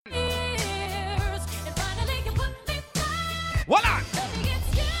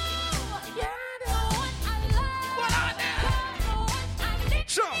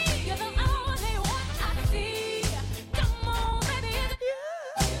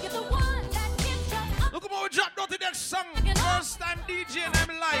Dutty Dex song, first time DJ and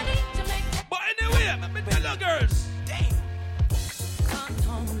I'm live. But anyway, let me tell you girls. Come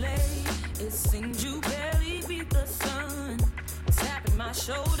home late, it seems you barely beat the sun. Tapping my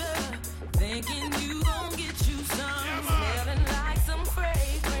shoulder, thinking you gon' get you some. Smelling like some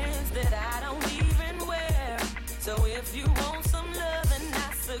fragrance that I don't even wear. So if you want some love, and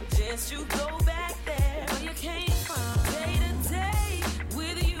I suggest you go back there where you came from. Day to day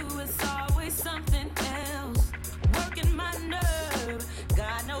with you, it's always something else. Working my nerve,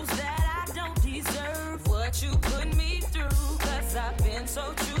 God knows that I don't deserve what you put me through. Cause I've been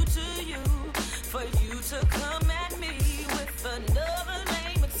so true to you. For you to come at me with another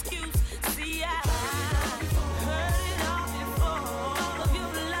lame excuse. See, I heard it all before. All of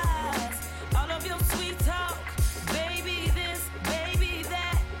your lies, all of your sweet talk. Baby this, baby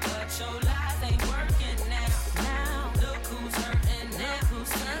that. But your lies ain't working now. Now, look who's hurting now.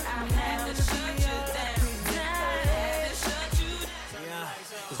 Who's hurt? I had to shut you down. I had to shut you down. Yeah,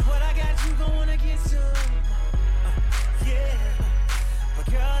 cause what I got you gon' wanna get some. Yeah, but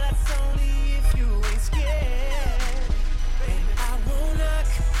girl, that's only if you ain't scared. Baby, I won't look,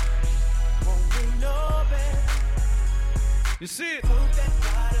 won't ring no bell. You see it? Put that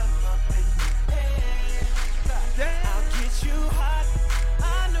bottom up in the head. I'll get you hot,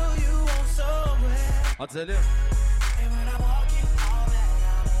 I know you want so well. I'll tell you. And when I walk in, all that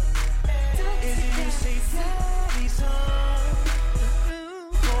I'm on is you say, daddy, son,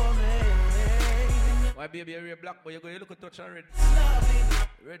 for me. Why baby you're black, but you're going to look at touch on red.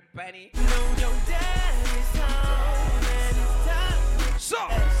 Red panty. Know your daddy's home and it's time. So,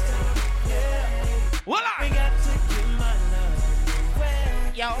 Yeah, voila! we got to give my love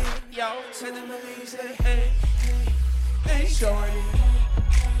away. Yo. Say the money, say hey, hey, shorty.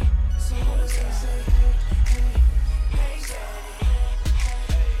 So what does that say? Hey,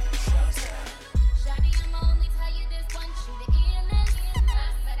 Shawty, I'ma only tell you this one, shoot it in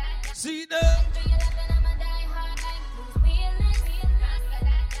this. See the Do you love it, I'ma die hard like Bruce Willis.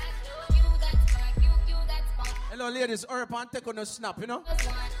 You got spark, you got spark. hello ladies, Earp and take on a snap, you know? Just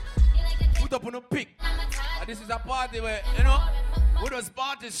one, you like a Put up on a pic. I'm a top. And this is a party where, you know, we just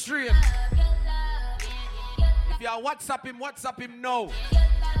party straight. Your love, If you are WhatsApp him now. your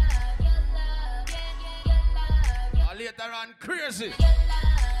love, Or later on, crazy. your love.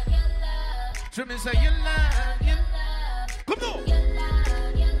 Trimmy say, you love, you love. Come on. Your love.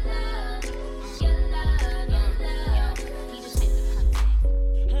 He just made the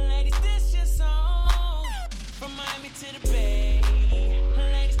contact. Ladies, this your song. From Miami to the Bay.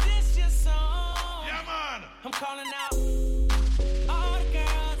 Ladies, this your song. Yeah, man. I'm calling out all the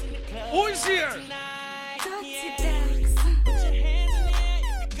girls in the club. Who is here? Tonight, Dutty yeah. Dex. Put your hands in the air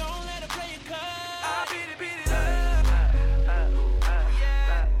if you gon' let her play your card. I'll beat it up.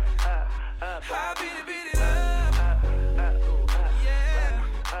 Yeah. I'll beat it up. Yeah.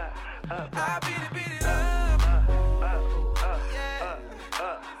 I'll beat it up. Yeah.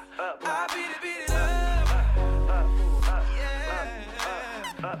 I'll beat it up.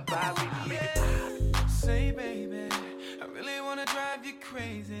 Yeah. Say, baby, I really wanna drive you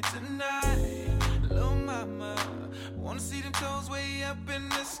crazy tonight. Little mama, wanna see them toes way up in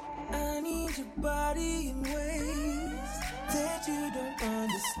the sky. I need your body in ways that you don't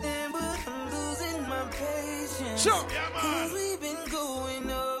understand, but I'm losing my patience. Sure. Cause we've been going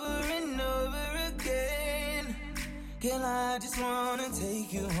over and over again. Girl, I just wanna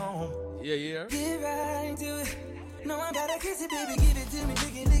take you home. Yeah. Get right to it. No, I gotta kiss it, baby. Give it to me.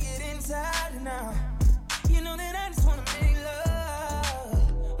 Lick it inside now. You know that I just wanna make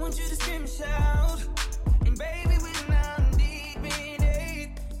love. Want you to scream and shout. And baby, we're now deep in it.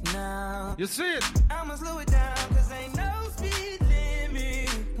 Now, You see it? I'ma slow it down, cause ain't no speed limit.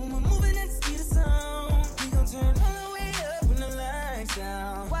 When we're moving at the speed of sound, we gon' turn all the way up when the lights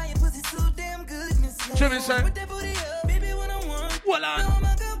down. Why your pussy so damn good, Miss Love? Jimmy said. Put that booty up, baby, when I want. Voila. No,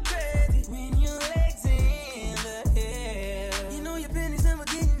 I'ma go crazy when your legs in the air. You know your pennies never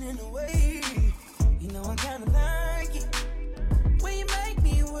getting in the way. You know I kinda like it when you make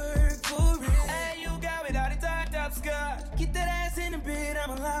me work for it. Hey, you got me all the tied up skirt. Get that ass in the bed, I'm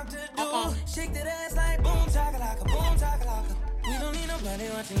allowed to do. Shake that ass like boom chakalaka, boom chakalaka. We don't need nobody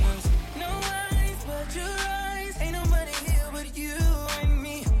watching us. No eyes but your eyes. Ain't nobody here but you and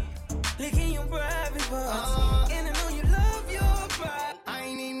me. Licking your private parts. And I know you love your pride. I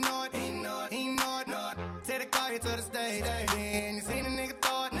ain't even know it. Take the car here to the stage. Then you seen a nigga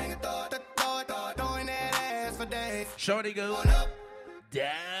thought, throwing that ass for days. Shorty go Hold up.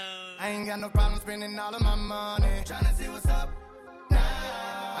 down. I ain't got no problem spending all of my money. Tryna see what's up now.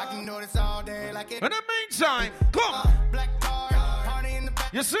 I can do this all day like it. In the meantime, come. Black car, party in the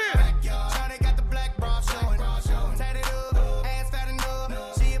back. You see it? Tryna got the black bra showing.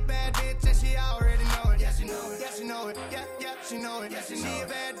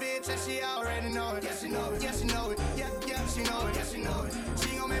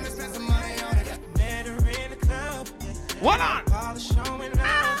 What on? All the showing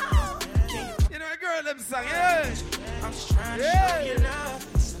love. You know a girl them song, yeah. I'm just trying to show you love.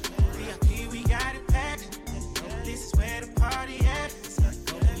 VIP, we got it packed. This is where the party at.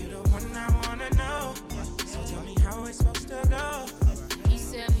 You the one I wanna know. So tell me how it's supposed to go. He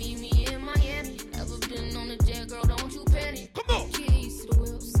said, meet me in Miami. Never been on a jet, girl, don't you panic. Come on. Keys to the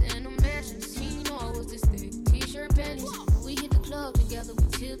wheels and the mansions. He know I was this thick. T-shirt, panties. We hit the club together, we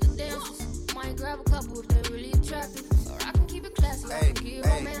tilt the dances. Might grab a couple if they're really attractive. Or I can keep it classy, I can get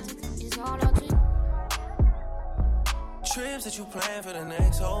romantic. It's all I do. Trips that you plan for the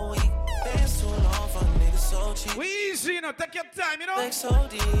next whole week. Been too long for niggas so cheap. We easy, you know, take your time, you know. Next so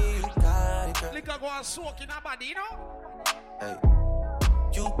deep, you got it, girl. Liquor go and soak in her body, you know. Hey,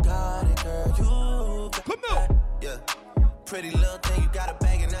 you got it, girl. You got Come on. Yeah, pretty little thing, you got a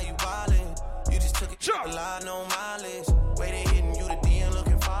bag and now you wildin'. You just took it, sure. A lot, no mileage. Waiting, hitting you the DM,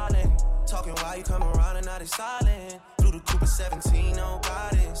 looking falling. Talking while you come around and now they silent. Through the Cooper 17, no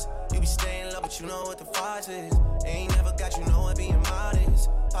guidance. You be staying low, but you know what the price is. Ain't never got you know it being modest.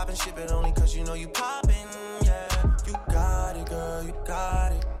 Poppin' shit, but only cause you know you poppin', yeah. You got it, girl, you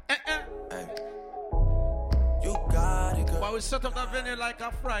got it. Hey. You got it, girl. Why we set up that venue like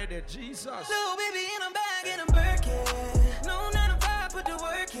a Friday, Jesus. Little baby in a bag and I'm Birkin. No 9 to 5, put the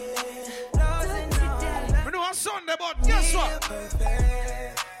work in. Lost and all. We know on Sunday, but guess what?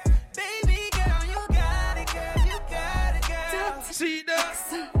 Baby girl, you got it, girl, you got it, girl. See that?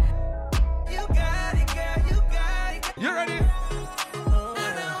 You got it, girl, you got it, girl. You ready?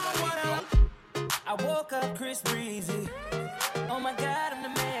 I woke up Chris Breezy. Oh my God, I'm the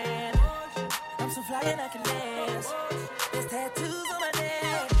man. I'm so fly and I can dance. There's tattoos on my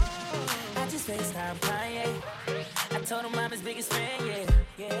neck. I just FaceTime Kanye. I told him I'm his biggest fan,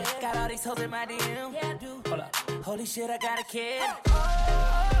 yeah. Got all these hoes in my DM. Yeah, I do. Hold up. Holy shit, I got a kid. I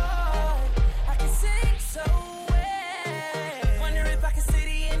can sing so well. Wonder if I can see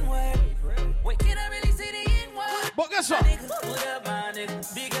the N-word. Wait, can I really see the N-word? But guess what? What up, my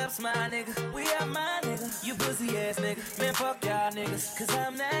nigga? Big ups, my nigga. We are my nigga. You pussy ass nigga. Man, fuck y'all niggas. Cause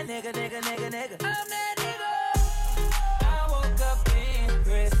I'm that nigga. I'm that nigga. I woke up in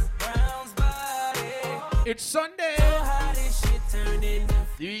Chris Brown's body. It's Sunday. So how this shit turned into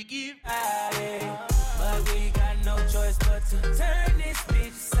we give. But we got no choice but to turn this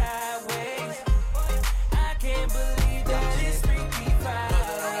bitch sideways. I can't believe that it's Freaky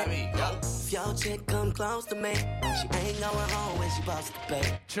Friday. If your chick come close to me, she ain't going home when she supposed to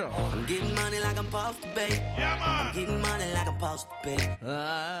pay. Sure. I'm getting money like I'm supposed to pay. Yeah, man. I'm getting money like I'm supposed to pay.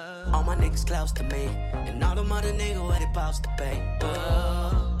 All my niggas close to me, and all the mother niggas where they supposed to pay.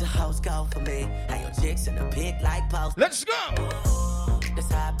 The hoes go for me. How your chicks in the pig like post. Let's go.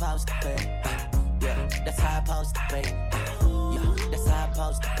 That's how I supposed to pay. Yeah, that's how I supposed to pay. Yeah, that's how I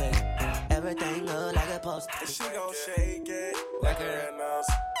supposed to pay. Everything look like a post. She gon' shake it like her nose.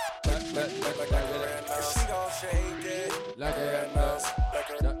 Like her nose. She gon' shake it like her nose. Like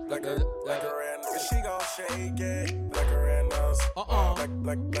her nose. She gon' shake it like her nose.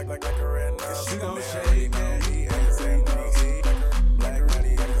 Like her nose. She gon' shake it like her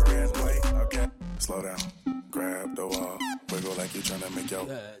nose. Wait, okay. Slow down. Grab the wall. Wiggle like you tryna make your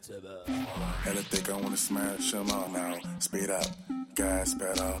hella thick, I wanna smash them all now. Speed up, gas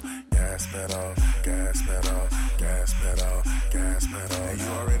pedal, gas pedal, gas pedal, gas pedal, gas pedal. And you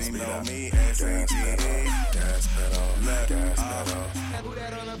already know me, S-A-G-E. Gas pedal, gas pedal. Who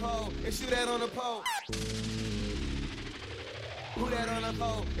that on the pole? And shoot that on the pole. Who that on the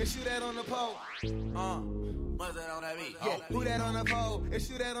pole? And shoot that on the pole. What's that on that beat? Yeah, who that on the pole? And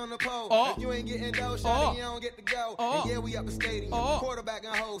shoot that on the pole. If you ain't getting dough, shawty, you don't get to go. And yeah, we up the stadium. Quarterback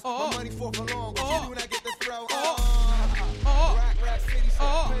and hoes. My money for long. But you do not get to throw. Rack city shit.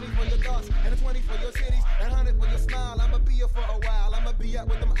 20 for your thoughts and a 20 for your cities. And 100 for your smile. I'ma be here for a while. I'ma be up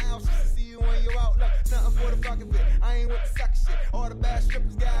with them owls just to see you when you're out. Look, nothing for the fucking bit. I ain't with the sucker shit. All the bad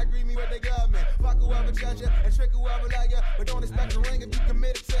strippers gotta agree me with their government. Fuck whoever judge ya and trick whoever like ya. But don't expect a ring if you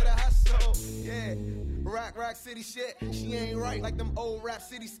committed to the hustle. Yeah. Rack city shit, she ain't right like them old rap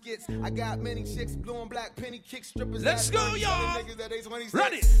city skits. I got many chicks, blue and black penny kick strippers. Let's go, y'all. Ready?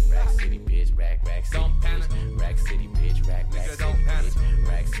 Rack city bitch, rack city. Don't panic. Rack city bitch, rack city. Don't panic.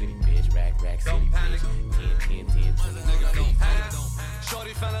 Rack city bitch, rack city. Don't panic. 10. Nigga, don't panic.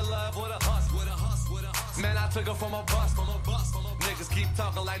 Shorty fell in love with a hustle. Man, I took her from a bus. Niggas keep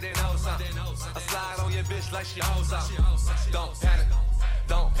talking like they know something. I slide on your bitch like she hoes up. Don't panic.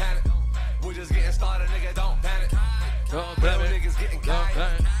 Don't panic. We're just getting started, nigga, don't panic. Real niggas getting kite.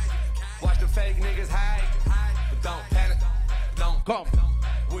 Watch the fake niggas hide. But don't panic, don't come.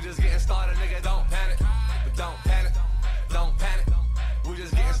 We're just getting started, nigga, don't panic. But don't panic, don't panic. We're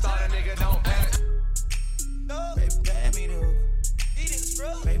just getting started, nigga, don't panic. Baby,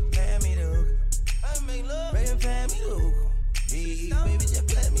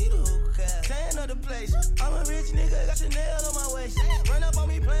 face. I'm a rich nigga, got Chanel on my waist. Run up on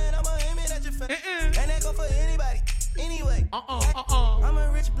me playing, I'ma aim it at your face. And that go for anybody, anyway. I'm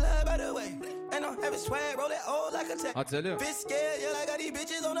a rich blood, by the way. And I'm having swag, roll it old like a tech. I'll tell you. Bitch scared, yeah, I got these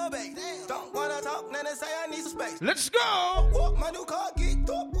bitches on the base. Don't wanna talk, now they say I need some space. Let's go! Walk my new car, get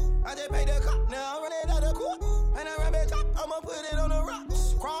top. I just paid the cop, now I'm running out of court. And I run back top, I'ma put it on the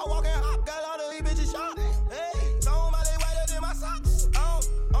rocks. Crawl, walk, and hop, got all of these bitches shot. Hey, don't my leg whiter than my socks. I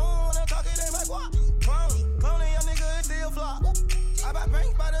don't wanna talk, it ain't my guap. Cloning young nigga, it still flop. I buy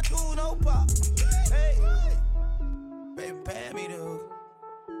drinks by the two, no pop. Hey, baby, pay me the hook.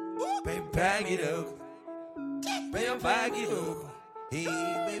 Baby, pay me the hook. Baby, pay me the hook. Hey,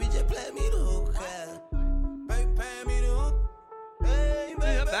 baby, just play me the hook. Baby, pay me the hook. Hey,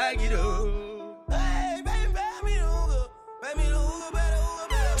 baby, pay me the hook. Hey, baby, pay me the hook. Pay me the hook, better hook.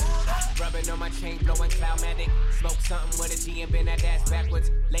 Rubbing on my chain, blowing Cloudmatic. Smoke something with a G and bend that ass backwards.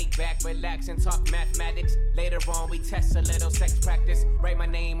 Lay back, relax, and talk mathematics. Later on, we test a little sex practice. Write my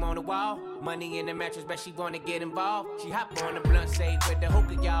name on the wall. Money in the mattress, but she wanna get involved. She hop on the blunt, say with the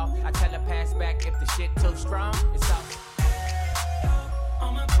hookah, y'all. I tell her pass back if the shit too strong. It's off.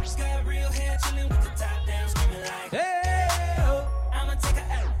 On my bitch got real hair, chillin' with the top down, screaming like, hey, I'ma take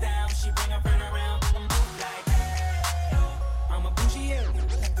her out down. She bring her friend around, I'm move like, I'm a bougie, yeah,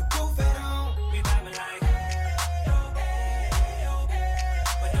 like the roof at home. We vibing like,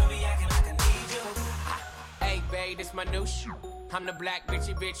 but don't be acting like I need you. Hey, babe, this my new shoe. I'm the black bitch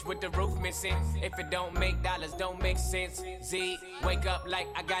with the roof missing. If it don't make dollars, don't make sense. Z, wake up like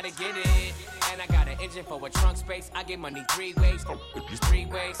I gotta get it. And I got an engine for a trunk space. I get money 3 ways. 3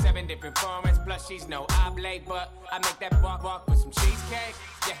 ways, 7 different formats. Plus she's no oblate, but I make that walk with some cheesecake.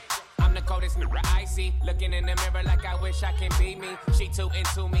 Yeah, I'm the coldest mirror I see. Looking in the mirror like I wish I can be me. She too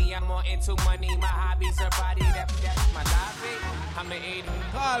into me, I'm more into money. My hobby's her body, that's my hobby. I'm a eater,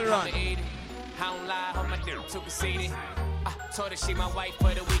 I'm a eater. I don't lie, I'm a dude too conceited. I told her she my wife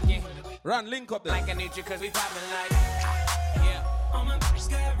for the weekend. Run, link up there. Like I need you cause we poppin' like, yeah. On my bitch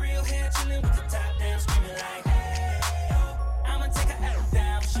got real hair, chillin' with the top down, screaming like, I'ma take her out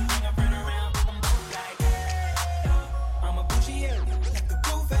down. She bring her friend around, I'm both like, I'm a bougie, yeah, like the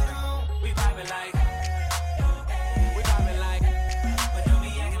roof at home. We poppin' like, but don't be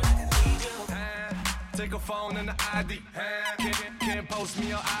acting like I need you. Take a phone and the ID. Can't post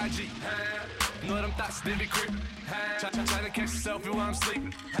me on IG. Know them thoughts, they be creep. Try to catch a selfie while I'm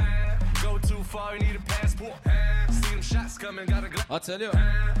sleeping. Go too far, you need a passport. See them shots coming, gotta go. I'll tell you.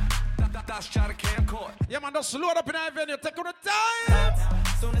 Thoughts try to camcord. Yeah, man, just load up in our venue. Take on the time.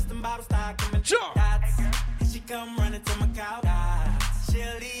 Soon as the bottles start coming, sure. She come running to my couch.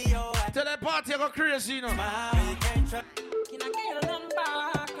 She'll leave your ass. Tell that party I go crazy, you know. Can I get a number?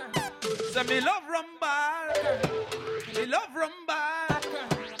 Say me love rum bar. Me love rum bar.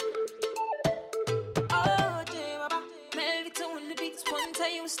 Oh, J-Baba, Melody to the beats. One tell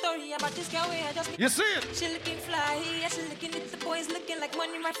you a story about this girl where I just. You see it? She looking fly, yeah, she looking at the boys, looking like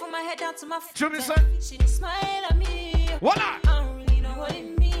money right from my head down to my feet. Should be son. She just smile at me. What? I don't really know what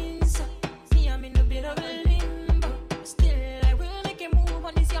it means. See, I'm in a bit of a limbo. Still, I will make a move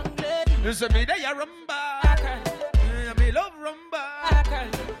on this young lady. You see me there, you rum bar. Yeah, me love rum bar. Can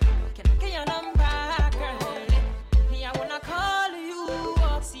I get your number, girl? Me, I wanna call you.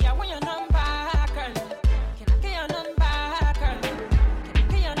 See, I want your number.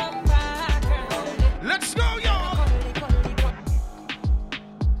 Let's go, yo!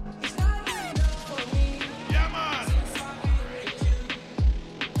 Yeah, man!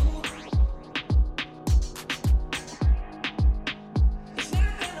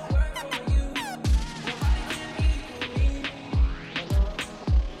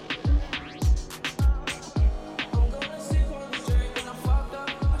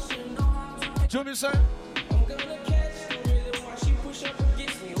 Do me, sir?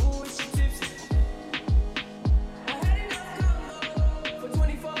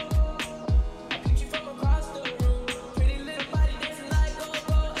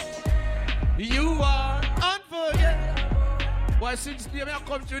 You are unforgettable. Why since the day I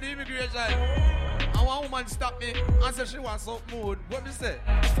come to the immigration, and one woman stop me and said she wants some mood. What me say?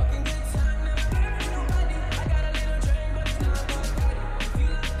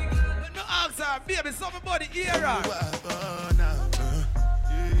 No answer, baby, somebody hear her.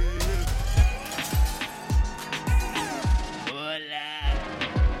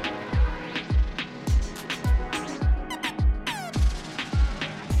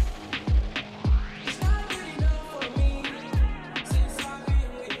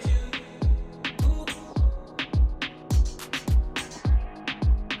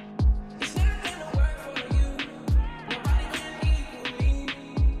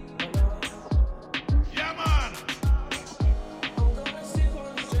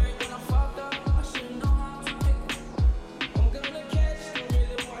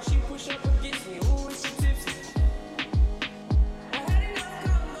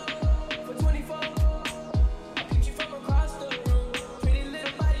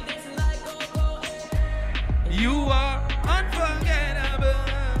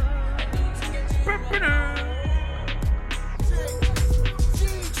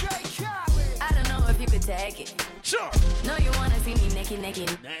 take it. Sure. No, you wanna see me naked.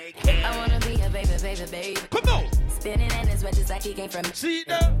 I wanna be a baby. Come on. Spinning in his wedges like he came from. See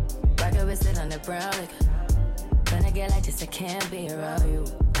that? Rocker with it on the brown. Like, when I get like this, I can't be around you.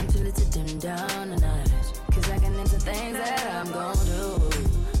 I'm too little to dim down the night. Cause I can into things that I'm gon' do.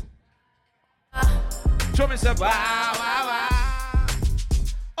 Show me some wow.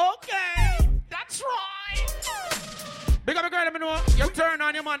 Okay, that's right. Big up a girl, let me know. You turn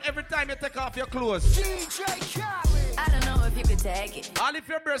on your man every time you take off your clothes. I don't know if you could take it. All if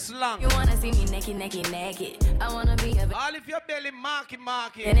your breasts long. You wanna see me naked. I wanna be a all if your belly marky.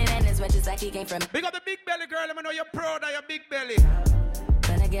 And his wedges like he came from. Big up the big belly girl, let me know you're proud of your big belly.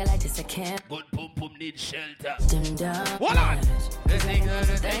 When I get like this, I can't. But boom need shelter. Dim down. Hold on. The things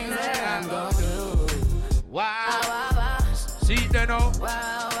that I'm gon' do. Wow. See it there now.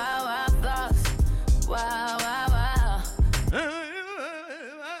 Wow, thoughts. Wow.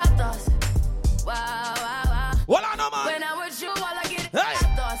 Thoughts. Wow. Hold on, no man. When I'm with you, all I get is hey.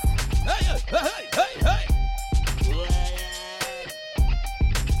 thoughts. Hey.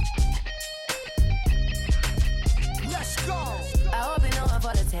 Let's go. I hope you know I'm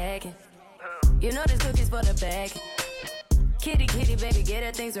for the taking. You know this cookie's for the bag. Kitty, baby, get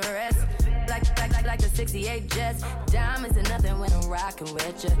her things to rest. Like the 68 Jets. Diamonds are nothing when I'm rocking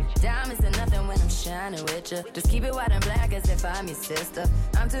with you. Diamonds are nothing when I'm shining with you. Just keep it white and black as if I'm your sister.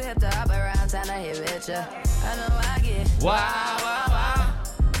 I'm too hip to hop around, time to hit with you. I know I get wow.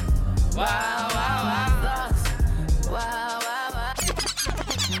 thoughts. Wow.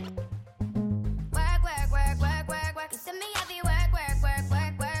 Work. You see me heavy work.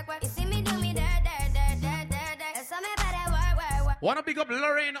 You see me do me that. That's all me about that work. Wanna big up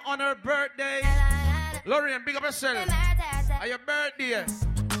Lorraine on her birthday? Lorraine, big up yourself. On your birthday.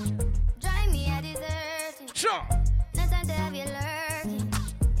 Drive me a dessert. Sure. No time to have you lurking.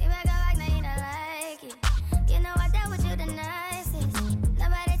 You make a like, now you don't like it. You know I dealt with you the nicest.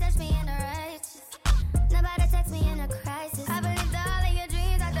 Nobody touched me in the righteous. Nobody text me in a crisis. I believed all of your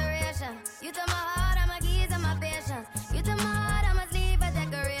dreams are duration. You took my heart, all my keys, and my patience. You took my heart, I must leave a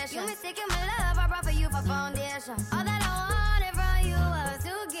decoration. You mistaken my love, I brought for you for foundation. All that I wanted from you was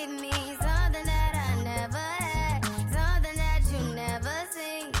to give me something that I never had. Something that you never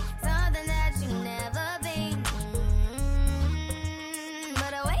seen. Something that you never been.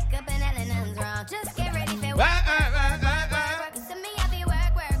 But I wake up and nothing's wrong. Just get ready for work. You see me happy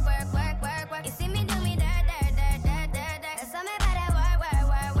work. You see me do me that. That's something about that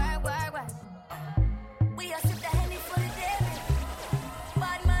work. We are sip the Henny for the day, baby.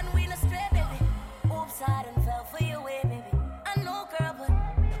 Bad man, we no stray, baby. Oops, I done fell for your way, baby. I know, girl, but you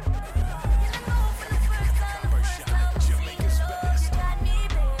know for the first time, Jamaica's best. you got me,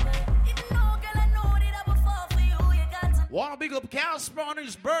 baby. Even though, girl, I know that I would fall for you, you got to. Wanna big up Casper on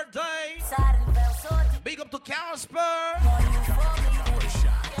his birthday? I done fell so deep. Big up to Casper. For you, for me,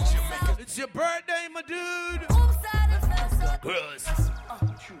 baby. It's your birthday, my dude. Oops, I done fell so deep. Girls.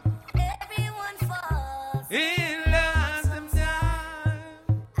 Everyone falls. In love sometimes.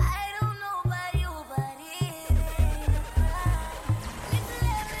 I don't know about you, but it ain't a crime. If you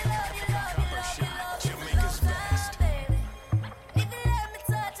let me love you, Jamaica's best. baby. If you let me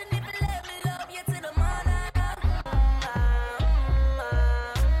touch and if you let me love you to the morning.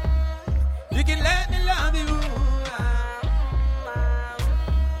 You can let me love you.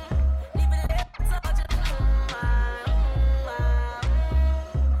 If you let me touch you.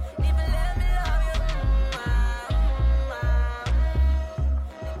 If you let me love you.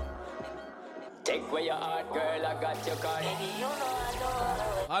 Take away your heart, girl, I got your card. Baby, you know I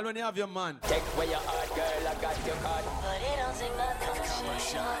know. All when you have your man. Take away your heart, girl, I got your card. But it don't sing nothing.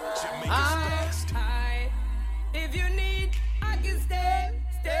 Jamaica's best. If you need, I can stay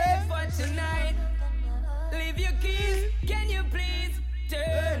for tonight. Leave your keys, can you please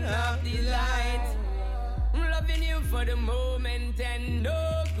turn off the lights? I'm loving you for the moment and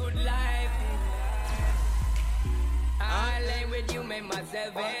no good life. I lay with you, make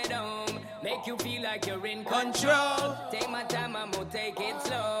myself at home. Make you feel like you're in control. Take my time, I'm gonna take it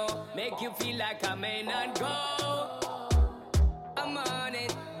slow. Make you feel like I may not go. I'm on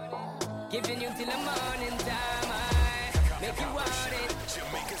it, giving you till the morning time. I make you want it.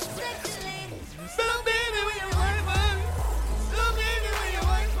 Jamaica's best. Slow baby when you want fun. Slow baby when you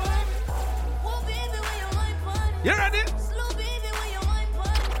want fun. Oh, baby, when you want fun. You ready? Slow baby when you want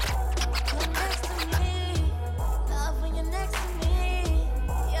fun. Come next to me. Love when you're next to me.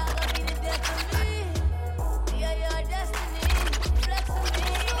 You're gonna be the death of me. You're your destiny. Flex to me.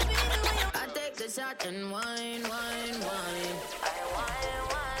 Slow baby when you. I take the shot and wine.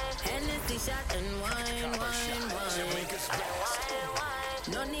 Hennessy shot and wine. Jamaica's best.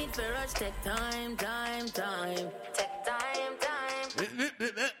 No need for rush, take time. Wine.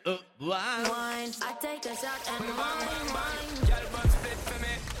 I take a shot and wine. Girl, but split for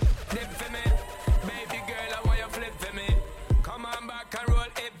me, dip for me. Baby girl, I want you flip for me. Come on back and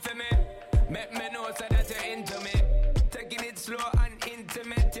roll it for me. Make me know so that you're into me. Taking it slow and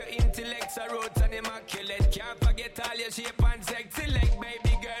intimate. Your intellect's a roots and immaculate. Can't forget all your shape and sexy leg.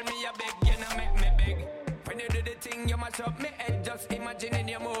 Baby girl, me a beg, you know make me beg. When you do the thing, you mash up me head. Just imagining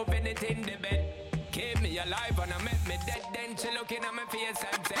you moving it in the bed. Keep me alive and I make me dead. Then she looking at my face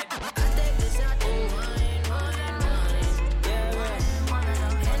and said, I take the shot and wine, wine, wine. Yeah, wine.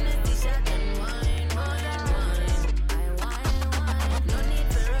 Energy shot and wine, wine, wine. I wine. No need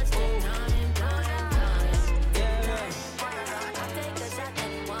for rush the time, time. Yeah, I take the shot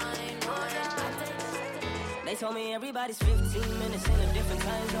and wine, wine. They told me everybody's 15 minutes in a different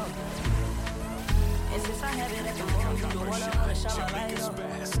time zone. And since I have it at the moment, you the one I wanna shine my light on.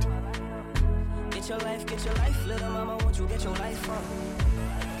 Get your life, little mama, won't you get your life from?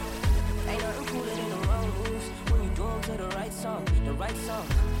 Ain't nothing cooler than the wrong moves when you do them to the right song, the right song.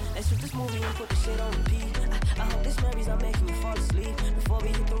 Let's shoot this movie and put the shit on repeat. I hope this memories are making you fall asleep. Before we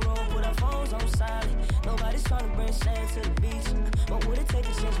hit the road, put our phones on silent. Nobody's trying to bring sand to the beach. What would it take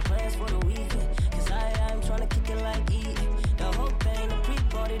to change plans for the weekend? Cause I'm trying to kick it like eating. The whole thing, the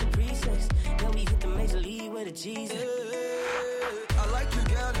pre-party, the pre-sex. Then we hit the major league with a G's. I like you,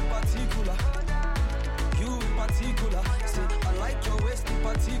 girl, in particular. You in particular. Say, I like your waist in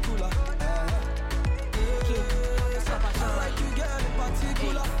particular. I like you, girl, in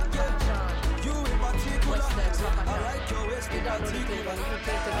particular. Yeah. You in particular. I like your waist in particular.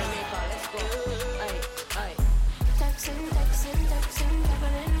 Let's go. Texting,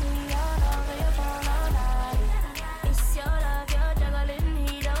 juggling me all over your phone all night. It's your love, you're juggling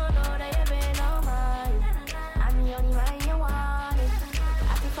me. Don't know that you've been on mine. I'm the only man you wanted.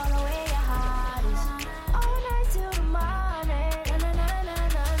 I can follow where your heart is. All night till the morning.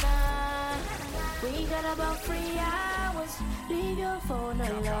 Na. We got about 3 hours. Leave your phone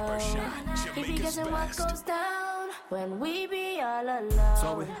alone. If you guessing what goes down when we be all alone.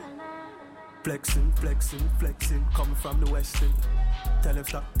 So we flexing, coming from the western. Tell him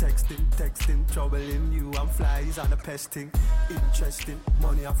stop texting, troubling you. I'm flies on the pesting. Interesting,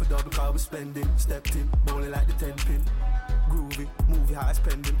 money off a double car we spending. Stepped in, bowling like the 10 pin. Groovy, movie high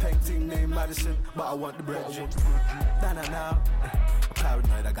spending. Painting name Madison, but I want the bread. Nah. I'm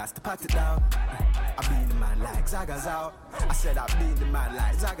paranoid, I got to pat it down. I beat the man like Zaga's out. I said I beat the man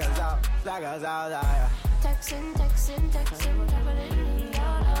like Zaga's out. Yeah. Texting, juggling me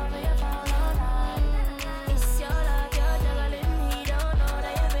all over your phone all night. It's your love, you're juggling me. Don't know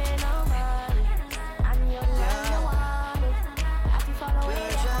that you've been on mine. I'm the only one you wanted. I can follow where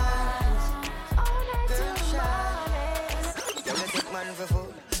your heart is. All night till the morning. Yeah, take man for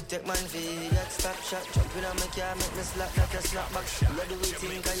food, take man for that stop shot. Jump in on my car, make me slap like a slap back. You do it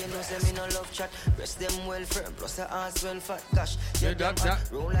think, cause you know say me no love chat. Rest them well firm, plus the ass well fat. Gosh, you damn hot,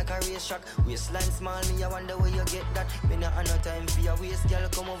 roll like a race track. Waistline small, me I wonder where you get that. Me not have no time for your waist, girl,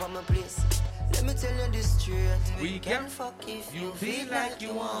 come over my place. Let me tell you this straight. We can fuck if you feel like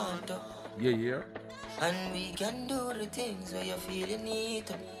you want to. Yeah. And we can do the things where you feel you need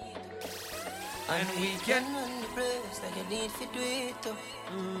to. And we can run the place that you need to do it to.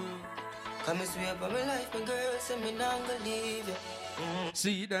 Come and swear by my life, my girl, say me not gonna leave you.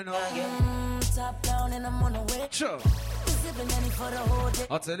 See then Top down and I'm on the way. Sure. Sipping any for the whole day.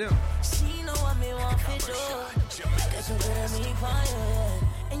 I'll tell you. She know what me want to do. Get you better me fire,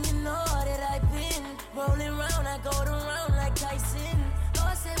 yeah. And you know that I've been rolling round, I go around like Tyson. No,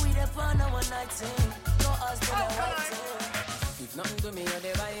 I say we the fun of one night thing. No us for the right thing. If nothing to me,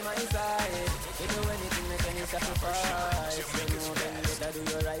 you're by my side. You do anything, make any sacrifice. You know then better do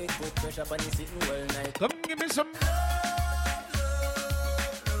your right. Put pressure on you sitting well night. Come give me some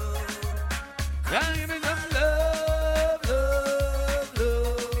give me some love.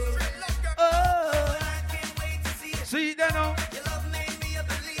 Oh, see that now? Your love made me a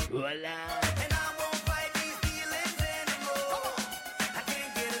believer. Voila. And I won't fight these feelings anymore. I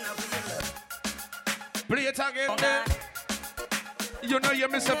can't get enough of your love. Play it again there. You know you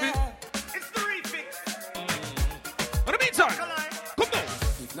miss a bit. It's the refix. On the meantime, come on.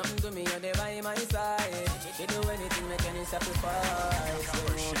 If nothing to me, you're there by my side. You do anything, make any sacrifice. You know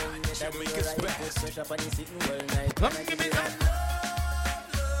then better do your right. Put pressure on you sitting well night. Come give me that.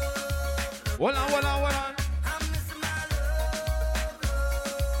 Hold on.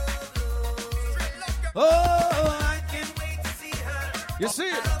 Oh, I can't wait to see her. You see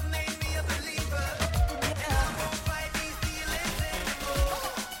it?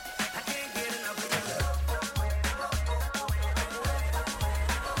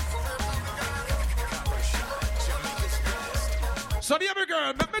 So the other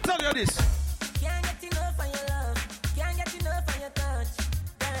girl, let me tell you this. Can't get enough of your love. Can't get enough of your touch.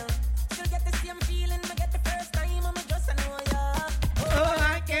 Girl, still get the same feeling I get the first time I'm just I know ya. Oh,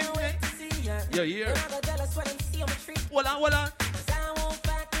 I can't wait to see ya. Yeah, yeah. I got jealous when I see on my tree. Hold on, hold on. Cause I won't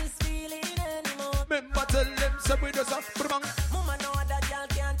fight this feeling anymore. Remember tell them some with us up. Mama know that girl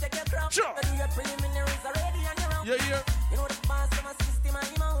can't take your crown. Sure. But your preliminaries already on your own. Yeah, yeah. You know the boss of my system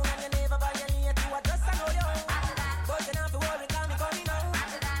and your own. And you never violate to what just I know your own. But you not to worry, cause me coming out.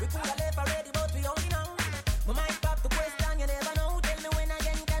 We could have left already, but we only know. My mind pop the question, you never know. Tell me when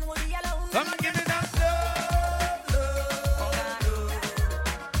again can we be alone? Come and give me that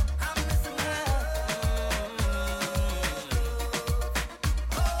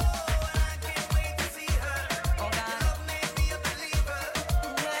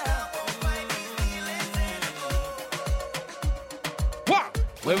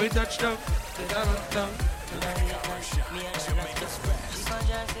where we touch down, down.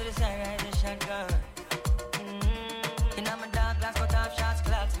 In my dark glass, cut off shots,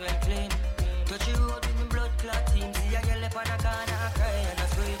 clocks well clean. Touch you out with me blood clot team. See a girl up on a corner, cry and a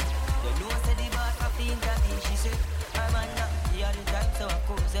sweet. You know, say the boss of the interview. She said, I'm a knock, give her the time, so of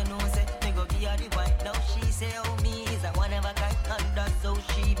course you know, say, me go give her the wine. Now she say, oh, me is a one of a kind, and that's how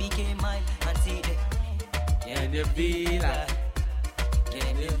she became mine. And see that, can you feel her?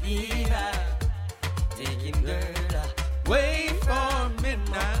 Can you feel her? Taking girl away from me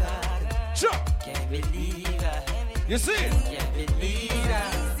now. Sure. Can't believe her. You see? Can't believe her.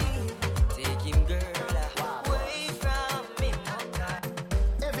 Taking girl away from me now.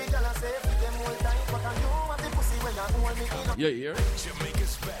 Every girl I say, fit them all time, but I know what the pussy when you hold me in. Yeah, here.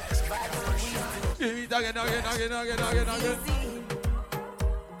 Jamaica's best. Again.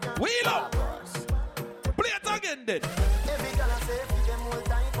 Wheel up. Play it again then. Every girl I say, fit them all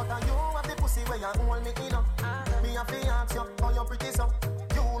time, but I know what the pussy when you hold me in. Me a fi ask you, how you pretty so?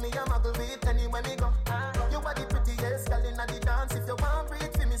 You me a muggle with anywhere me go. You are the prettiest girl inna the dance. If you want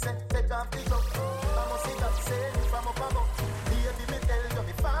breathe for me, say take off the glove. I must see that say you from up above. Baby, me tell you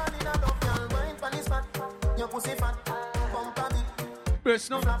me fall in love. Girl, wine pon the spot, your pussy fat, bump a bit. Press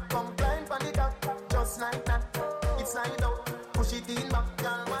no. Flap, come blind pon the top, just like that. It's slide out, push it in back.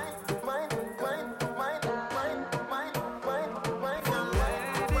 Girl, wine, wine, wine, wine, wine, wine, wine, wine, girl, wine,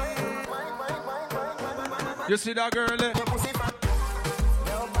 wine, wine, wine, wine, wine, wine. You see that girl there? Your pussy fat.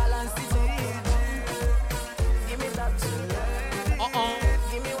 Your balance is easy. Give me that.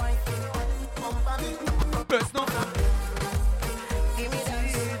 Give me wine. Bump a bit. Press no. Give me that.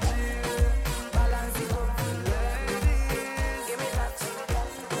 Balance it up. Give me that.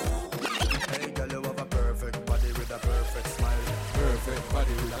 Hey girl, you have a perfect body with a perfect smile. Perfect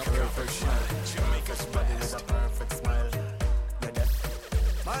body with a perfect smile. Jamaica's body with a perfect smile.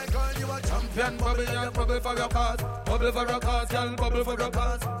 My girl, you a champion. Bubble for your cause. Bubble for your cause, girl. Bubble for your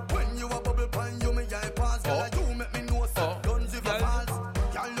cause. When you a bubble pan, you me eye pass. Girl, you make me know so. Guns if you falls.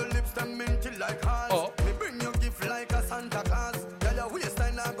 Girl, your lips them minty like hearts. Me bring you gift like a Santa Claus. Girl, your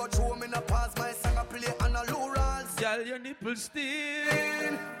waistline I got show me na pass. My song I play on a low rolls. Girl, your nipples still.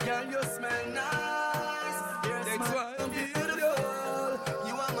 Girl, you smell nice. Your That's smile why beautiful.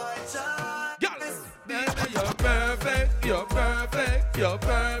 You are my child. girl, baby, you're perfect. You're perfect. You're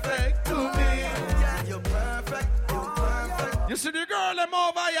perfect to me. Yeah, you're perfect. You're perfect. You see the girl, them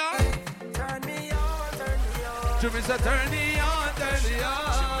over here. Turn me on, turn me on. Jimmy said, turn me on, turn me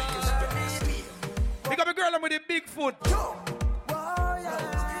on. Pick up a girl with a big foot.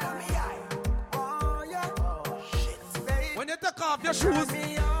 When you take off your shoes. Turn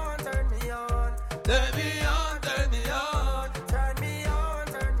me on, turn me on. Turn me on, turn me on. Turn me on,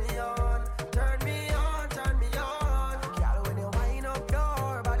 turn me on. Turn me on, turn me on. Girl, when you wind up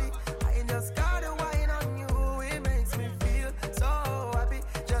your body, I just gotta wine on you. It makes me feel so happy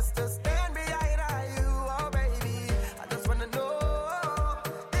just to stand behind you, oh baby. I just wanna know,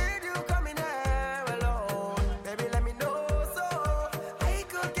 did you come in here alone? Baby, let me know so I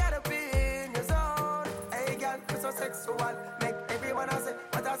could get up in your zone. Hey, girl, you're so sexual. Make everyone else say,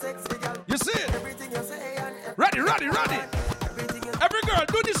 what a sexy girl. You see it? Everything you say and Ready. everything you Every girl,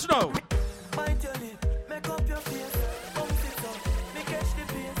 do this now. bite your lip, make up your face, bounce it up, me catch the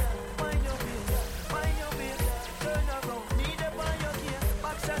pace, wind your face, turn around, need a on your case,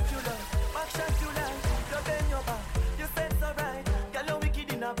 back shot you like, you bend your back, you said so right, girl you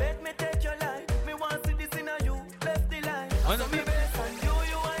wicked in a bed, me take your life, me want see this in a you, left the line, so me best and you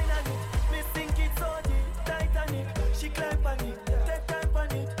wine on it, me sink it so deep, Titanic, she climb on it, take time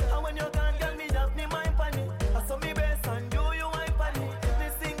on it, and when you can't get me up, me mind on it, so me best and you wine on it, me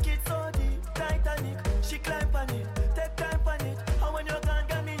sink it so deep, Titanic, she climb on it, take time on it, and when you can't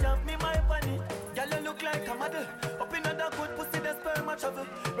get me up, me mind on it, girl you look like a model, up in the good pussy, that's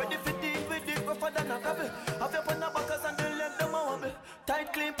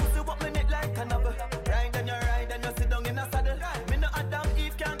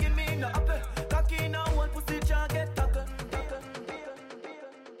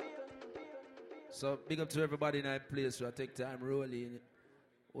So big up to everybody in that place who take time rolling.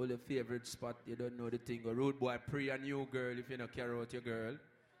 All your favorite spot, you don't know the thing. A road boy, pray a new girl if you don't care about your girl.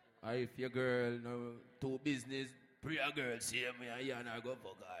 Or if your girl no too business, pray a girl, see me and you and I go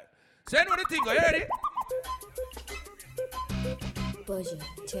fuck her. Say no the thing, you ready?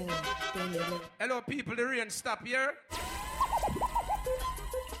 Hello people, the rain stop here.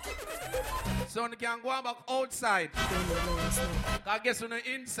 So you can go back outside. I guess on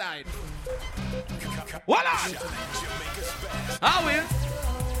the inside. Voila! I will.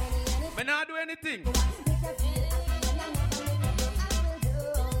 But not do anything.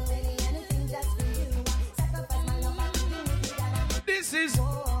 This is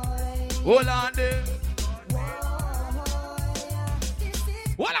hold on there.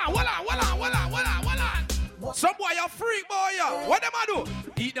 Voila. Some boy a freak boy. What them a do?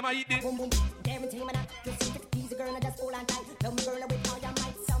 Eat them a eat this.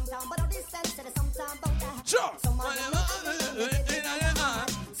 Sure.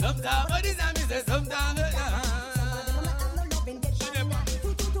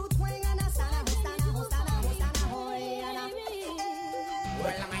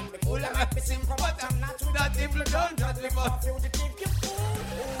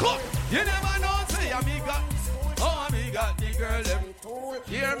 Come, you never know, say amiga. Oh, amiga, the girl them.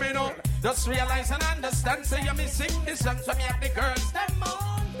 Hear me now. Just realize and understand. Say you missing this song, so me have the girls them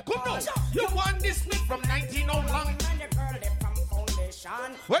on. Come now, you want this me from 1901.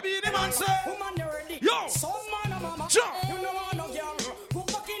 Where be the man, sir? Yo, sure. You know no girl who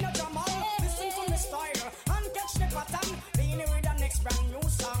fuck in a drama. Listen to me style and catch the pattern. Being with the next brand new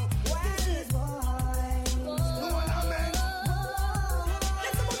song.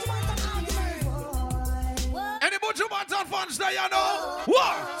 Any bunch of button fans there, you know?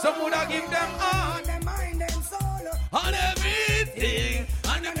 What? Some would have give them on their mind and soul on everything.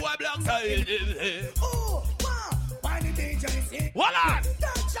 And the boy blocks are in it. Oh, wow. Why the DJ say? Voila!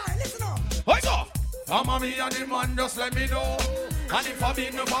 Listen up. What's up? I'm a me and the man, just let me know. And if I be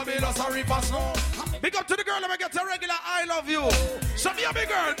no fabulous or if I snow. Big up to the girl, let me get a regular I love you. So me a big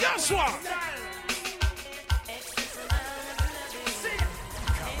girl, guess what?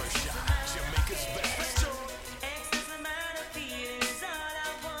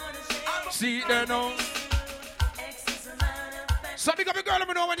 See it there now. So big up a girl, let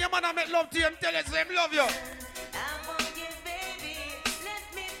me know when your man make love to you and tell us him love you.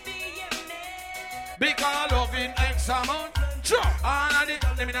 Because loving X amount. Sure. All of it,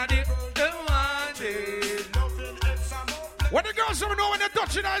 let me not it. What the girls don't know when they're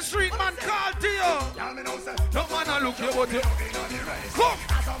touching on the street, man, call to you. No man, I look you, but you. Come.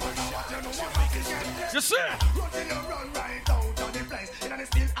 You see?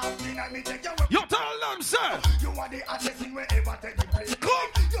 You tell them, sir. Come.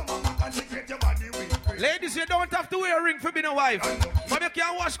 Ladies, you don't have to wear a ring for being a wife. But you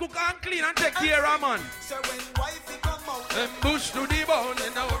can wash, cook, and clean and take care of man. Them bush to the bone,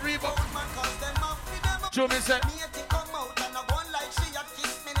 you know, rebound. Show me, sir.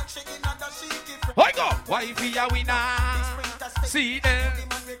 I go. Wifey a winner. See them.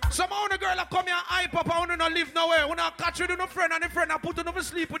 Somehow the girl a come here hype up. I want to not live nowhere. When I catch you to no friend and the friend I put you to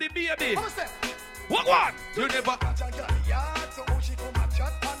sleep with the baby. What one? You never.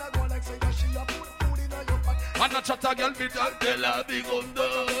 And a chat a girl me tell her big under.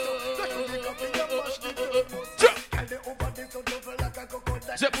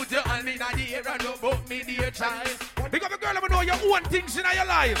 So put your hand in the air and rub up me dear child. Because the girl ever know your own things in your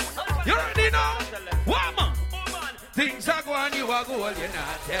life. You ready now? Woman. Things are going, you are going. You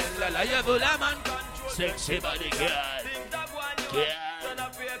not tell a lie, you full of man. Sexy body girl.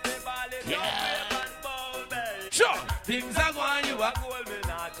 Sure. Things are going, you are going.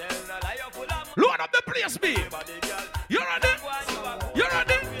 Load up the place, me. You ready? You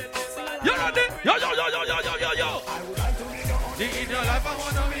ready? You ready? Yo. In your life, I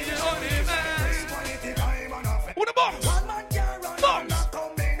want to be the only man. Who the boss?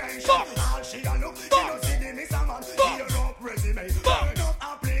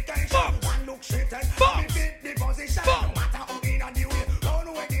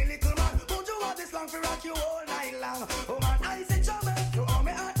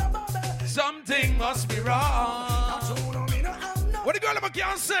 Something must be wrong. What the girl about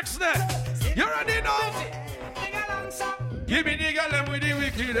can't sex there? You ready now? Give me the girl them with the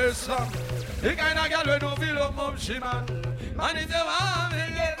wickedest song. The kind of girl we don't feel up mom she man. And if you want me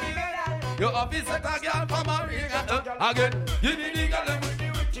get me better, you officer a girl from America again. Give me the girl them with the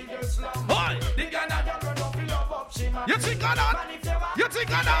wickedest song. Boy, the kind of girl we don't feel up mom she man. You think of that? You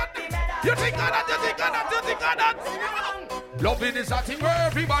think of that? You think of that, you think of that, you think of that. Loving is a thing where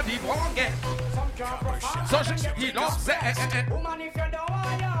everybody won't get. So he loves it. Woman, if you don't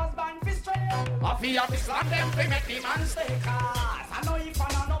want your husband to stray, I feel slap them to make the man stay. I know if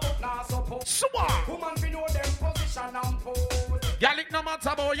I know but not suppose. Woman, we know them position and pose. Girl, it no matter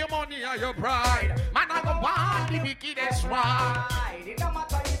about your money or your pride. Man, I go want the wickedest ride. It no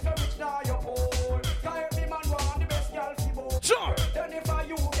matter if you're rich or you're poor. Cause every man want the best girl for both. Sure. Then if I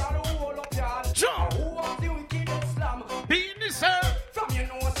you girl who hold up y'all. Sure. Who want the wickedest slam? Being this sir. From you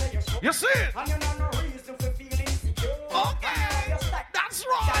know say you're sure. You see it? And you know no reason for feeling insecure. Okay. That's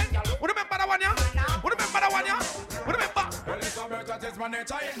right. Remember that one, yeah? Remember that one, yeah? Remember? Well, it's a better test my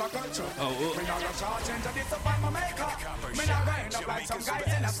nature in my culture. Oh. Me not gonna charge into this up on my maker. Me not gonna end up like some guys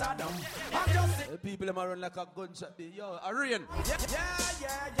in a Saddam. I'm just the people them run like a gunshot. Yo, a rain. Yeah.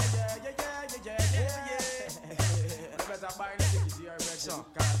 I better buy the tickets here,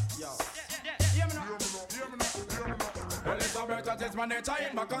 yo. Hear me now. Well, it's a better test my nature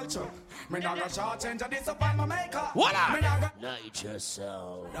in my culture. Me not gonna charge into this up on my maker. Voila. Me not gonna Nitro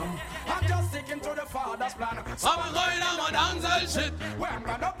sound. I'm just sticking to the father's plan. So I'm going on my dancehall shit. Where I'm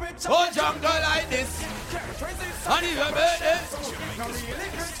gonna picture. Oh, jungle like this. And if you bet it.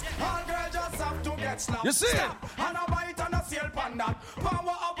 All girls just have to get slapped. You see it? And a bite and a seal pan that.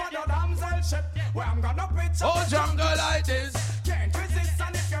 Power up on your damsel ship. Where I'm gonna picture. Oh, jungle like this. Can't resist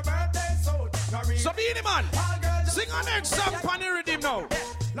and if your birthday's so. So be the man. Sing on next song on the rhythm now.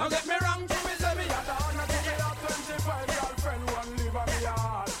 Now get me wrong, to me say me a down. I give it up 25 girlfriend, one live on me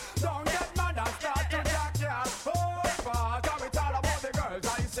yard. Don't get mad and start to jack ya. Oh, fuck, I'm it all about the girls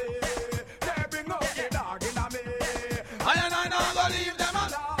I see. They bring up the dog in a me. I not gonna leave them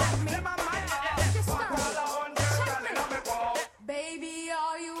alone. Baby,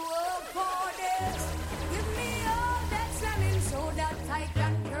 are you up for this? Give me all that slamming so that I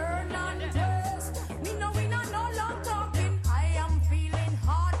can turn and twist. Me know we not no long talking. I am feeling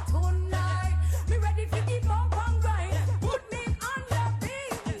hot tonight. Me ready for the bump and grind. Put me on the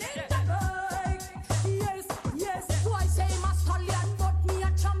beat in the bike. Yes. Do I say my stallion, but me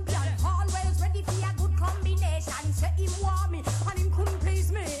a champion. Always ready for a good combination. Say him want me and him couldn't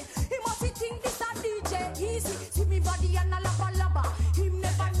please me. He must think this a DJ easy. See me body and a lava. Him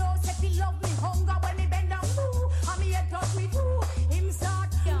never knows if he love me hunger when me bend down too. And me head touch me too. Him start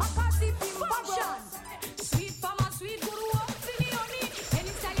I can't see him passion. Sweet mama, sweet guru up for me honey.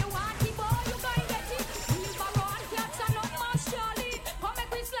 Anytime you want it, boy, you gonna get it. Leave a run, cats and not much Charlie. Come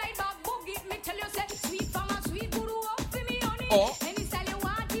make me slide back, boogie. Me tell you say, sweet mama, sweet guru up for me honey. Anytime you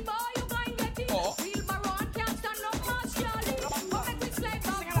want it, boy, you gonna get it. Leave a run, cats and not much Charlie. Come make me slide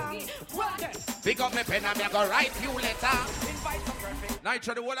back, boogie. Pick up my pen and me go write you letter.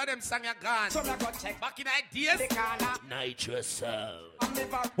 Nitro, the whole of them sang your gun. Back in ideas. Nitro sound.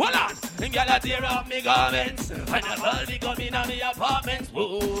 Hold on. And y'all tear up me garments. And a girl be coming on me apartments.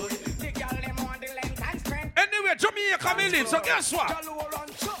 Anyway, Jamaica me live, so guess what?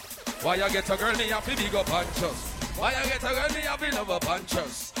 Why you get a girl me have to big up punches? Why you get a girl me have to love up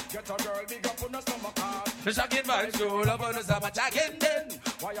punches? Get a girl big up on the stomach card. Fish again vibes, roll up on the stomach again then.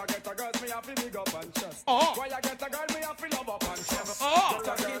 Why you get a girl me have to big up on chest? Oh. Why you get a girl me have to love up on chest? Oh.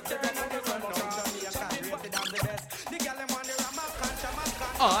 Get a girl big up on the stomach card. The girl them on the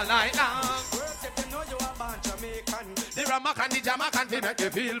Ramakan. All night long. First if you know you a born Jamaican. The Ramakan, the Jamaican, they make you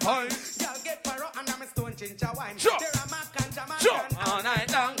feel fine. Girl get paro and I'm a stone ginger wine. Sure. The Ramakan, Jamaican. Sure. All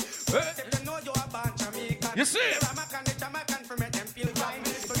night long. First if you know you a born Jamaican. You see? The Ramakan, the Jamaican for make them feel fine.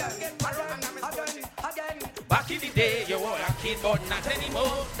 So girl get paro and I'm a stone ginger. Back in the day, you were a kid, but not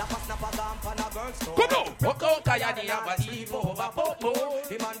anymore. Come on! Walk out, Kayani, have a sleep over Popo.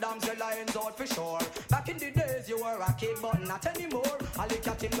 Him and damsel lions out for sure. Back in the days, you were a kid, but not anymore. I look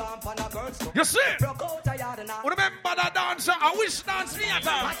at him lamp on a girl's store. You see? Broke out a yard and remember that dancer? I wish dance me at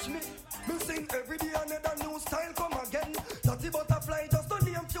her. Watch me. Me sing every day another new style come again. Dutty butterfly, just to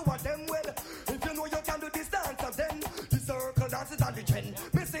name few of them well. If you know you can do this dance, then the circle dance is at the trend.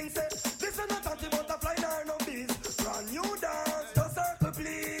 Me sing say, this is not Dutty butterfly, nor no bees. Brand new dance, the circle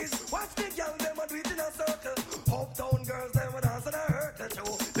please. Watch the girl, them a do it in a circle. Uptown girls, them a dance and I hurt the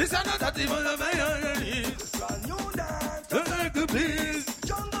show. This is not Dutty butterfly, nor bees. Brand new dance, the circle please.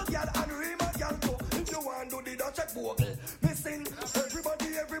 Jungle girl and Rima girl too. If you want to do the Dutch bogle, me sing.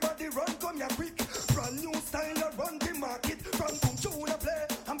 Everybody run, come here quick. Brand new style, run the market. From boom tune a play,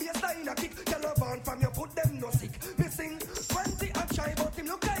 and be a style a kick. Tell a band from you, put them no sick. Me sing 20 and shy, but him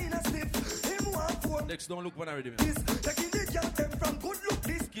look kinda stiff. Him want phone. Next, don't look when I ready. This, taking the girl them from good look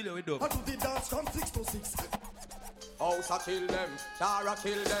this. Kill it with dope. I do the dance from 6 to 6. House I kill them, Tara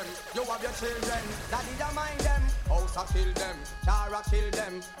kill them. You have your children, daddy don't mind them. House I kill them, Tara kill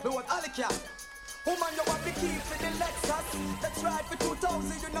them. Do what all the can. Woman, you want the key for the Lexus. That's right, for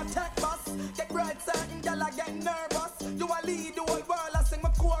 2000, you not tech bus. Get bright, certain girl, I get nervous. You a lead the whole world, I sing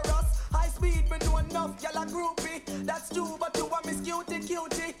my chorus. High speed, but do enough, girl, a groupie. That's true, but you want miss cutie.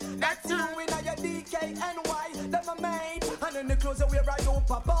 That's you in your DKNY. Them a made, and in the clothes you wear, I don't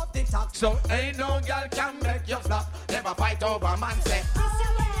pop off the top. So ain't no girl can make you flop. Never fight over man, say.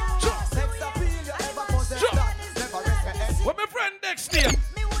 Sex appeal, you ever possess that. Never rest. What my friend next name?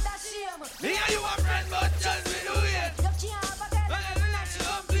 Me and you a friend, but just we do it.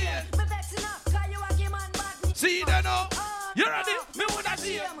 See that now? You ready? Me woulda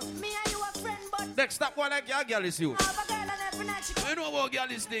see him. Me and you a friend, but next stop one like your girl is you. You know about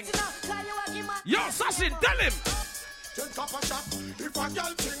girl is thing. Yo, Assassin, tell him. Just Coppershot. If a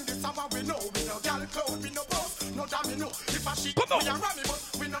girl think this summer we know. We no girl clothes, we no boss. No damn we know. If a she, we a rammy, but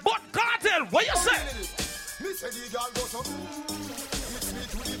we no. But Cartel, what you say? Me say the girl go so. It's me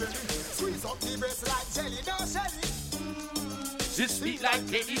to the belly. Squeeze up the breast like jelly, don't jelly. She sweet like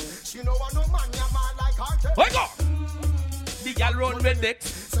jelly. She know I no man, ya man like her. Wake up! The girl run with Dex.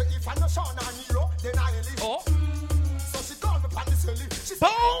 So if I no Sean and Nitro, then I live. Oh. So she call me pan the silly.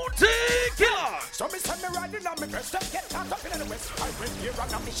 Bounty killer! So me send me riding on me dress. Get caught up in the west. I went here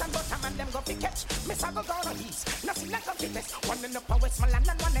on a mission, but I'm and them go fi catch. Miss I go down on east. Nothing like a fitness. One in upper Westmoreland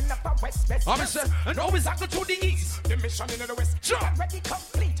and one in upper West. And always I go to the east. The mission in the west. Sure. Ready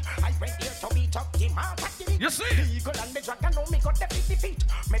complete. I went here to beat up the mark. You see? The eagle and the dragon know me got the 50 feet.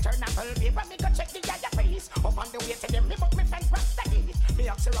 Me turn apple paper, me go check the guy face. Up on the way to them, me book me friend Rasta Heath. Me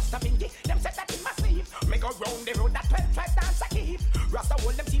ask the Rasta Bingy, them said that in my sleeve. Me go round the road that 12 tribe dance a keep. Rasta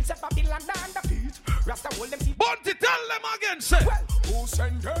hold them teams at Babylon and the feet. Rasta hold them teams. Bunty, tell them again, say. Well, who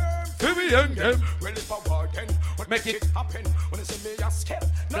send them? Who we end them? Well, if I walk in, what make it happen? When they say me a scale.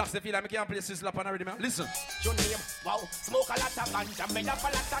 That's the feel like me can't play sizzle up on already, man. Listen. Your name, wow, smoke a lot of ganja, made up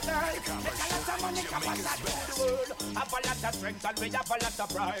a lot of girl. Make a lot of money, come on, the world. Have a lot of strength and we have a lot of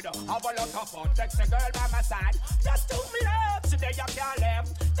pride. Have a lot of fun, text a girl by my side. Just do me love, today you can't live.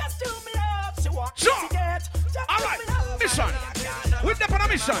 Just do me love, she wants to get. All right, mission. With the on a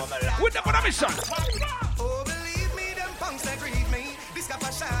mission. With the on a mission. Oh, believe me, them punks that grieve me. This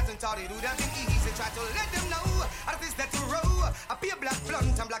Coppershot and thought it would have been easy. Try to let them know. Artists that to row. I pay black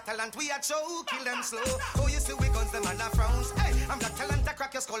blunt and black talent. We are show. Kill them slow. Oh, you see we guns them and our frowns. Hey, I'm black talent. I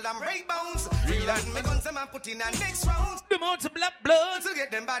crack your skull and break bones. Real and me guns them and put in a next round. The amount of black blood. To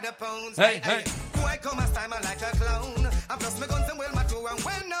get them by the pounds. Hey. Boy, come as time I like a clown. And plus me guns them well mature and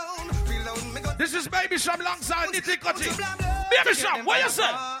well known. Reload me guns. This is Baby Sham alongside Nitty Cutty. Baby Sham, what you say?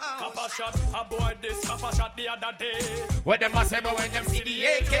 Coppershot, I boy this Coppershot the other day. Where them a say when them see the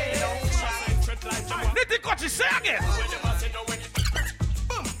AK. Nitty Cutty, say again.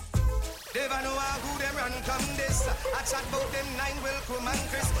 Boom. They never know how good them run come this. I chat about them 9 welcome and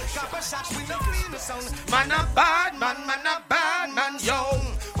Chris. Coppershot we no clean the sound. Man a bad man, yo.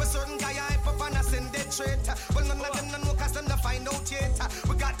 With certain guy I pop and I send dead traitor. Well none of them no know cause them no find out yet.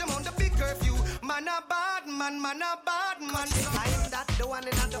 We got them on the big curfew. Man a bad man. I'm that the one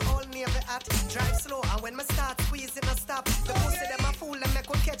in the whole near the hat. Drive slow and when me start squeezing a stop. The pussy them a fool and me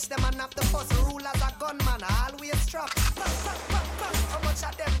could catch them and have the first rule as a gunman. I always struck. How much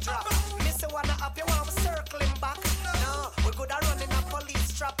of them drop? Miss wanna up you want to circling back. No, we could have run in a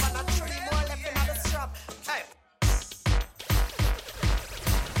police trap and a 3 more left in the strap. Hey.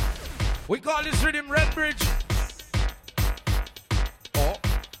 We call this rhythm Red Bridge.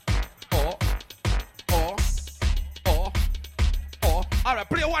 All right,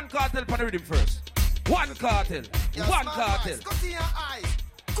 play one cartel for the rhythm first. One cartel. Yes, one cartel. Go to your eyes.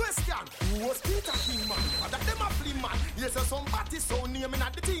 Question. Who was Peter Kingman? That them a flea man. Yes, somebody so naming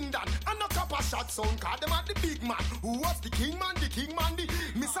at the thing done. And no Coppershot sound call them at the big man. Who was the Kingman, the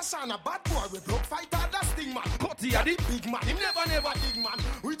Mr. Shana, bad boy, we broke fighter, that's thing man. Cutty are the big man. Him never big man.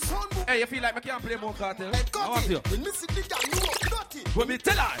 With son. Hey, you feel like I can't play more cartel? Hey, Cutty. When me see the guy, you up dirty. When me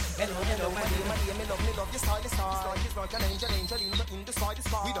tell her. Hello, my dear, me love your style. It's like an angel in the soil.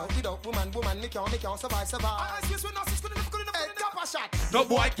 Without woman, me can't survive. I swear we're not good enough. Hey, Coppershot. No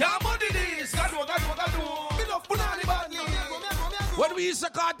boy can't body this. God do. Me love punani badly. When we use a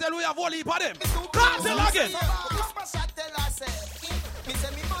cartel, we have all heap of them. Cartel again. Coppershot tell us, me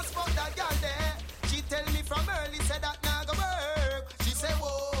say me must fuck that girl there. She tell me from early, say that now go work. She say,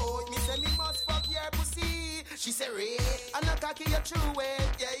 whoa, me say me must fuck your pussy. She say, Ray, and I cocky you true way.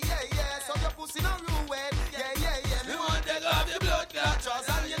 Yeah. So your pussy no ruin. Yeah. Me want to love your blood, girl, trust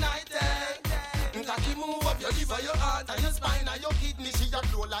and united. Cocky move up your liver, your heart and your spine and your kidney. She a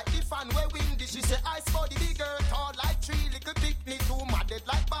blow like the fan where windy. She say, ice for the big girl, tall like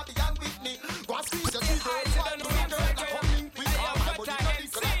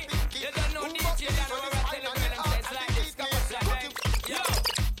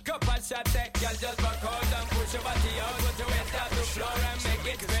I take, girl, just rock out and push your body out. Put your waist down to floor and make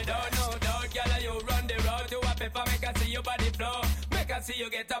it spread out. No doubt, girl, you run the road to a paper, make I see your body flow. Make I see you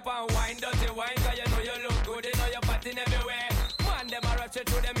get up and wine, dirty wine, cause you know you look good, you know you're fatting everywhere. Man, them a rush you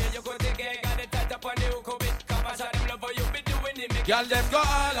through them, here you go take it. Got it tight up on the hook of it. Coppershot, them love for you be doing it. Girl, them go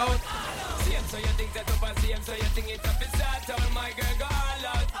all out. Same, so you think that up and same, so you think it's up and start out. My girl go all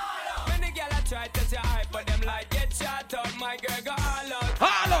out. Many girl I try to say hype, but them like get shot out. My girl go all out.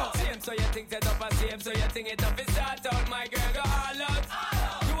 All out. Same, so you think that up and same, so you think it's up and start out. My girl go all out.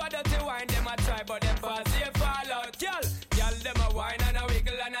 You a dirty wine, them a try, but them fast they fall out. Girl, them a wine and a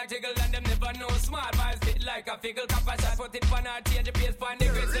wiggle and a jiggle, and them never know smart vibes fit like a fickle. Coppershot, put it on her, change the pace for the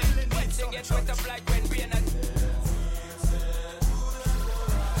grizzly. When she get wet up like when rain and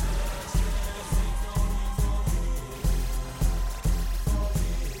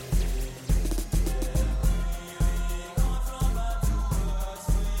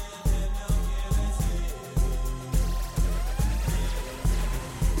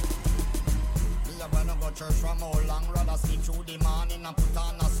church from how long, rather sleep through the morning and put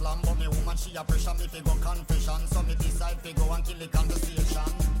on a slam. But me woman, she a pressure me fi go confession. So me decide fi go and kill the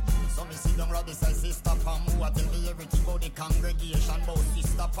conversation. So me sit down right beside Sister Pam, who a tell me everything about the congregation. About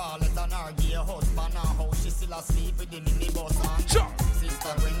Sister Paulette and her gay husband, and how she still asleep with the minibus man. Sure.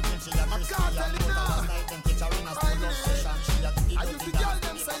 Sister Brenton, she a Christian, but last night them catch her in a school love session. She a do the dance,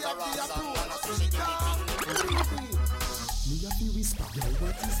 them say a rasta, and I say she give it. Me a fi whisper, girl,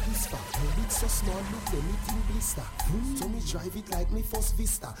 what is this for? Her lips so small, look them it in blister. So me drive it like me first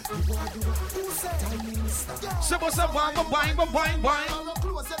vista. You want do who say? Tiny mister. So what's up, wine.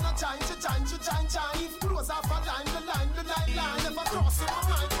 Close and a chine. If close off a line. If I cross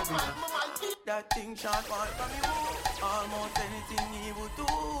my mind. That thing shot one from you. Almost anything he would do.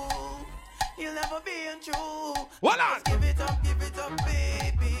 He'll never be untrue. What on? Give it up,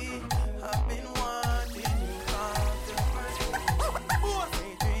 baby. I've been wanting you.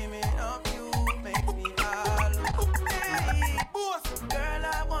 Dreaming of you make me all hey, girl,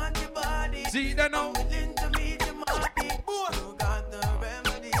 I want your body. See that now? Willing to meet your body. You got the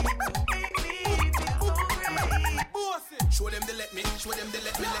remedy to make me feel so great. Show them they let me know. Come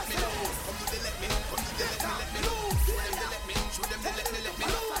to they let me know. Show them they let me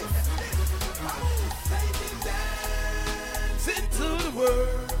know. Taking dance into the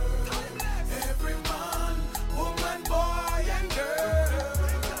world. Every man, woman, boy, and girl.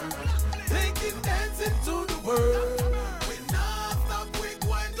 Taking dance into the world. We not stop, we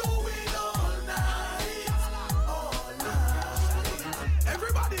going to do it all night.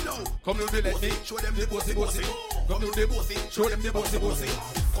 Everybody know. Come to the let me. Show them the bossy. Come to the bossy. Show them the bossy.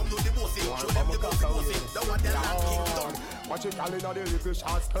 Come to the bossy. Show them the bossy. The one that not kingdom. Watch it all in the little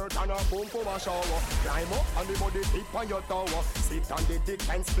short skirt and a boom for a shower. Climb up on the body tip on your tower. Sit on the dick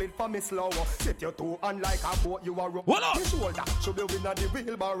and split for me slower. Set your two on like a boat you are rope. Your shoulder should be winning the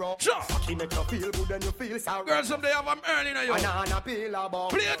wheelbarrow. Sure. Fucking make you feel good and you feel sorry. Girls, someday have them early now, yo. Banana peel about.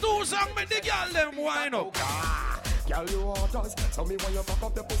 Play two songs, make the girl them wind up. Girl, you want us. So me when you pack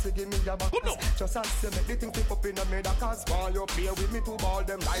up the pussy, give me your back. Just as you make the thing flip up in the middle. Cause while you play with me to ball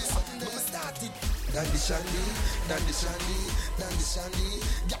them like never started. Dandy Shandy.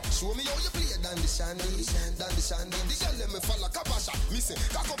 Yeah, show me how you play Dandy Shandy. The girl let me follow Coppershot. Missing,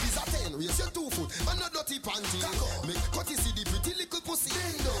 cock up is a 10. Raise your 2 foot and a dirty panty. Make Cutty see the pretty little pussy.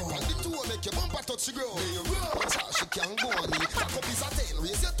 And the 2 make your bumper touch the ground. She can go on it. Cock up is a 10.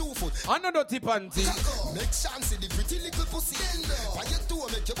 Raise your 2 foot and a dirty panty. Make chance see the pretty little pussy. And your 2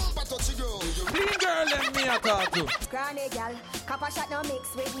 make your bumper touch the ground. Clean girl let me a talk to. Cranny gal, Coppershot no mix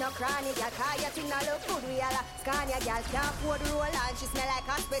with no cranny gal. Cause you think no look good we all. Scania gal can't afford roll and she smell like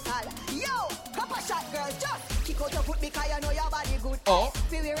hospital. Yo, Coppershot girls just kick out your foot because you know your body good.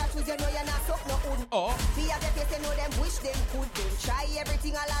 Feel your shoes you know you're not suck no hood. Be a the face you know them wish them could. Them try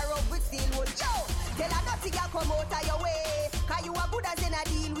everything all around with steel wood. Yo, tell her nothing you come out of your way. Cause you are good as in a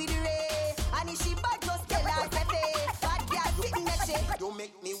deal with the ray. And if she bad just tell her say bad girl sitting next to you. Don't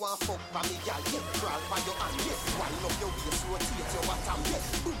make me want fuck by me girl. Crawl by your hand, wind up your waist, rotate your bottom,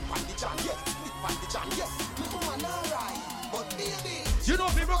 boom on the jam, flip on the jam, me woman alright, but baby, you know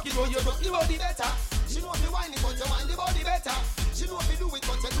if you rock it, you rock the body better. She know if you whine it, but you whine the body better. She know if you do it,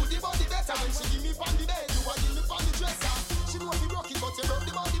 but you do the body better. When she give me on the bed, you want give me on the dresser. She know if you rock it, but you rock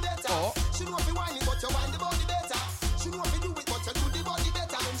the body better. She know if you whine it, but you whine the body better. She know if you do it, but you do the body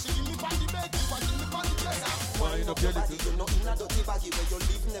better. When she give me on the bed, you want give me on the dresser. Wind up your little. You know in a dirty baggy where you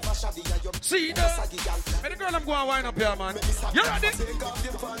live never shabby and you see that? Hey, the girl I'm going to wind up here, man. You ready? Take off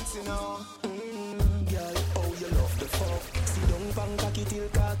your pants, you know. Girl, oh you love the fuck. Sit down, bang cocky till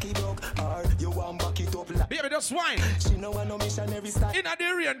cocky broke. Or you want back it up. Baby, just wine. She know I no missionary style. In a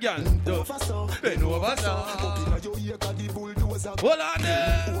the rain, girl. Over so. Bend over so. Hold on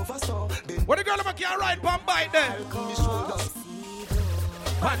there. Over so. What the girl of a can ride one bike there?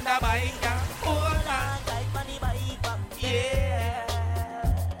 Panda bike, hold on. Yeah.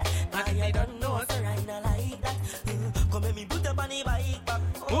 I don't know, sir, I don't like that. Come let me put up on the bike back.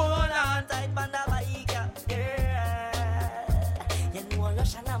 Hold on tight, panda bike, yeah. You know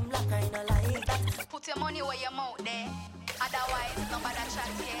Russian and black, I don't like that. Put your money where your mouth there. Otherwise, nobody chat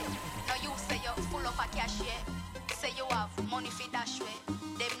here. No, you say you're full of a cash here. Say you have money for dash way.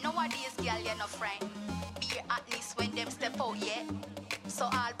 Them nowadays, girl, you're no friend. Be at least when them step out, yeah. So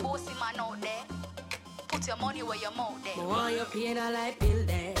I'll bossy man out there. Put your money where your mouth there. More you paying a light bill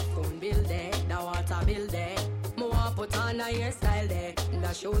there, phone bill there, the water bill there. More put on a hairstyle there,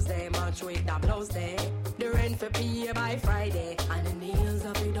 the shoes there, match with the blouse there. The rent for pay by Friday, and the nails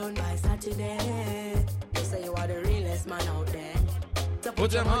will be done by Saturday. You say you are the realest man out there. So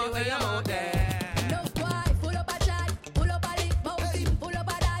put your money where your mouth there. No boy, full up a chat, full up a lip, bouncy, full up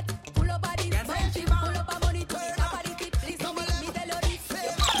a that, full up a this, bouncy, full up a money to the top of the tip. Please don't let me tell you this.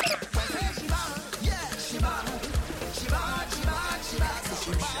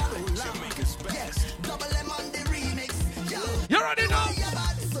 You already know.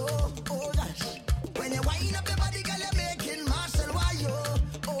 When you wind up your body, girl, you're making martial wire.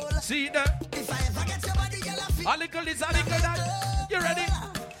 See that? If I ever get your body, girl, I feel. A little this, a little that. You ready?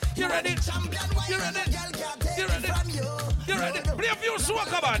 You ready? You ready? You ready? You ready? Play a few swag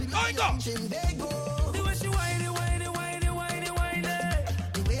about. Oh, you go. The way she whine, whine, whine, whine, whine.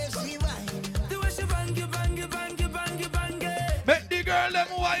 The way she whine. The way she bang, bang, bang, bang, bang. Make the girl them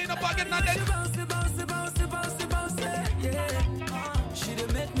wine up again and then. Bounce, bounce, bounce, bounce, bounce. Yeah. She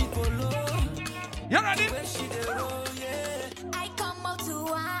done make me go low. You ready? The way she done roll, yeah. I come out to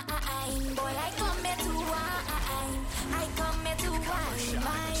wine, boy, I come here to wine. I come here to wine,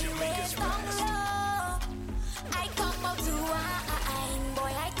 my waist down low. I come out to wine,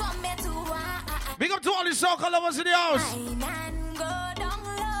 boy, I come here to wine. Big up to all the soccer lovers in the house. Wine and go down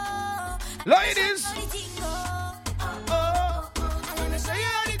low. Ladies. Let me show you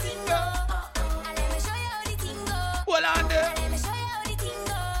how the thing go. Let me show you how the thing go. Well on there. Let me show you how the thing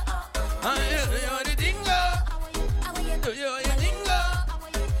go. I show you how the thing go. Show you how your thing go.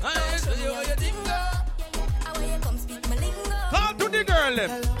 I show you how your thing go. How you come speak my lingo. Talk to the girl them.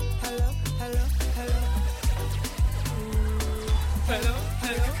 Hello.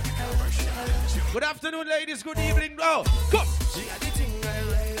 Good afternoon, ladies. Good evening. Oh, come. She got the thing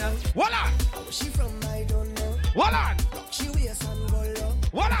right now. Voila. Where she from, I don't know. Voila. She wears some gold.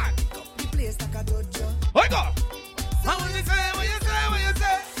 Voila. The place like a dojo. Oi, go. How will you say? What you say? What you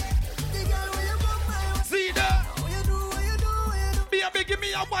say? The girl where you from, my See that? what you do, what you do, what you do. Be a big give me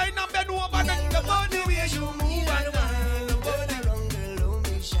a wine and bend over and then come on the way you move and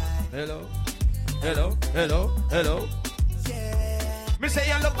Hello. Yeah. Me say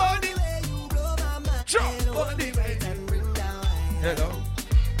you love body. You blow my mind. Jump on the way. And bring down wine. Hello.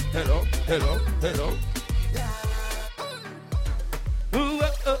 Ooh,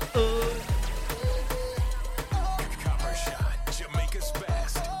 Coppershot, Jamaica's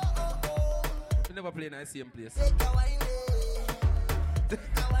best. You never play in the same place. Take a wine, take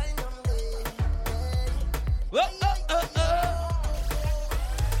a wine,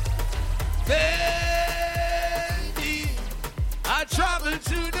 Baby, I travel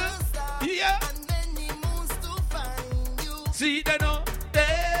to the yeah. and many moons to find you. See that no, baby.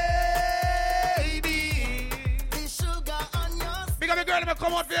 The sugar on your Big up your girl,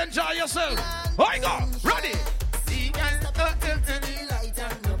 come out to enjoy yourself. Here you go, ready? See that, light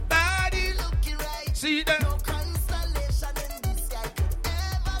and your body. looking right. See that. No constellation in the sky could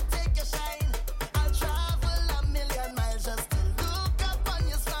ever take your shine. I'll travel a million miles just to look up on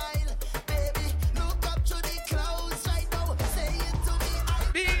your smile. Baby, look up to the clouds right now. Say it to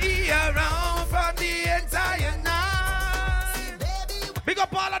me, Be around from the entire night. baby, Big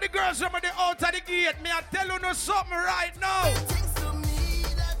up all of the girls from the out of the gate. Me I tell you no something right now. things to me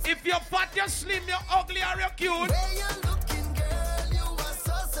that's If you're fat, you're slim, you're ugly, or you're cute. where you're looking, girl. You are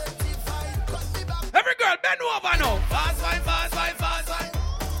so certified. Cut me back. Every girl, bend over now. Fast wine, fast wine, fast wine.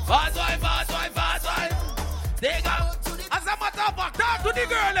 Fast wine, fast wine, fast wine. They go. As a matter of fact, talk to the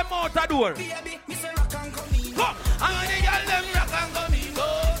girl them out the door. Baby, me say rock and come in. Come, and the girl them rock and come in. Go.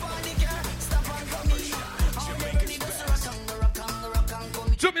 Party girl, stop and come in. Already me say rock and come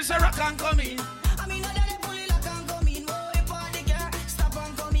in. To me say rock and come in. I mean, I don't pull it lock and come in. Oh, party girl, stop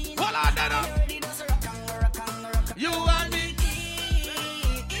and come in. Hold on, Dada. Already does rock and You and me.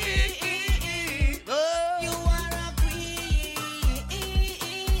 You are a queen.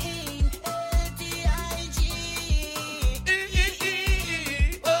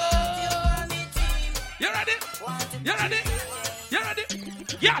 You ready? You ready?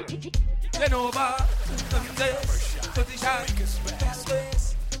 Yeah. Then over.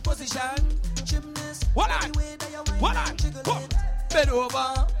 Position. Gymnast. What on? What on? Come. Bend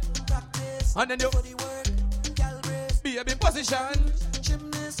over. And then you. Be a big position.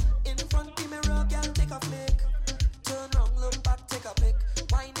 Gymnast. In front of the mirror, girl, take a flick. Turn round, look back, take a pic.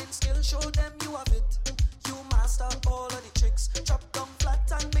 Whining skill, show them you have it. You master all of the tricks. Chop down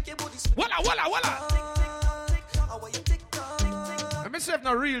flat and make your body spin. Voila. Let me see if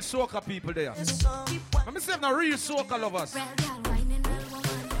no real soca people there. Let me see if no real soca lovers.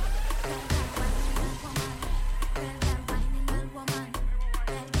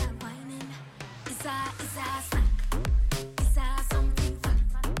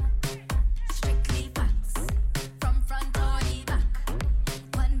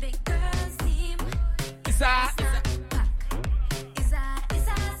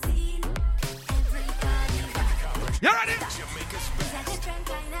 You ready?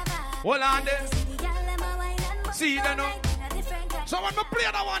 Hold on there. See them now. So when we play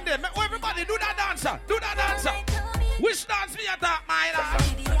that one there, make everybody do that dancer. Do that dancer. Which dance me attack, my lad?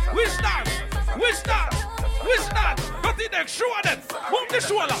 Which dance? Which dance? Which dance? Dutty Dex, show them. Move the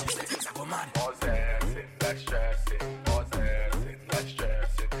shoulder.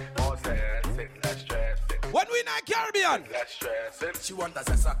 When we in Caribbean, let's stress it. She want a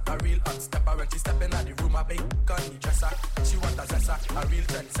zessa, a real hot stepper. When she step in the room, a big gunny dresser. She want a zessa, a real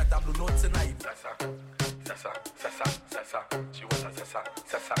trend setter. Blue notes in night. Zessa. She want a zessa.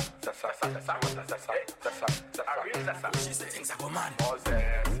 A real zessa. She say things are go mad. More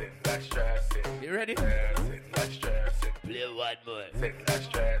zessa, let's stress it. You ready? Let's stress it. Play one more. Let's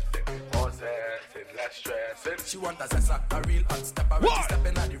stress it. More zessa, let's stress it. She want a zessa, a real hot stepper. When she step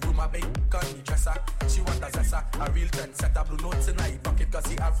in the room, a big gunny dresser. She want a zessa, a real trend setter. Blue notes in her pocket cause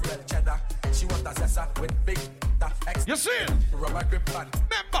he have real cheddar. She want a zessa with big X. You see it? Rubber grip and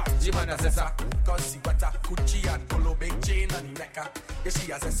member. She want a zessa cause he got a Gucci and polo big chain and he necker. Yeah,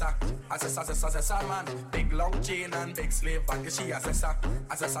 she a zessa man. Big long chain and big slave back. Yeah, she a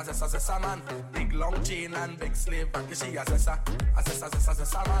zessa man. Big long chain and big slave back. Yeah, she a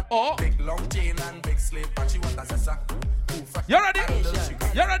zessa man. Oh. Big long chain and big slave back. She want a zessa. You ready?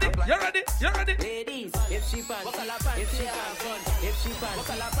 You ready? You ready? You ready? Ladies, if she panty, if she have fun, if she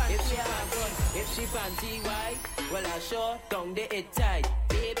panty, if she have fun, if she panty white, well I sure down the it tight.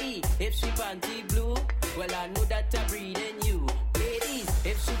 Baby, if she panty blue, well I know that I breathe in you. Ladies,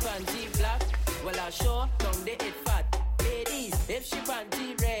 if she panty black, well I sure down the it fat. Ladies, if she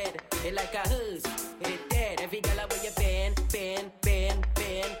panty red, it like a hearse, it dead. Every girl where you bend.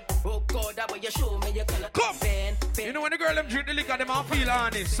 Oh God, that way you show me your color. Come! You know when the girl them drink the liquor, them all feel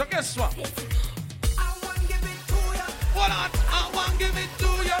honest. So guess what? I want to give it to ya. Hold on, I want to give it to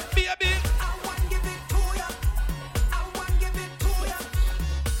you, baby. I want to give it to ya. I want to give it to ya.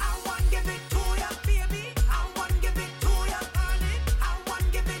 I want to give it to ya, baby. I want to give it to ya, honey. I want to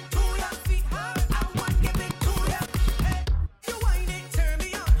give it to ya, sweetheart. I want to give it to ya. Hey, you whine it, turn me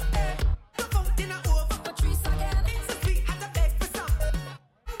on. Hey, the fountain a over. Patrice again. It's a sweet as a beg for some.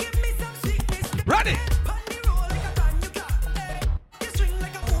 Give me some sweetness. Ready?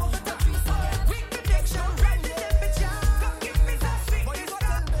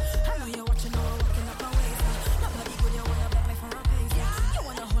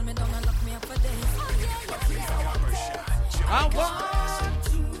 I want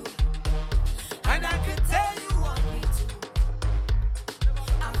to, and I can tell you want me to.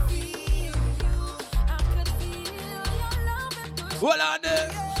 I feel you, I could feel your love and push. Well, I know.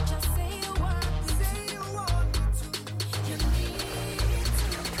 Just say you want me to. You need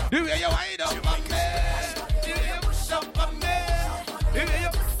to. Do you wind up on me? Do you push up on me? Do you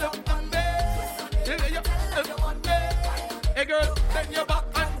push up on me? Do you push up on me? Hey girl, bend your back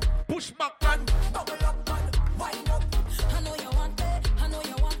and push back and bubble up and wind up.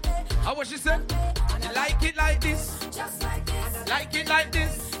 How was she said? You like it like this, just like this. Like it like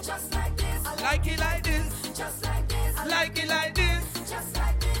this, just like this. Like it like this, just like this. Like it like this, just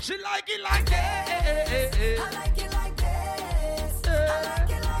like this. She like it like this. I like it like this. I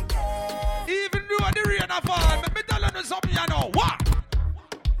like it like this. Even though the rain a fall, let me tell you something you know. What?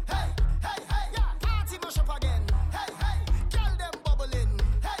 Hey, yeah, party mash up again. Hey, girl them bubbling.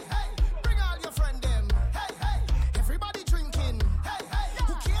 Hey, bring all your friend them. Hey, everybody drinking. Hey,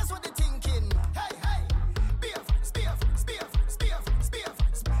 who cares what they thinking? Hey, spear.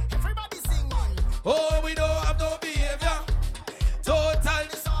 Everybody singing. Oh, we don't have no behavior. Total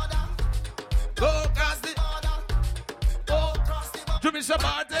disorder. Don't cross the border. Don't cross the border. To me, some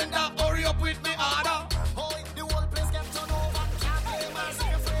bartender, hurry up with me order. Oh, the whole place get turned over. Can't blame us if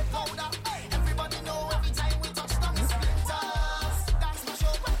you're afraid powder. Everybody know every time we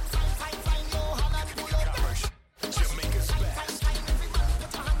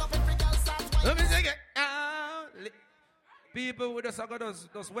Let me take it. People with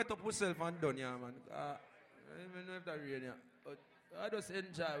just wet up yourself and done, yeah, man. I don't even know if that rain, yeah. But I just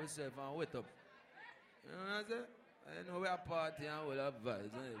enjoy myself and wet up. You know what I'm saying? I know we are party and we'll have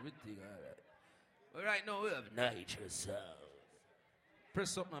vibes and everything, all right. But right now we have Nitro sound.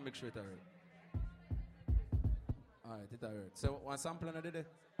 Press up and make sure it alright. Alright, it alright. So one sample on the day?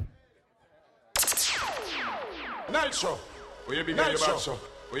 Nitro. Where you begin your bad show?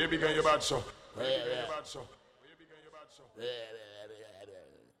 Where you begin your bad show? Where you begin your bad show?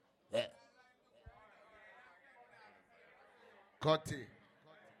 Cutty,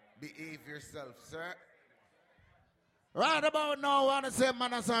 behave yourself, sir. Right about now, I want to say,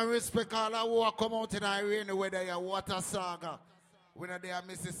 man, and respect all that who come out in the rainy weather, your water saga. We know they are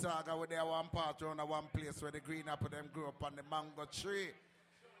Mississauga, where they are one part around one place where the green apple them grew up on the mango tree.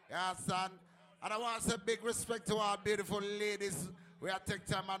 Yeah, son. And I want to say big respect to our beautiful ladies. We are take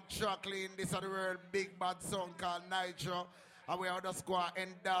time and chuckling this of the world big bad song called Nitro. And we are just going to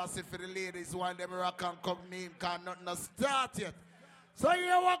endorse it for the ladies while them rock and come name because nothing has start yet. So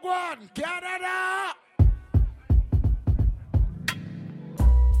here we go on, Canada!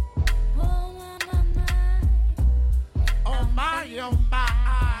 Oh my, oh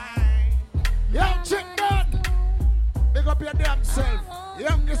my. Yo, chicken! Big up your damn self.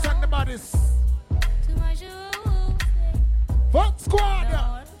 Youngest and the bodies. Fuck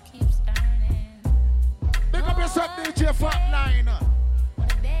squad! Big up yourself, DJ Flatline.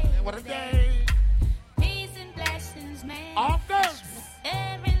 What a day. Peace and blessings, man. All girls.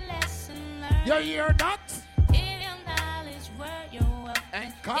 Every lesson learned. You hear that? If your knowledge were your wealth,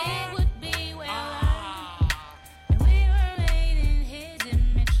 and it would be well learned. And we were made in his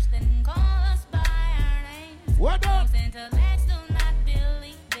image, then call us by our names. What up? Most intellects do not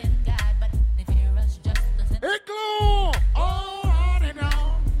believe in God, but they fear us just the same. Igloo! Oh, on and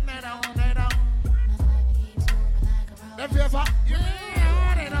on, and on, and on. If you ever, you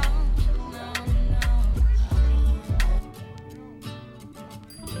on and on.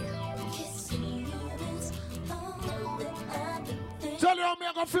 Tell you how me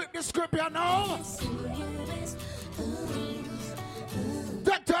I gonna flip the script here now.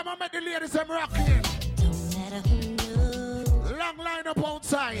 That time I met the ladies them rocking. Long line up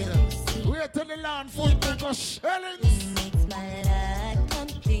outside. Wait till the land full go shellings. Makes my life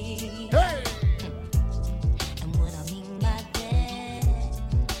complete. Hey. And what I mean by that,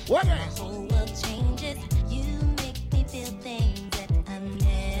 what my whole world changes. You make me feel things that I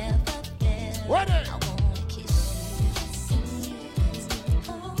never felt. What I wanna kiss you.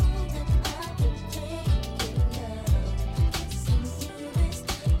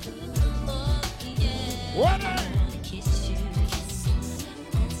 What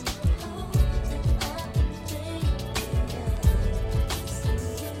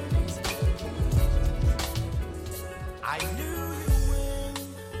I knew you when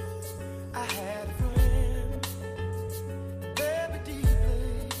I had a friend, very deeply.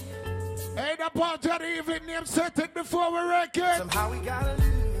 Hey, the part of the evening name set it before we wreck it. Somehow we got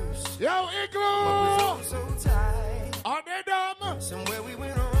loose. Yo, Igloo! So tight. Are they dumb? Somewhere we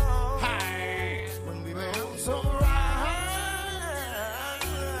went wrong. Hi. When we were so right.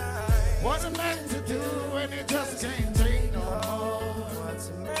 What a man to do when he just can't take no more. What's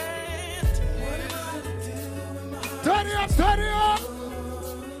a man to do? Turn it up, turn it up.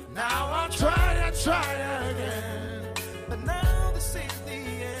 Now I'll try again. But now this is the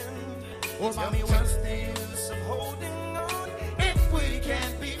end. Oh, tell me what's the use of holding on if we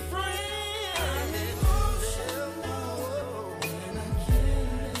can't be friends?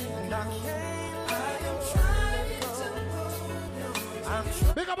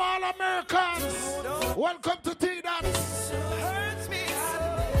 Big up all Americans. Welcome to T-Dance.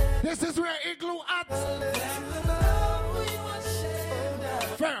 This is where Igloo at.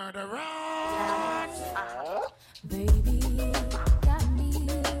 Further on. Baby, got me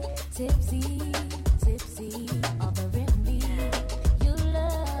tipsy, tipsy, offering me your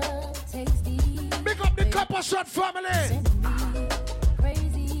love, tasty. Big up the Coppershot family.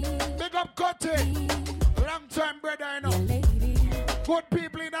 Crazy. Big up Cutty. Long time brother, you know. Good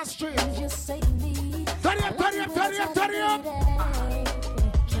people in the street. Turn it up, turn it up, turn it up, turn it up.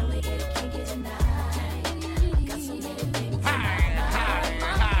 Can we get kinky tonight? Got so many things.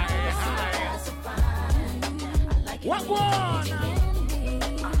 What one? Can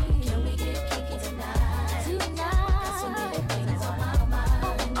we get kinky tonight? Got so many things on my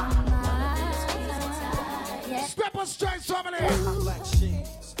mind. Step on straight family. Black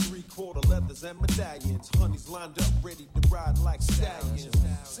shades, 3/4 leather chains and medallions. Honeys lined up, ready to ride like stallions.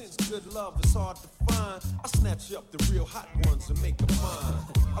 Since good love is hard to find, I snatch up the real hot ones and make them mine.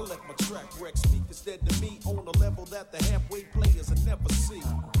 I let my track wreck speak instead to me on a level that the halfway players will never see.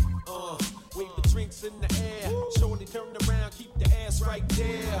 Wave the drinks in the air. Shorty turn around, keep the ass right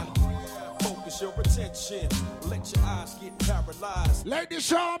there. Focus your attention. Let your eyes get paralyzed. Lady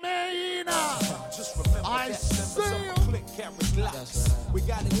Charmaine, just remember I that see members of a click carry glocks. We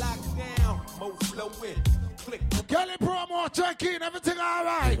got it locked down. Mo flowing. Click. Kelly promo, check in, everything all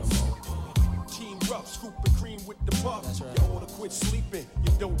right. Team rough, scoop and cream with the puff. Right. You ought to quit sleeping.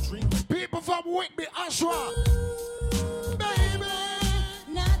 You don't dream. People from Whitby, Ashwa. Baby,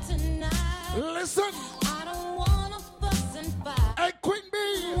 not tonight. Listen. I don't wanna fuss and fight. Hey, Queen B.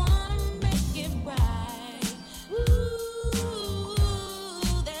 I wanna make it right. Ooh,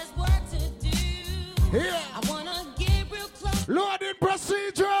 there's work to do. Yeah. I wanna get real close. Loading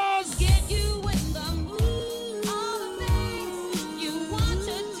procedures. Get you in the mood. All the things you want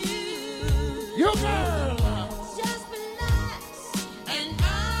to do. You girl. Just relax and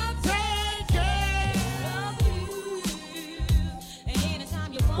I'll take care of you.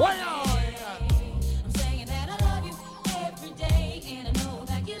 Anytime you want Why me, I'm saying that I love you every day, and I know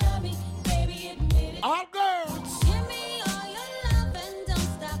that you love me, baby, admit it. All girls. Give me all your love and don't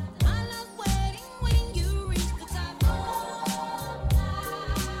stop. I love waiting when you reach the top. All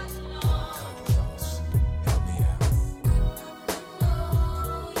night long. Help me out.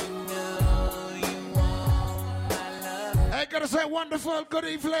 I gotta say wonderful good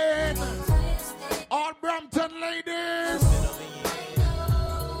evening. All Brampton ladies.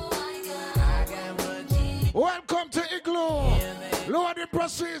 Welcome to Igloo. Loading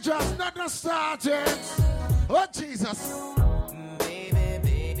procedures, not the sergeants. Oh, Jesus.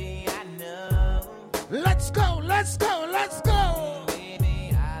 Baby, I know. Let's go, let's go, let's go.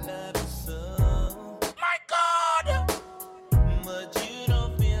 Baby, I love you so. My God. But you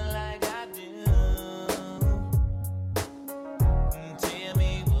don't feel like I do. Tell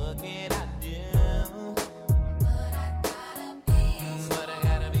me what can I do? But I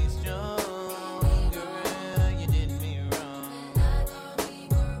gotta be strong. Girl, you did me wrong.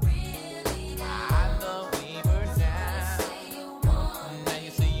 I thought we were down. Now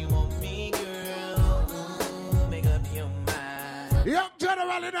you say you want me, girl. Make up your mind. Young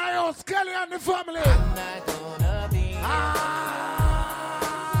General in the house, Kelly and the family. I'm not gonna be.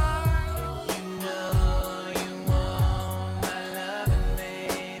 You know you want my loving,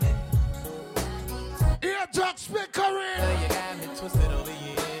 baby. Ear Jack speaker in. You got me twisted over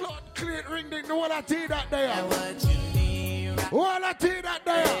here. Lord, clean ring ding, the whole of tea that day. And what you need right Whole of tea that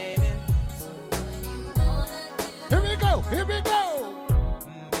day. baby. Here we go, here we go.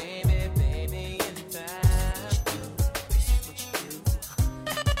 Baby, anytime.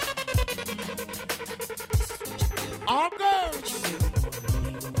 All girls.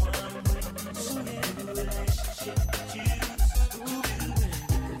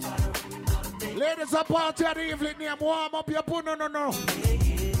 Ladies, a party of the evening name. Warm up your poo, no.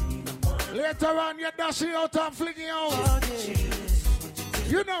 Later on, you dash it out and fling it out.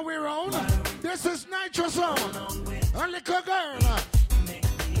 You know we're on. This is Nitro Zone. A little girl.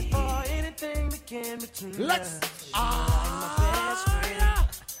 Or anything that can between Let's. us. My best friend.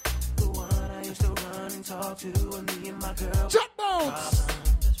 The one I used to run and talk to. And me and my girl. Jump boats.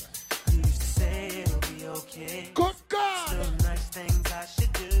 You used to say it'll be okay. Good God. Still nice things I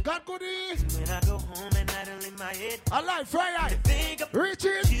should do. God goodie. When I go home at night, I'll in my head. Alive, Friday. Think about Reach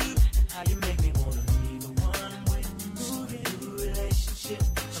it. you. How you make me wanna be the one with you. New relationship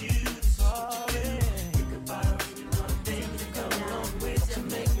with you. It's already. Think about one thing to come along with to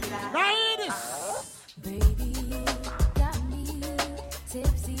make me laugh. Ladies. Baby, got me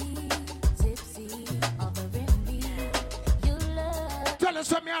tipsy of the remedy. You love, Tell us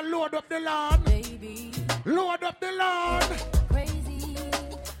something and load up the lawn. baby, Load up the lawn. crazy.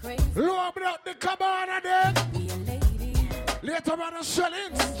 Load up the cabana then. Be a lady. Later on the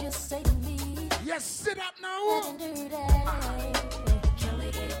shellings. Just say to me, Yes, sit up now. can we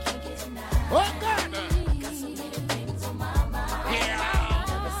get kinky tonight? Oh, God. Got so many things on my mind. Yeah.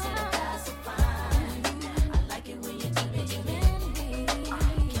 Never seen a guy so fine. I like it when you do me.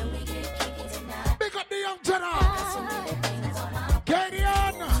 Can we get kinky tonight? Pick up the young general. Got so many things on my mind.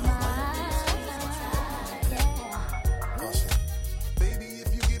 Gideon. Baby,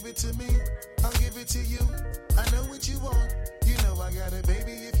 if you give it to me, I'll give it to you. I know what you want. You know I got it.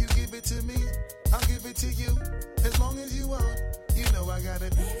 Baby, if you give it to me, I'll give it to you. As long as you want. You know I got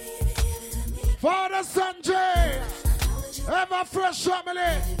it. Father Sanjay. Ever fresh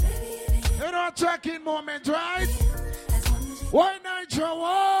family. You know, check-in moment, right? Why Nitro?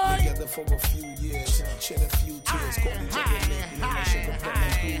 Why? Together for a few years. Shed a few tears, call each other lately. My sugar plum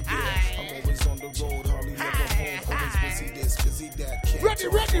and blue, yeah. I'm always on the road, hardly never home. Always busy this, busy that. Can't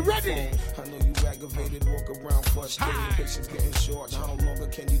Ready. I know you aggravated, walk around frustrated. Patience getting short, how longer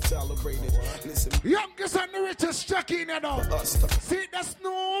can you tolerate it? Listen, youngest and the richest, checking it out. See the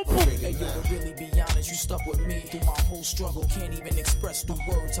Snoop. Hey, yo, to really be honest, you stuck with me through my whole struggle. Can't even express through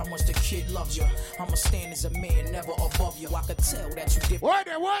words how much the kid loves you. I'ma stand as a man, never above you. I could tell that you different. What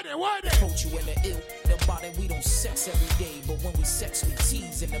it? Put you in the ill, the body we don't sex every day. But when we sex, we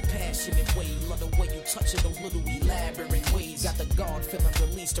tease in a passionate way. Love the way you touch it, those little elaborate ways. Got the guard feeling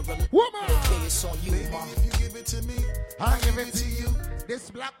released to release. Woman! It's on you, ma. If you give it to me, I'll give it to you. This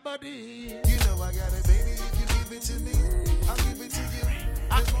black body. You know I got it, baby. If you give it to me, I'll give it to you.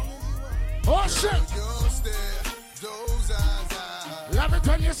 As long as you want. Oh, shit. Your stare, those eyes. Love it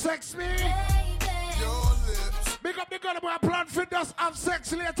when you sex me. Your lips. Big up the girl who plan for us have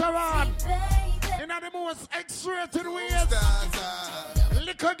sex later on. In the most X-rated ways.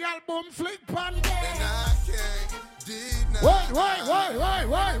 Little girl boom flick pan. And I can't deny. Why?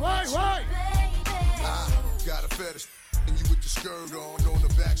 I got a fetish. And you with the skirt on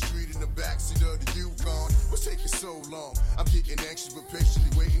the back street in the backseat of the Yukon. What's taking so long? I'm getting anxious but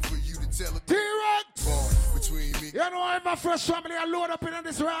patiently waiting for you to tell it. T-Rex! Between me. You know I'm a fresh family. I load up in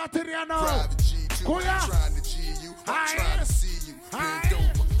this right here, you know. Private G2. I'm trying to G you. I'm trying to see you. Bend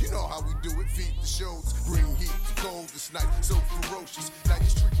over. You know how we do it. Feed the shows. Bring heat to cold this night. So ferocious. Like the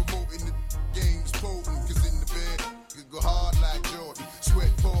street promoting the game's potent. Cause in the bed, you go hard like Jordan.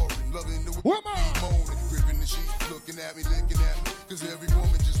 Sweat pouring. Loving the woman. Moaning. Gripping the sheet. Looking at me, licking at me. Cause every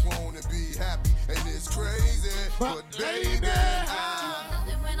woman just wanna be happy. And it's crazy. But baby,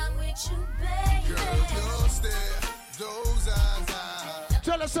 when I'm with you, baby. Girl, your stare, those eyes.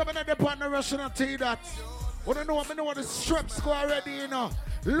 Tell us something at the partner Russian and tell you that. Wanna know what the strips go already, you know.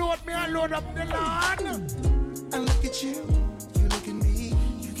 Load me and load up the land. I look at you look at me.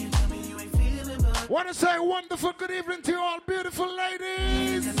 You can tell me you ain't feeling but wanna say wonderful good evening to you all beautiful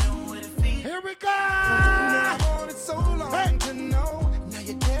ladies. Here we go. I wanted so long to know. Now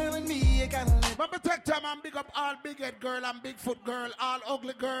you're telling me you gotta live. Remember take time and big up all big head girl and big foot girl, all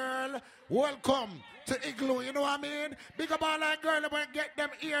ugly girl. Welcome to Igloo, you know what I mean? Big up all that girl that will get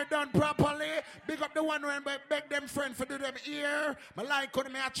them ear done properly. Big up the one when beg them friend for do them ear. My like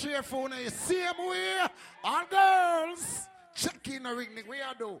couldn't make a cheer for you. Same way. All girls. Check in the ring, we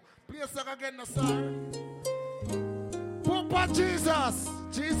are do. Please sing again, no sir. Papa Jesus.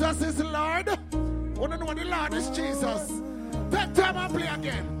 Jesus is Lord. Wanna know the Lord is Jesus. Take time and play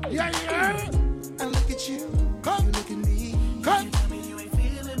again. Yeah. I look at you. Come. You look at me. Come. You tell me you ain't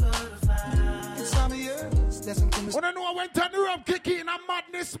feeling butterfly. It's some of yours. That's some chemistry. Wanna know I went on the road kicking a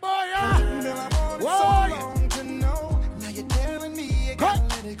madness boy. Girl, I wanted so long to know. Now you're telling me you gotta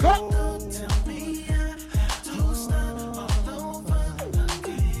let it go. Don't tell me I have to start all over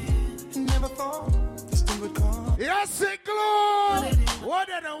again. Never thought this thing would come. Yes, Igloo. What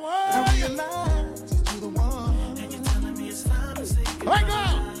in the world? I realize you're the one. And you're telling me it's time to say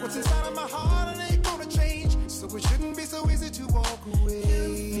goodbye. What's inside of my heart it ain't gonna change. So it shouldn't be so easy to walk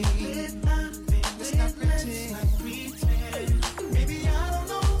away. Let's not pretend. Maybe I don't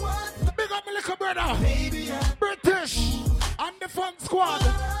know what. Big up my little brother. Maybe I'm British and the fun squad.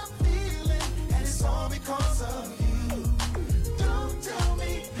 I'm feeling, and it's all because of you. Don't tell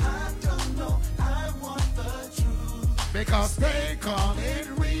me I don't know. I want the truth. Because they call it,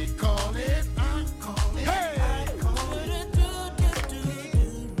 we call it, I call it. Hey!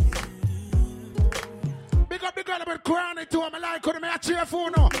 Big up the girl about crying to him. I like couldn't make a cheer for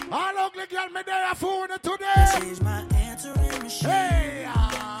no. All ugly girl me there for no today. Change my answering machine. Hey!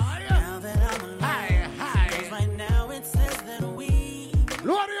 Now that I'm alone. Hi. Right now it says that we.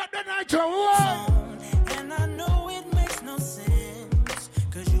 Load it up the Nitro. And I know it makes no sense.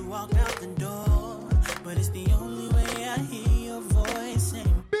 Cause you walked out the door. But it's the only way I hear your voice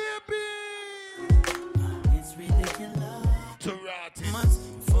saying, baby. It's ridiculous.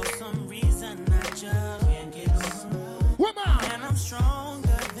 For some reason I just can't get over. Woman. And I'm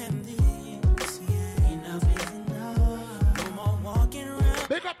stronger than this. Yeah. Enough is enough. No more walking around.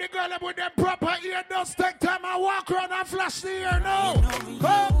 Pick up the girl with them proper ear. Don't take time and walk around and flash the ear now.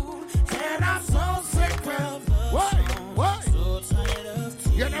 Come. And I'm so sick of love. Why? So tired of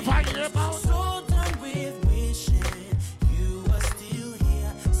tears. You never hear about. So done with wishing you were still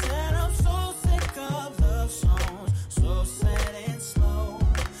here. Said I'm so sick of love songs. So sad and slow.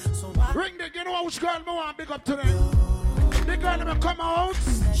 So I ring the, you know which girl me want big up today? The girl that come out.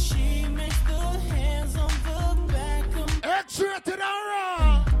 She makes the hands on the back of X-rated and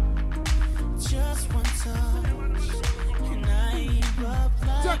raw. just one touch. And I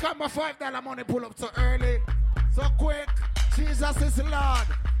reply. come my $5 money pull up so early, so quick. Jesus is Lord.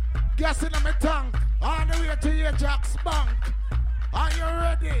 Gas in my tank. On the way to your Jack's bank. Are you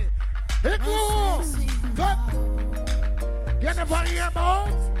ready? Igloo! Come. You never hear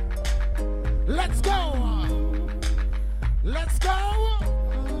about? Let's go. Let's go.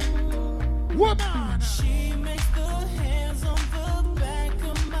 Woman. She makes the hands on the back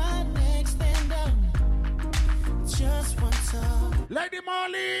of my neck stand up. Just one time. Lady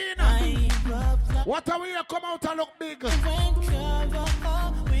Marlene. What are we here? Come out and look big.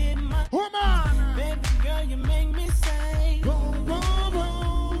 Woman. Baby girl, you make me say boom, boom,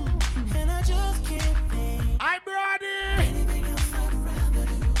 boom. And I just can't think. I'm ready. Anything else I'd rather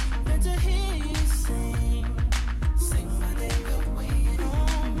do than to hear you sing. Sing my name away. Oh,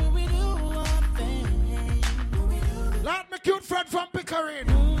 when we do our thing. Like my cute friend from Pickering.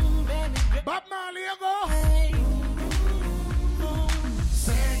 Bob Marley, you go. Hey.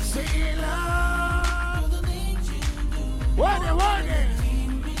 Sexy love. What it?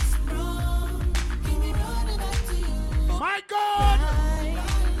 My God!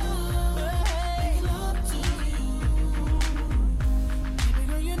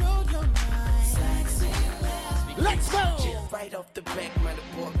 Let's go! Right off the back, man, the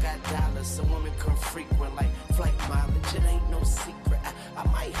boy got dollars. So women come frequent like flight mileage. It ain't no secret. I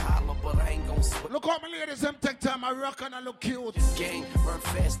might holler, but I ain't gon' switch. Look how my ladies them take time. I rock and I look cute. Gang, run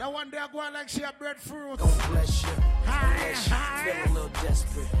fast. That one day I go like she a breadfruit. Don't bless you. Feel a little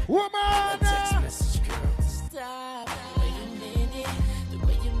desperate. Woman! Text message, girl. Stop. Wait a minute. The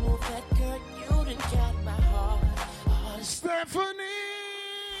way you move that girl, you done got my heart. Stephanie!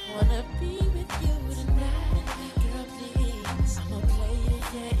 Wanna be with you tonight. Girl, please. I'm a player,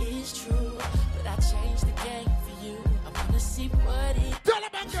 yeah, it's true. But I changed the game for you. I wanna see what it can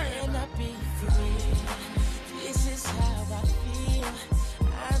I be for real. This is how I feel.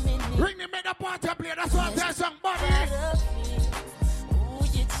 I'm in Bring the mega party play. That's what there's somebody. Ooh,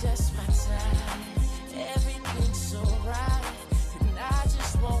 you're just my time. Everything's so right. And I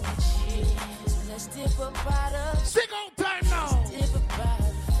just want you. So let's dip about us. Sing on time now. Dip about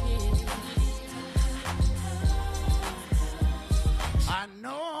I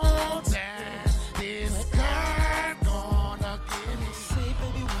know that this girl gonna give me. Say,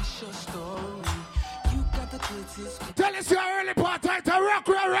 baby, what's your story? You got the goods. Tell us your early part time to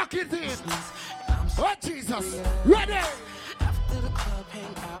rock it in. Oh, Jesus. Ready? After the club,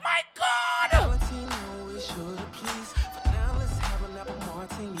 hang out. My God! Martino is sure to please. But now let's have an apple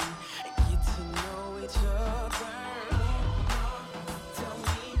martini and get to know each other. Tell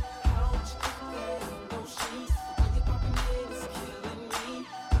me how you feel. No sheets. When you're popping it, it's killing me.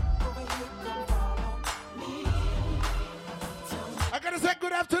 Over here, come follow me. I gotta say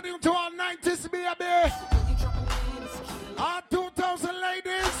good afternoon to all 90s baby. All 2,000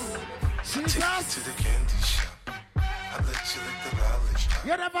 ladies. Jesus. To the candy shop. I let you lick the lollipop.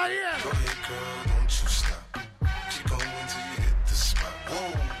 You never hear. Go ahead, girl, don't you stop. Keep going till you hit the spot. Whoa.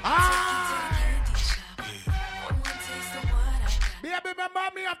 Baby, remember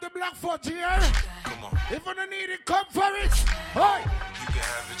me of the Black Fudge here? Come on. If you don't need it, come for it. Hey. You can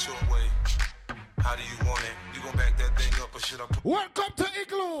have it your way. How do you want it? You gon' back that thing up or should I put... Welcome to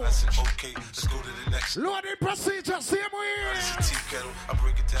Igloo. I said, okay, let's go to the next. Loading procedure, same way. This is tea kettle. I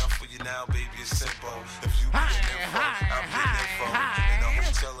break it down for you now, baby. It's simple. If you get info, I'll get info. And I'm gonna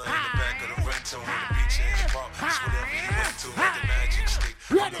tell her in the back of the rental on the beach in the park. It's whatever you want to, like the magic stick.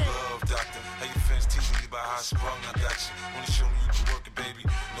 I'm the love doctor. How your fans teasing me about how I sprung? I got you. Wanna show me you can work it, baby?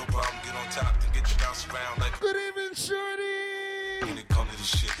 No problem. Get on top, then get to bounce around like. Good evening, Shorty. When it come to this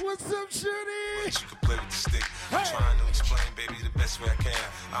shit. What's up, Shorty? But you can play with the stick. I'm trying to explain, baby, the best way I can.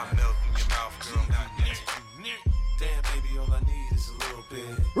 I melt in your mouth, girl. Damn, baby, all I need is a little bit.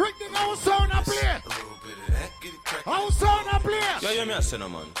 Ring the old sound and play. A little bit of that. Get it cracked. Old sound and play. Yeah, yeah, me a say no,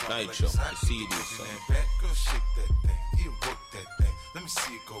 man. Nitro. I see you do so. Back, girl, shake that thing. You work that thing. Let me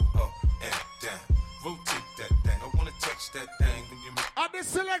see it go up and down. Rotate that thing. I wanna touch that thing when you make. And the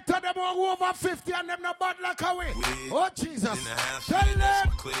selector, them all over 50 and them no bad like away. Oh, Jesus. In the house, tell them.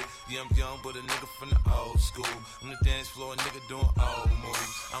 Yeah, I'm young, but a nigga from the old school. On the dance floor, a nigga doing old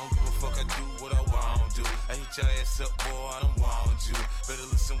moves. I don't give a fuck, I do what I want to. I hit your ass up, boy, I don't want you. Better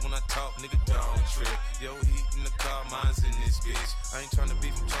listen when I talk, nigga, don't trip. Yo, heat in the car, mine's in this bitch. I ain't tryna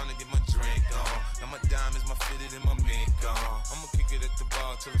beef, I'm tryna get my drink on. Now my diamonds, my fitted, and my mink on. I'ma kick it at the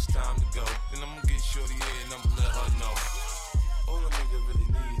bar till it's time to go. Then I'ma get shorty here and I'ma let her know. All a nigga really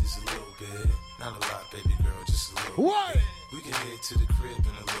need is a little bit. Not a lot, baby girl, just a little what? bit. We can head to the crib in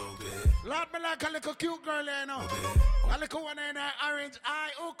a little bit. Lord, me like a little cute girl, you know. A little one in her orange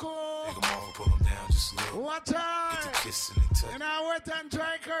eye, uku. Take them off, pull them down just a little. Watch out. Get the kissing and touch. You know, wet and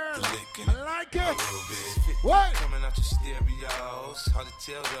dry girl. I like it. A little bit. What? Coming out your stereos. Hard to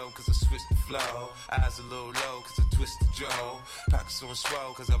tell though, cause I switched the flow. Eyes a little low, cause I twist the jaw. Pockets on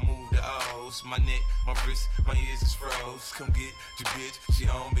swole, cause I move the O's. My neck, my wrist, my ears is froze. Come get your bitch, she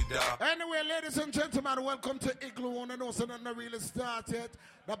on me, dog. Anyway, ladies and gentlemen, welcome to Igloo. On and also not really started.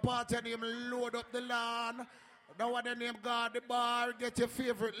 The party name load up the lawn. Now what the name guard the bar, get your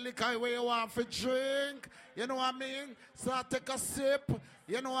favorite liquor where you want for drink. You know what I mean? So take a sip.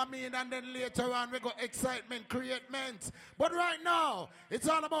 You know what I mean? And then later on we got excitement, createment. But right now, it's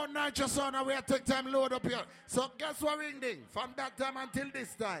all about Nitro Sound and we have to take time load up here. So guess what ringing? From that time until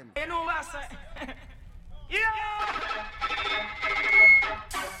this time. You know what I say? Yeah!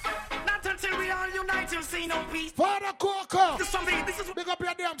 Not until we all unite, you'll see no peace. Father Coco! This is big up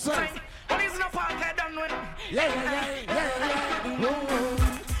your damn self. What is the park I done with? Yeah.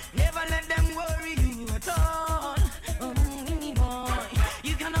 Never let them worry you at all.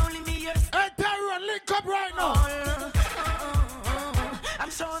 You can only be yourself. Hey, Tyrone, link up right now. I'm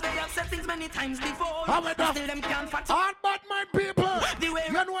sure they have said things many times before. Still them can't fight. All bad mind people. You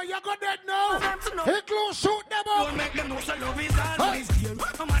know you got dead now. Igloo, shoot them up. Don't make them know so love is always here.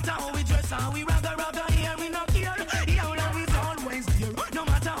 No matter how we dress, how we rather here, we not care. Yeah, love is always here. No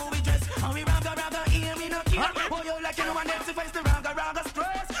matter how we dress, how we rather here, we not care. Oh, you like anyone else to face the rather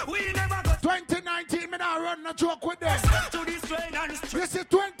stress. We never got 2019, me not run no joke with them. To this train and this is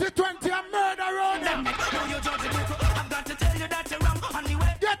 2020, a murder on them. Now you judge it, I've got to tell you that you're wrong.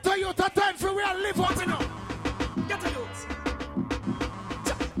 Anyway, get to you, the time for we live up, you know. Get to you.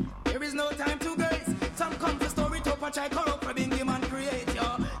 There is no time to grace. Some come to story to patch I corrupt for Bingy man create,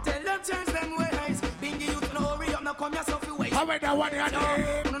 yo. Tell them change them ways. Bingy you can hurry up, now come yourself away. How about that one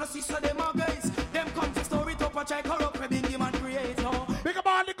here? No, see, so them are guys. Them come to story to patch I corrupt for Bingy man create, yo. Big up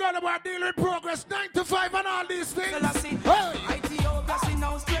all the girl about dealing with progress, 9 to 5 and all these things. Hey! ITO blessing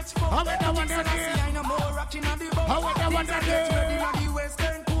now stretch for. How about that one here? I know more rocking on the boat. How about that one here? On the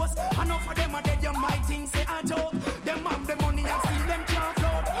western coast. Enough of them are dead, you might think say a joke. Them have the money and still them can't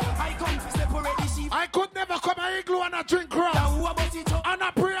float. I come to separate the sheep. I could never come to Igloo and a drink rum. And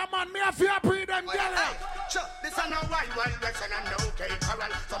a prayer man, me a fear pray them yellow. This is no wild west and no gay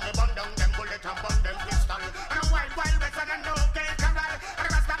corral. So me bun down them bullet and bun them pistol. And a wild west and no gay corral. And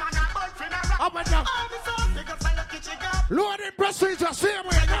the rest of man a boyfriend a rock. Up and down. All the songs because I look at you got. Loading procedure, same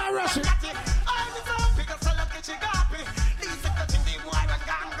way, not rushing. All the songs because I look at you got. These are the things who are a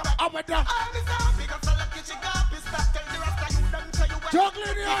gang. Up and down. All the songs because I look at you got. Stop tell the rest of you them tell you what.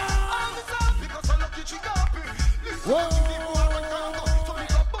 Juggling ya. All the songs because I look at you got. Listen to the people who are a gang. So we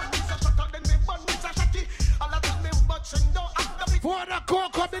go bun this a shot then we bun this a shotty. All of them me watching don't act the big. For the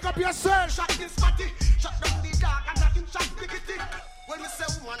cocoa, big up yourself. Shot this fatty. Shut down the dark and nothing shot diggity. When we say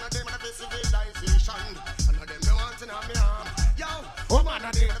one of them have a civilization, another them they want to have me arm. Yo, one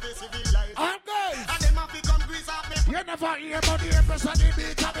of them have a civilization. I'm guys. And them have become grease off me. You never hear about the empress of the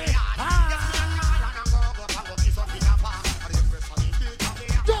beat of me.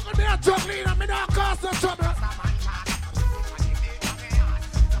 Juggle there, juggling, and me not cause no trouble.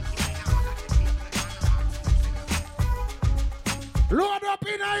 Load up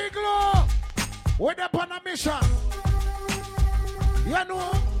in a Igloo. We're up on a mission. You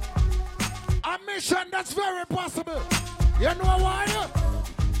know, a mission that's very possible. You know why?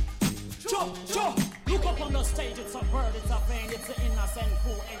 Joe, look up on the stage, it's a bird, it's a vein, it's an innocent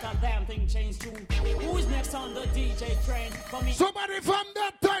crew, ain't a damn thing changed tune. Who is next on the DJ train? For me. Somebody from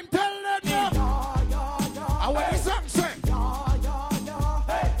that time, tell them, yeah. And what is that say?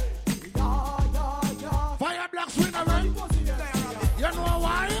 Fire Blacks winner, man. You know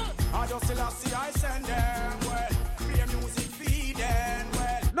why? I just still see I send them well. Clear music feeding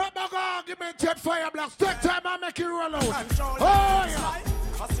well. No bag argument yet, Fire Blacks. Take time and make it roll out. Control oh, yeah.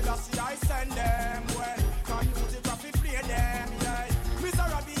 I still see I send them well. Can music traffic play them, yeah. Mr.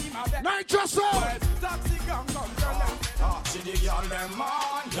 Rabbi, my best. Nitro Sound. Taxi come tell them. See the girl them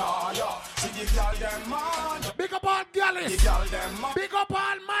on, yeah. See the girl them on. Big up all galleys. The girl them on. Big up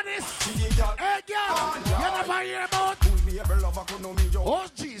all manis. See the girl. Hey, girl. You never hear about. Oh,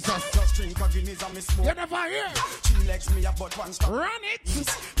 Jesus. Just drink a Guinness and me smoke. You never hear. She legs me up but one stop. Run it.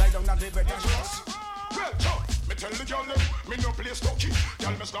 Lie down and live with Me tell the girl me no play stocky.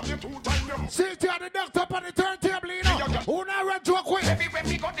 Girl me stop you 2 times. See it here, the doctor up on the turntable, you know. Who not red joke with? Everywhere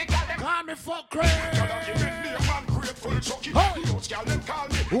me got the girl them. Call me fuck crazy. Girl give me name and grateful chucky. The house girl them call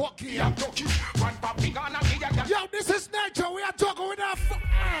me Walkie and Ducky. One pop big on and Yo, this is Nitro. We are talking with our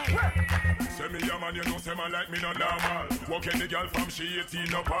Say me a man, you know, say man like me no normal. Walking the girl from she 18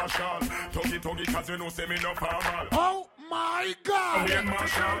 no partial. Tuggy, cause you know, say me no formal. Oh my God! We ain't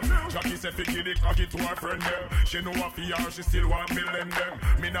Marshall. Jackie say fi give the cocky to her friend them. She know what fi her, she still want me lend them.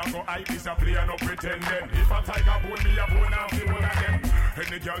 Me not go hype this a play and no pretending. If a tiger bone, me a bone out the one of them.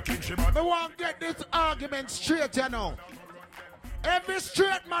 Any girl think she mad. Me want get this argument straight, you know. Every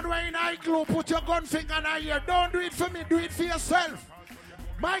straight man wearing Igloo, put your gun finger in her ear. Don't do it for me, do it for yourself.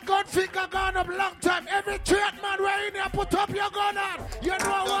 My gun finger gone up long time. Every straight man wearing here, put up your gun on. You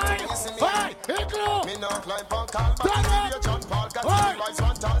know why? Hey, Igloo. Me not climb on call, but Turn you John Paul got Hey. the rights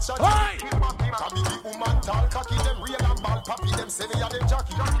one tall shot. Hey. Come me the woman tall, cocky them real and ball, papi them say me a them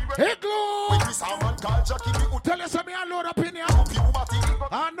jockey. Igloo. When we saw man call Jackie, me Tell you something, I load up in here.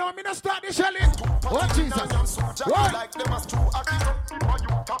 I know me not start the shelling. Oh, Jesus. What? like them as true aki.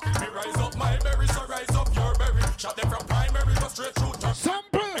 Me rise up my berry, so rise up your berry. Shot them from primary, go straight through to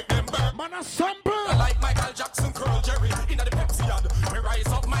sample. Man a sample. Like Michael Jackson, curl Jerry. Inna the Pepsi ad. Me rise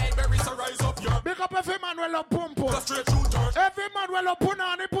up my berry, so rise up your. Big up every man will up pump. Go straight through to every man will up put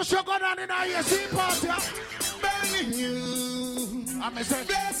on. He push your gun on in our ear. See party. Burning you. I'm saying.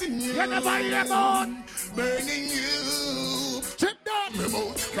 Blessing you. You never hear about. Burning you. Sit down.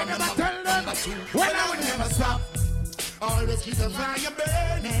 You never tell them. Well, I would never stop. Always keep the fire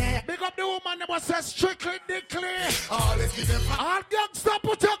burning. Big up the woman that was said strictly declare. Always keep the fire. All gangsta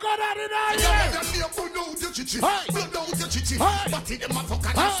put your gun on in our ear. Blood out your chichi. Blood out your chichi. But in the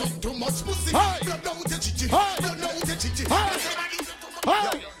motherfucker, that's so too much pussy. Blood out your chichi. Blood out your chichi.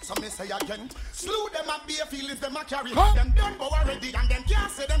 So me say again, slew them and be a feelings them a carry. Them done go already and them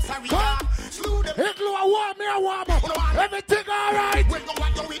can't say them sorry. Slew them. Igloo, I warm me, I warm up. Everything alright. We go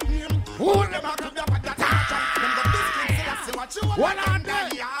want you with him. Who them a grab the pack that them go biscuits, so see what you want. One on there.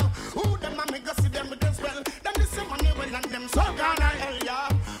 Who them a make us see them with them spell. Them this money well and them so gonna hell yeah.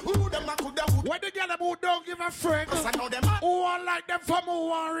 Who them a coulda who? What the girl who don't give a friend? I know them. Who won't like them from who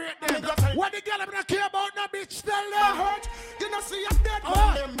won't rate them? What the girl don't care about no bitch tell them? Hurt. You know see a dead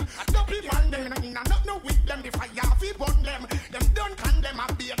on them. I don't be man them. I don't know with them. If I have it on them, them don't condemn. I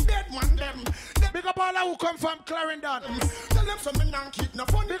be a dead one them. Big up all who come from Clarendon. Tell them some men and keep no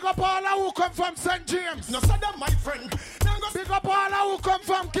fun. Big up all who come from St. James. No so them my friend. Big up all who come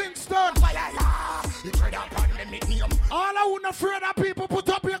from Kingston. All who not afraid of people, put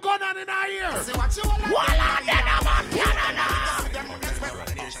up your gun on in our ear. See what you want.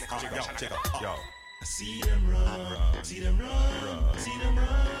 Yo. See them run, see them run, see them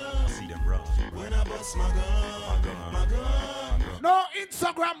run, see them run. When I bust my gun. No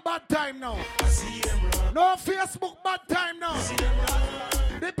Instagram bad time now. I see them run. No Facebook bad time now. See them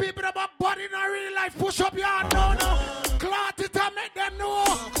run. The people that have body in a real life push up your hand now. Clot it and make them know.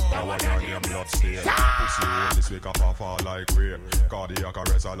 I want your name blood stain. Pussy roll this week up and fall like rain. Cardiac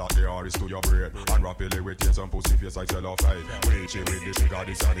arrest a lot the iris to your brain. And rapidly with tears and pussy face I tell off fight. Reach it with the figure,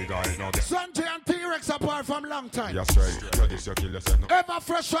 this and the guy now. Sanjay and T-Rex apart from long time. You're straight, you're this, you kill yourself. Ever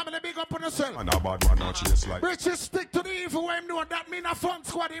fresh family, big up on yourself. And a bad man now chase like. Bridges stick to the evil way him know that mean a fun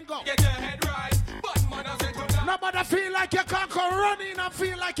squad him go. Get your head right, but man I said to nobody feel like you can't come running and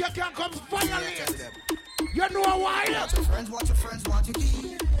feel like you can't come violate. You know why? What your friends, what your friends, what you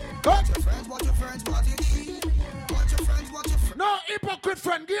keep. What your friends, what your friends, what you keep. What your friends, what your friends. No hypocrite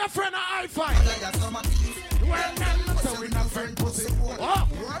friend, give your friend a high five. Well, then, so we not friend pussy. Oh.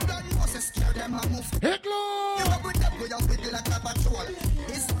 Well, then, you must scare them and move. Igloo. You up with them, go down with you like a patrol.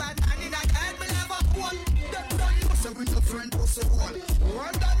 This bad man in a head, me never won. Them done, you must with your friend pussy.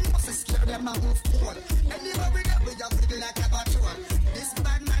 Well, then, you must scare them and move. Anywhere with them, go down with you like a patrol. This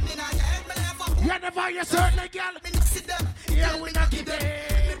bad man in a head, me never won. You never hear certain girl. Me not see them. Yeah, we not give them.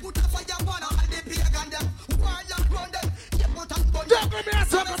 Me put a fire on all the pagan them. Why you run them? You put a gun. Don't give me a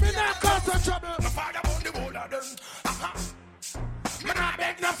sucker, me not cause no trouble. Me fire on the wall of them. Me not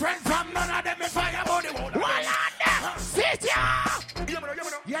beg no friend from none of them. Me fire on the wall of them. Wall of them. Sit ya.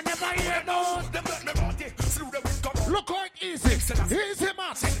 You never hear no. Them let me party. Slew them with gun. Look how it easy. Easy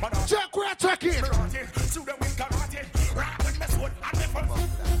man. Check where check it. Slew them with karate. Rap with me sword and me front.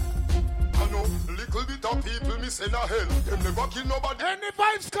 Little bit of people me send a hell. Them never kill nobody. Any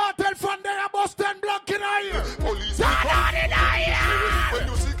vibes cartel from there, bust 10 block in a year. Police down in a year. When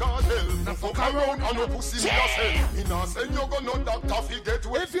you see cartel, no fuck around and no pussy yourself. Me nah send you go no doctor fi get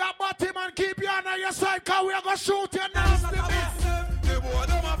wet. If you bought him and keep you on your side, cause we are gonna shoot you nasty miss. You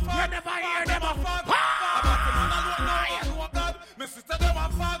never hear them a fuck. My sister them a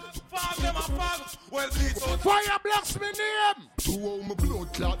fag, them a fag. Well, Fire blocks me name. To all my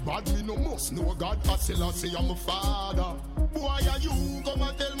blood clot bad, me no must know God. I say I'm a father. Boy, are you come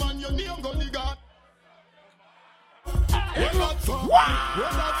and tell man your name go the God. Where that fuck?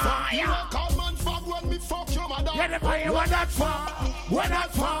 Where that fuck? You a call man fuck when me fuck your mother. Yeah, the boy, where that fuck? Where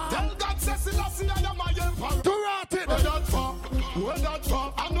that fuck? Tell God Selassie I am my emperor. To rot it. Where that fuck? Where that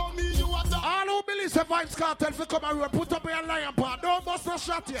fuck? I know me, you are the. All who believe the Vibes Cartel if you come around, put up your lion part. Don't bust a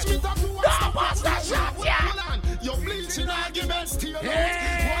shot yet. Don't bust a shot yet. You're bleaching arguments till out.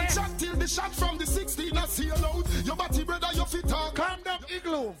 One shot till the shot from the 16 I see out. Your body brother, your feet out. Calm down,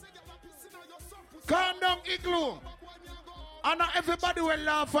 Igloo. Calm down, Igloo. And not everybody will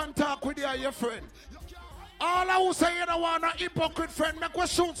laugh and talk with you and your friend. All I will say you don't want a hypocrite friend, make we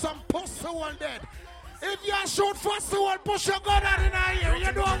shoot some pussy one dead. If you shoot pussy one, push your gun out in our ear,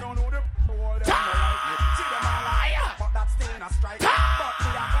 you know.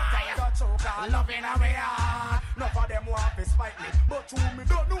 Loving a way hard. None of them want to spite me, but to me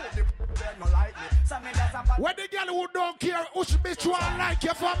don't know they don't like me. When the girl who don't care, who should bitch won't like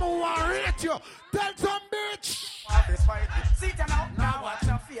you, for who won't rate you, tell some bitch. See them out now, watch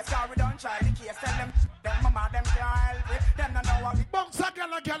your face. Sorry, don't try the case. Tell them mama, them can't help it. Them don't know what we bounce a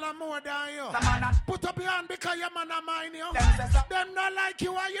girl more than you. Put up your hand because your man a mine you. Them not like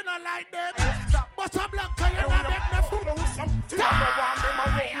you and you not like them. But a black guy you not make them fool.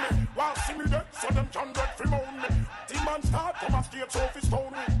 While see me dead, so them can get free moan me. Team man start come a straight so fi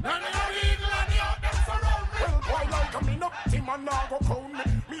stone me. None of the eagle and the out them surround me. Well, boy like a me no, team man now go cone me.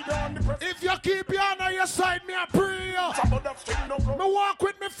 Me down the press. If you keep your hand on your side, me a pray you. Some of them string no go. Me walk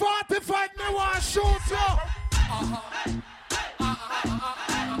with me 45, me want shoot you.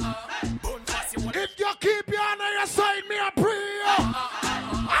 If you keep your hand on your side, me a pray you.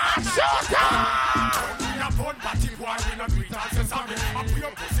 Shoot you.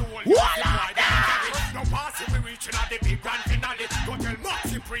 What are that? No passing, we reaching at the big grand finale. Go tell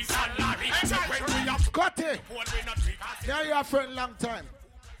Maxi Priest and Larry. Cut it. There you are for a long time.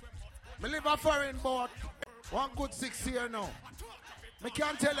 Me live a foreign boat. One good 6 years now. Me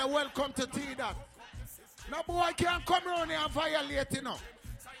can't tell you welcome to T-Dot. No boy can't come around here and violate, you know.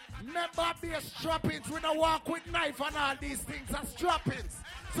 Never be a strappings. We don't walk with knife and all these things are strappings.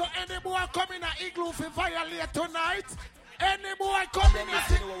 So any boy coming at Igloo for violate tonight, any boy coming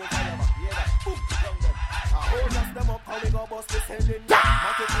hold us them up, how we go bust the cylinder.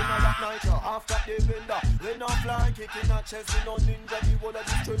 Market in a rock Nitro, after the window. We no fly, kicking a chest, we no ninja, the whole of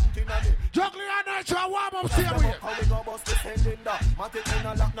the strength in a me. Juggling a Nitro, warm up, see me. How we go bust the cylinder. Market in a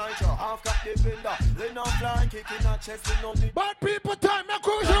rock Nitro, after the window. We no fly, kicking a chest, we no ninja. Bad people time, make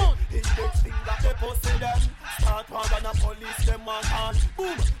who's out. Index finger, they pussy them. Start pound and a police them on hand.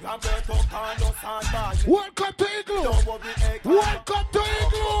 Boom, Roberto Carlos and bad. Welcome to Igloo. Welcome to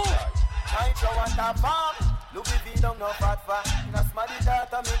Igloo. Nitro and the farm. Look if he don't know fat fat. In a smarty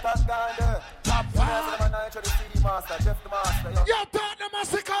data, make us gander. Top farm. Nitro, the CD master, Jeff the master. Yo, talk the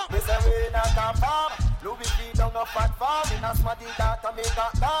massacre. We say we not top farm. Look if he don't know fat farm. In a smarty data, make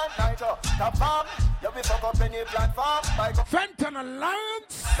us gander. Nitro, top farm. You be fuck up any platform. Fenton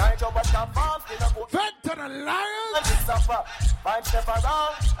Alliance. Nitro, but top farm. Fenton Alliance. And it's up for 5 step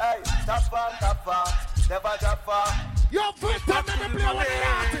around. Hey, top farm. Never drop farm. Yo, Fenton, let me play with the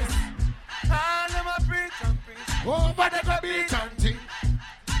artist. And them a preach and preach. Over the go beat and ting.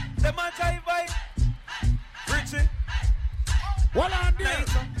 Them a drive by. Preaching. What on there?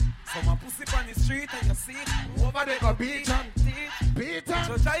 Some a pussy on the street and you see it. Over the go beat and teeth. Beat and.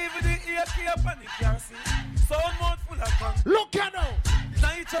 So drive with the ear up and the car seat. So mouth full of gun. Look at now.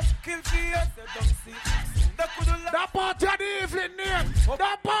 Nitro kill for you, they don't see. That party of the evening name.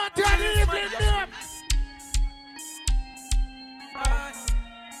 That party of the evening name.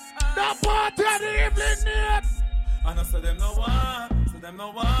 The party of the evening name. And I said them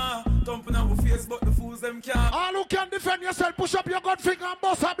no one, thumping our face, but the fools them can't. All who can defend yourself, push up your gun finger and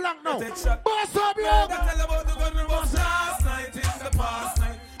bust a blank now. Bust up your gun. Tell about the gun we bust last night, in the past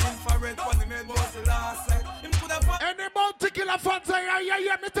night. Infrared when the made was the last night. Any bounty killer fans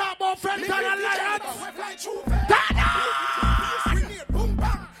yeah, me talk about friends and alliance. We need boom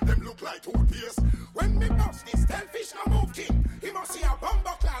bang, them look like toothpaste. When me bust this selfish no move king, he must see a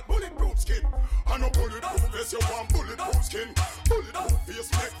bomber clad bulletproof skin. I know bulletproof vest, you want bulletproof skin. Bulletproof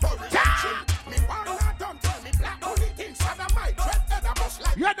face make for reaction. Me want not done tell me black bullet things and I might dread that I must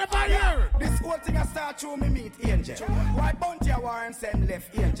like. You never hear. This whole thing I start to me meet Angel. Why bounty a war and send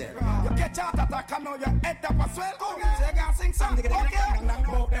left Angel? You catch out attack and now your head up as well. So you can sing something. Okay.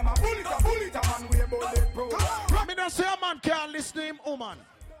 About them a bullet a man we bulletproof. Me don't say a man can't listen to him woman.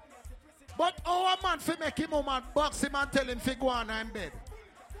 But our man fi make him woman box him and tell him fi go on in bed.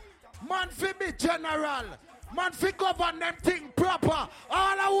 Man fi be general. Man fi govern them thing proper. All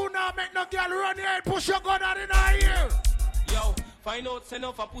I who not make no girl run here and push your gun out in her ear. Yo, Find out, send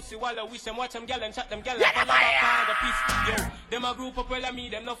off a pussy while I wish them, watch them gal and chat them gal and follow back on the piece. Yo, them a group up well of me,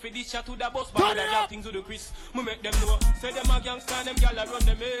 them not for this shot to the bus, but all the things to the Chris. Me make them know, say them a gangster and them gal a run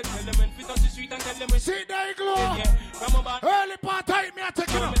them head. Tell them when fit on the street and tell them when see the Igloo. Yeah, early part time, me a take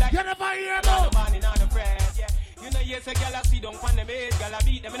it up. You never hear about. You know, yes, a gal a see down on them head. Gal a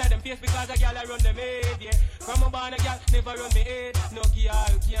beat them in them face because a gal a run them head, yeah. From a barn a gal never run me head. No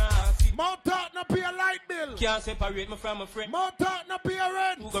girl can't see. Mount out no pay a light bill. Can't separate me from a friend. Mount out no pay a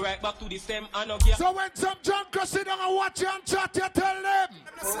rent. We go right back to the same and no girl. So when some junker sit down and watch you and chat, you tell them.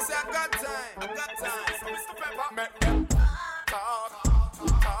 I got time, I got time. So Mr. Pepper, make them talk,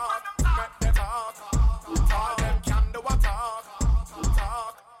 make them talk. All them can do a talk.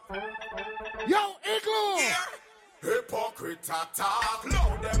 Yo, Igloo. Yeah. Hypocrite talk,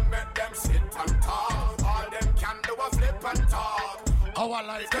 loud them make them sit and talk. All them can do a flip and talk. Our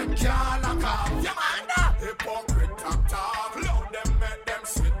like them can't lock up. Yeah, man. Hypocrite talk, loud them make them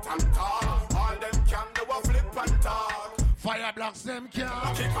sit and talk. All them can do a flip and talk. Fire blocks them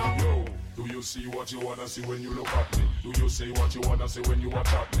can't. Yo, do you see what you wanna see when you look at me? Do you say what you wanna say when you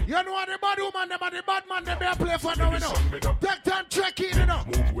watch at me? You know what the bad woman, them and the bad man, they better play for now, you know. Take time, check in, you know.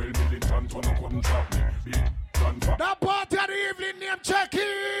 Move well, militant, when you couldn't trap me. That party of the evening name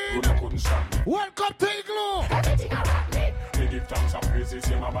check-in. Welcome to Igloo. They give thanks and praises,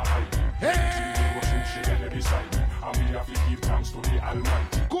 him about hiding. Hey. She beside me. And we have to give thanks to the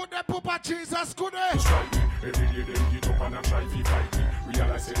Almighty. Good day, Papa Jesus, good day. Strike me. Every day they get up and I try to fight me.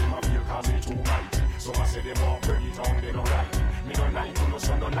 Realize that them a feel cause they too mighty. So I say them all burn it down, they don't like me. Me don't like you, no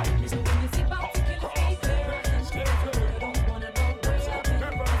son don't like me.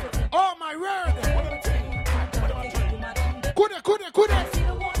 Oh my word. Could it.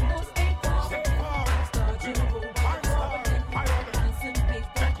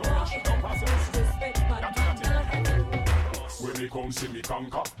 When they come see me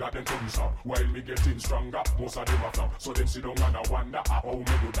conquer, that them couldn't stop. While me getting stronger, most of them are flop. So them sit down and I wonder how me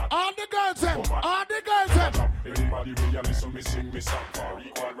do that. All the girls them. Anybody will you listen me sing me song for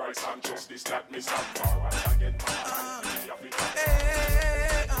equal rights and justice that me stand for. And again,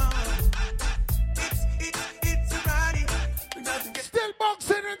 still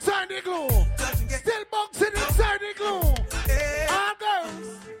boxing inside the Igloo. Still boxing inside the Igloo. All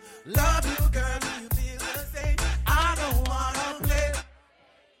girls. Love you, girl. Do you feel the same? I don't wanna play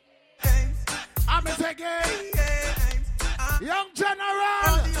games. I'm a games. Young General.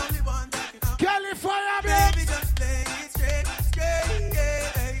 The only one that can Kelly Fire, baby, just play it straight.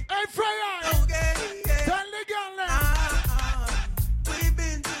 Hey, Freya. Okay, tell the girl we've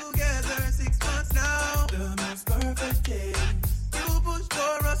been together 6 months now. The most perfect day. You pushed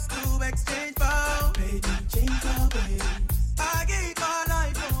for us to exchange vows. Made you change our ways. I gave my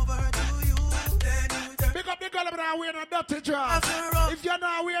life over to you. Then you just pick up the girl about wearing a dirty dress. If you're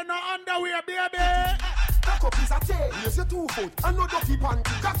not wearing no underwear, baby. Cock up is a tail, use your 2 foot and no dirty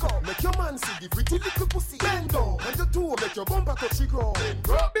panty. Cock up, make your man see the pretty little pussy. Bend down, and the 2 make your bumper touch the ground. Baby,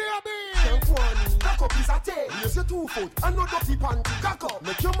 cock up is a tail, use your 2 foot and no dirty panty. Cock up,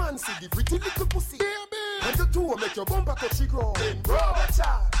 make your man see the pretty little pussy. Baby, and the 2 make your bumper touch the ground.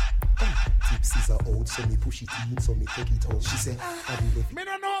 Tips is out, so me push it in, so me take it out. She said, I believe me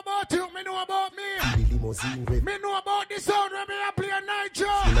don't know about you, me know about me. The limousine with me know about the sound when me a play a Nitro.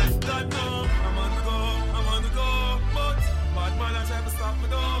 God no, I'm on the go, but bad man I try to stop me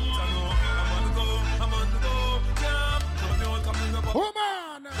though. I know, I'm on the go, yeah. Don't me all coming up.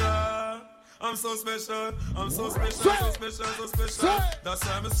 Woman, yeah. I'm so special, so special. That's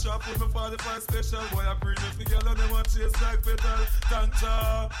why I'm strapped with my 45 special. Boy, I bring it together, they want chase like petal. Thank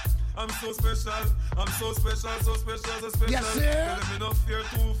ya. I'm so special, so special. Yes, sir. Tell me no fear,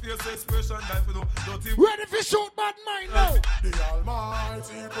 2 fierce expression. Life you know, don't even. Ready for shoot bad mind now. The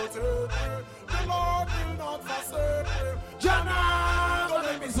Almighty protect me. The Lord will not forsake me. Jana, don't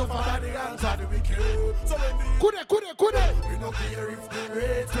let me suffer by the hands of the wicked. So when the could it. We no care if they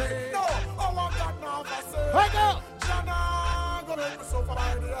rate me. No, I want that now forsake. I go. Jana, don't let me suffer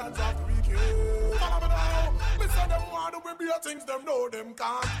by the hands of the wicked. Follow me now. Listen, them want to be things them know them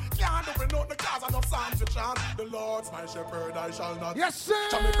can't. Can't do it, the cause of no psalms to chant. The Lord's my shepherd, I shall not. Yes, sir.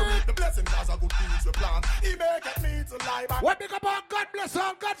 Shall make reap the blessing cause of good deeds we plan. He make me to lie back. What big about God bless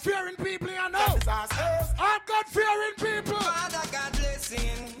all God-fearing people, you know? All God-fearing people. Father God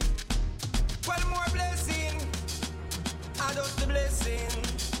blessing. Well, more blessing. Adopt the blessing.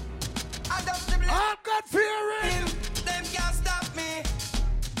 All God-fearing. Them can't stop me.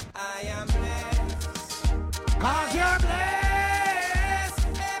 I am blessed. Cause you're blessed.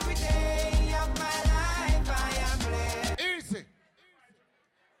 Every day of my life I am blessed. Easy.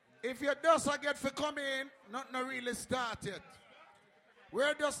 If your dust I get for coming, nothing really started.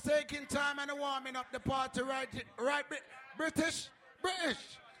 We're just taking time and warming up the party, right, British?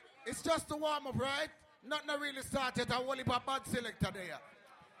 It's just to warm up, right? Not really started. I will leave a bad selector there.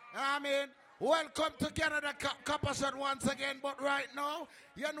 I mean, welcome to Canada Coppershot once again, but right now,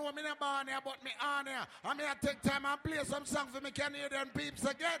 you know me not born here, but me on here. I'm here to take time and play some songs for me Canadian peeps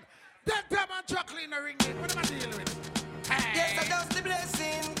again. Take time and chuckle in the ring. What am I dealing with? Hey. Yes, I does the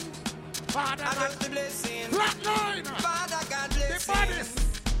blessing. Father, I does the blessing. Flatline. Father, God blessing.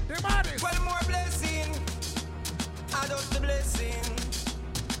 The baddest. One more blessing. I does the blessing.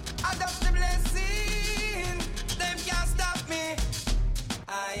 I does the blessing. Them can't stop me.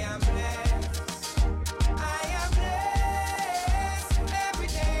 I am blessed. I am blessed. Every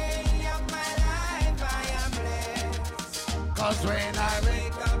day of my life I am blessed. 'Cause when I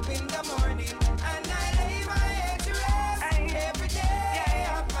wake up in the morning and I lay my head to rest, every day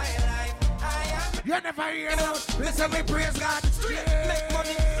of my life I am. You never hear no. Listen, we praise God. Make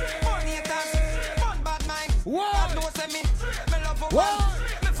money, money attacks, fun bad mind. Whoa. God knows me, me love for one.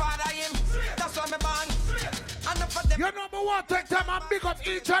 Me father him, that's why me born. You number one, take time and big up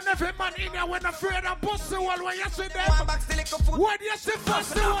each and every man in here when afraid of pussy wall when you see them. When you see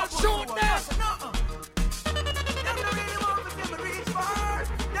pussy wall, shoot them. Them no really want to see me reach far.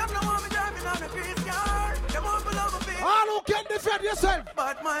 Them no want me driving on a grease car. Them want me love a bit. All who can defend yourself.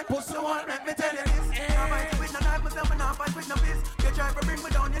 But my pussy wall, let me tell you this. I fight with no knife, myself and I fight with no fist. You try to bring me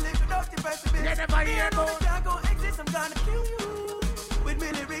down, you live without the precipice. You never hear no. I can't go exist, I'm gonna kill you. With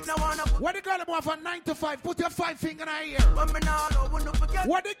me lyrics, I wanna put. What the girl about from 9 to 5? Put your 5 finger in her ear. But me now, I wouldn't forget.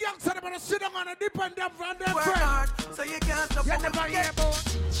 What the gangster about to sit down on a dip and them from their Work friend. hard, so you can't stop. You never hear about.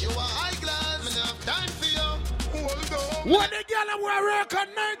 You are high class, me have time for you. Hold on. What the girl about work on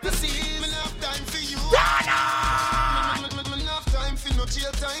 9 to 6? Me have time for you. Me have time for no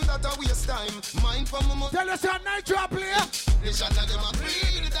jail time, that a waste time. Mind for my mother. Tell us your Nitro player. They shot at them a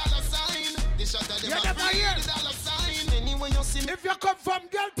 $3 sign. They shot at them a $3 sign. Anyway you see me. If you come from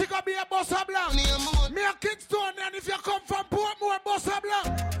Guilty, go be a boss of blanc. Me a Kingston, and if you come from Portmore, boss of blanc.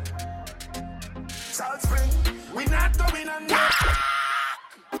 South Spring, we not going under.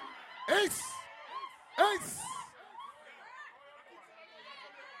 Ace.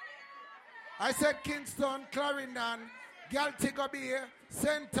 I said Kingston, Clarendon, Guilty, go be here,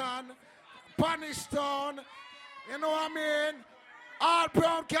 Senton, Panishtown. You know what I mean? All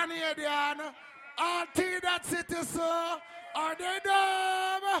proud Canadian. All T that city, so are they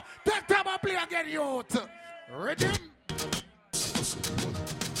dumb? Take time and play again, youth. Rhythm.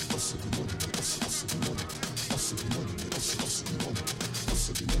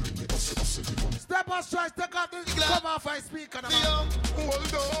 STEPACHOICE, take out the come off I speak on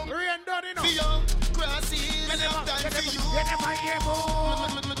hold on. Rain done enough. Crosses, me have time for you. You never hear more.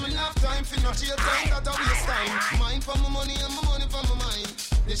 Me have time for no jail time, that a waste time. Mine for my money and my money for my mind.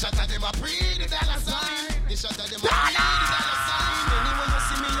 They shot at them a $3 sign. They shot at them a $3 sign. Anyway you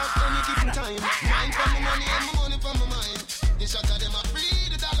see me at any given time. Mine for my money and my money for my mind. They shot at them a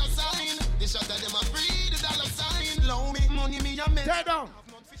 $3 sign. They shot at them a $3 sign. Low me money me a make. Stay down.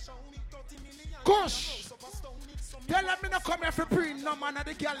 Kush. Tell them me no come here for pre no man of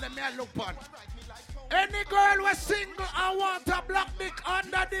the girl them me a look on. Any girl was single and want a black dick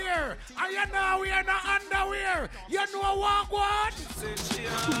under there. And you know we are not underwear. You know what one?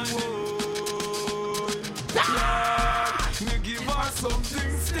 Me give her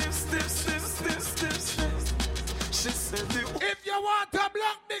something stiff. She said if you want a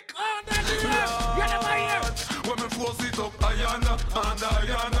black dick under there, you never hear. When me force it up, Ayana.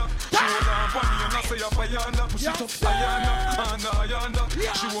 She hold on for me and I say Ayana. Push it up, Ayana.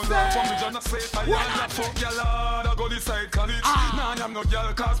 She hold on for me and I say Ayana. Fuck your lord, I go this side college. Nah, I'm no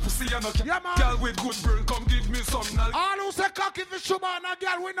girl, cause pussy and no girl with good brain. Come give me some knowledge. All who say cocky for sugar and a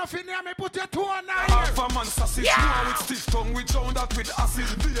girl with nothing near me, put your two on her half a man sausage, more with stiff tongue, with sound that with acid.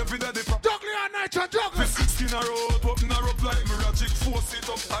 David at the prop. Juggling and Nitro, juggling. Skin a road, open her up like Miragic. Force it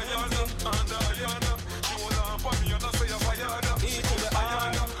up, Ayana, and Ayana. She hold on for me and I say Ayana.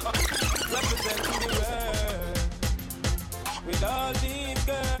 Ayana. Represent the world with all these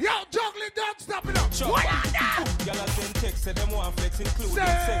girls. Yo, juggling, don't stop it up. What are that? Y'all have sent text, say them want flex, including sex.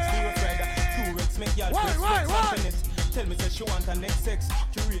 We were friend. 2 Rex make y'all flex. Tell me that she want her next sex.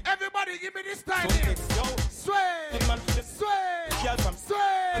 Everybody give me this time here. Sway. Sway. Y'all from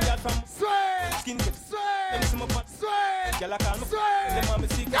Sway. Y'all from Sway. Skin tip. Sway. Sway. Y'all call me Sway. them want me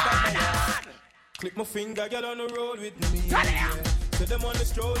secret about my yard. Click my finger, girl on the road with me. So them on the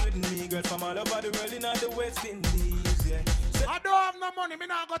stroll with me, girl from all over the world in all the West Indies. Yeah. So I don't have no money, me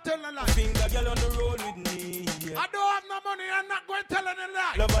not go tell no lie. Finger girl on the road with me. I don't have no money, I'm not going to tell any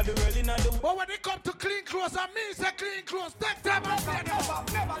lie. Love of the world in the But when it come to clean clothes, I mean say clean clothes. Take time and say never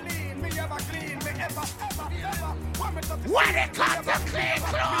lean, me ever clean, me ever. When it comes to clean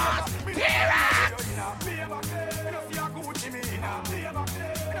clothes, T-Rex! Me ever clean, you know see a Gucci me, me ever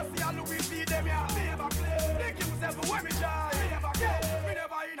clean, you know see a Louis V them, me ever clean. They kill themselves when me try, me ever clean. Me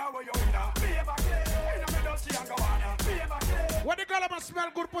never in a way you in a, me ever clean. You know me don't see a go on, me ever clean. When the girl ever smell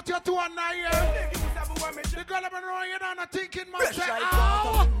good, put your two on now here. The girl ever know you don't thinking much. Say,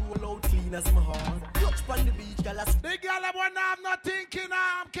 ow! roll out clean as my heart. Touch on the beach, girl. The girl ever know I'm not thinking,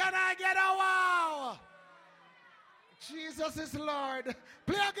 can I get a wow? Jesus is Lord.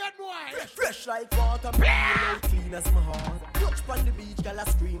 Play again, boy. Fresh like water, roll out clean as my heart. Touch on the beach, girl.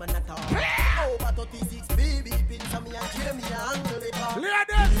 Scream and talk. Over 36, baby, pins on me and kill me and angle it off.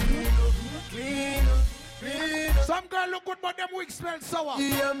 Ladies! Clean. Some girl look good, but them wigs smell sour.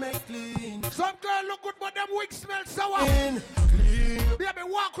 Yeah, make clean. Some girl look good, but them wigs smell sour. Clean. Baby,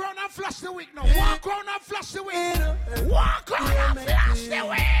 walk around and flash the wig now. Walk around and flash the wig. Walk around and flash the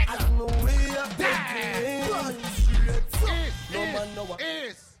wig. I know we are clean.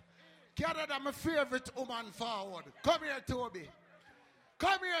 Is Canada my favorite woman forward. Come here, Toby.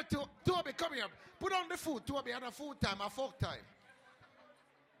 Come here, Toby. Come here. Put on the food, Toby. And a food time, a folk time.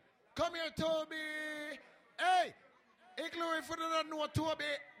 Come here, Toby. Hey, Igloo, if you don't know Toby,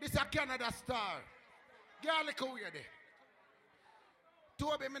 this is a Canada star. Girl, look who you're there.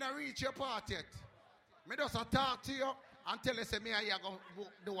 Toby, me not reach your part yet. Me just talk to you and tell you, say, me and you going to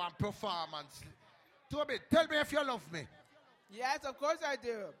do one performance. Toby, tell me if you love me. Yes, of course I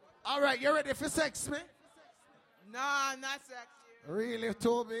do. All right, you ready for sex me? No, I'm not sexy. Really,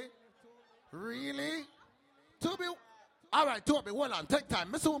 Toby? Really? Toby? All right, Toby, hold on. Take time.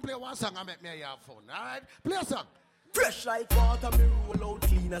 Me soon play one song and make me have fun. All right? Play a song. Fresh like water, me roll out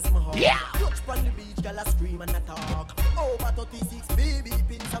clean as my heart. Yeah! Touch on the beach, girl, I scream and I talk. Over 36, baby,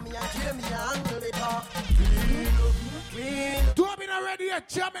 pins on me and kill me and angle it off. Clean. Toby not ready yet.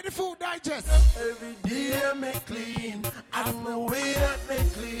 Jam in the food digest. Every day I make clean. I'm the way that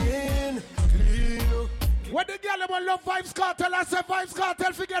make clean. Clean. When the girl ever love Vibes Cartel, I say Vibes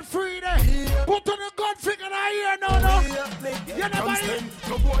Cartel forget free there. Yeah. Put on the gun finger in here, no. You never hear.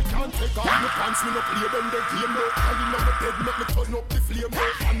 No boy can't take off your pants, me no play them the game, no. And you know the bed, make me turn up the flame, no.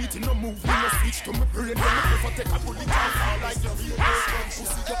 I need to no move, me no switch to my brain, no. Me prefer take a bullet and fall like the real pussy.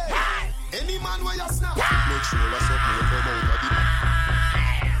 Any man where you snap, make sure that's up me come out of the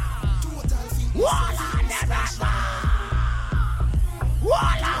total thing. Wall on the papa.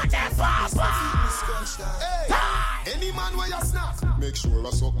 Wall on the papa. Hey, any man where you snap, make sure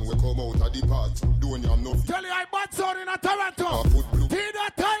that's something will come out of the pot. Don't you have no. Tell you I bought sound in a Toronto.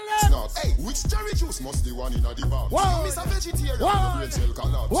 Tina, tell them. Hey, which cherry juice must the one in the bar? Whoa. Miss a vegetarian, the brain cell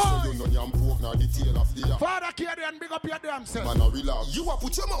collapse. So you know yam pork now the tail of the yam. Father Kadian, big up your damn self. Man, a relax. You a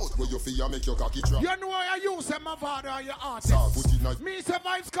put your mouth where you feel make your cocky drop. You know I use them, my father or your artist. Put it in me say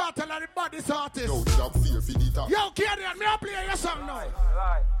Vibes Cartel and the body's artist. Yo, job fear for the top. Yo, Kadian, me a play your song now.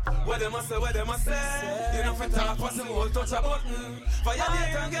 What them a say, what them a say. You know for talk, what's the whole touch a button.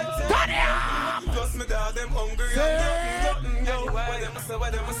 Violate and get it. Plus me dog, them hungry and yo, what them a say,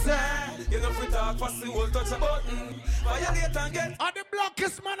 what them a say. You know for talk, what's the whole touch a button. Violate and get. And the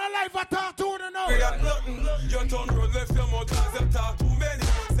blockest man alive I talk to the now. We have nothing. Your tongue road left your mouth cause them talk too many.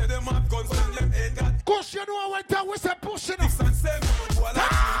 Say them have guns and them ain't got. Cause you know when time we say pushing up. 6 and 7. What I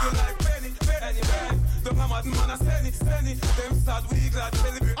do like penny. The mama man a send it. Them sad we glad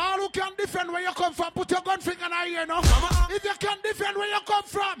celebrate. All who can defend where you come from, put your gun finger in here, no? If you can defend where you come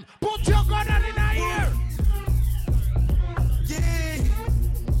from, put your gun in here.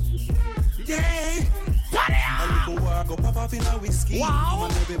 Yeah. I go walk up, pop off in a whiskey. Wow.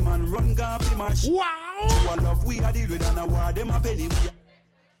 Man, every man run gap the match. Wow. One love we are deal with and a war them a penny.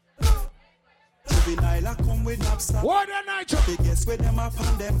 Juvenile a come with knapsack. What a night. Guess where them up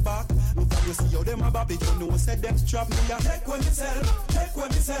on them back. Look at you see how them a bop it. You know said them strap me a take when me sell.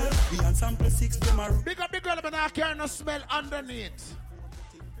 We on sample 6 them a big up the girl but I can't no smell underneath.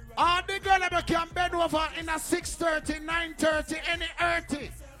 All the girl ever can bend over in a 6:30, 9:30, any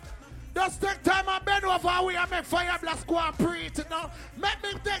 30. Just take time and bend over we and make fire blast go and preach it now. Make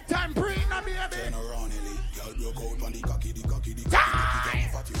me take time preach now baby. Turn around Ellie, y'all broke out on the cocky.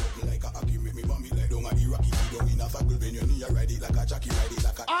 Fat you up like a hockey, make me bummy like down at the rocky. Down in a fackle when you knee ride it like a jockey, ride it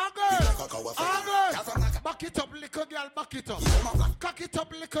like a. August, back it up, little girl, back it up. Cock it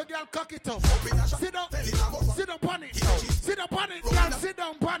up, little girl, cock it up. Sit down on it. Sit down on it, girl, sit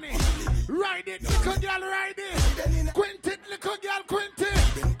down on it. Ride it, little girl, ride it. Quint it, little girl, quint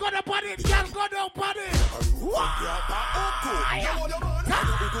it. Go down on it, girl, go down on it. Wow.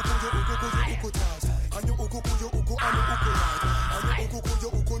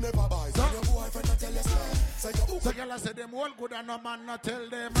 a girl say them all good and no man not tell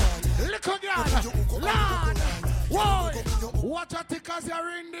them. Little girl, Lord, whoa, watch out because you're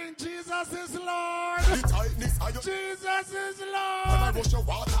ringing. Jesus is Lord. Jesus is Lord. When I rush your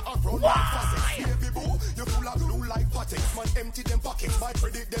water around like faucets. Baby boo, you full of blue like pateks. Man empty them pockets, my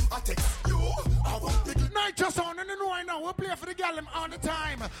predict them attacks. You, I want big Nitro sound and you know I know we play for the girl them all the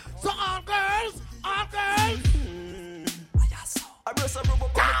time. So all girls. I breast a rubber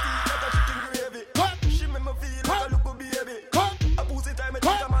on my feet like a chicken gravy. Come, she make me feel like a little baby. Come, I pussy time, I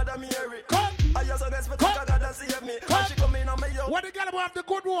think I'm Madam Mary. Come, I just respect I gotta save me. Come, she come in on my yo. What the girl have the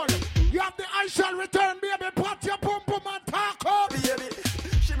good one? You have the I shall return, baby. Pat your pum pum and talk up. Baby,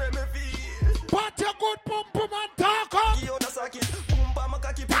 she make me feel. Pat your good pum pum and talk up. Give you the socket, boom bam,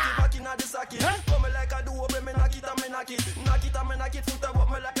 cocky, put it back in the socket. Come like I do, me knock it and me knock it. Knock it and me knock it, foot up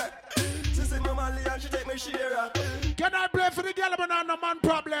me like that. She say my Mali and she take me share. Can I play for the girl banana man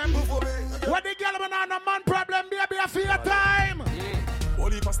problem? What the girl banana man problem, baby, I feel your time.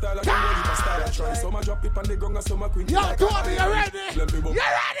 Holy pasta, like holy pasta, try. So I drop it on the gong and so I quit. Yo, Toby, you ready? You ready,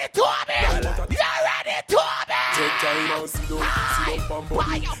 Toby? You ready, Toby? Take time now, sit down, pump.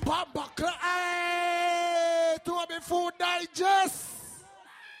 Why you pump? Hey, Toby Food Digest.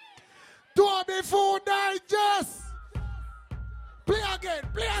 Toby Food Digest. Play again.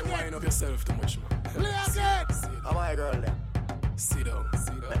 Wind up yourself too much, man. Play again. I'm my girl there. Sit down.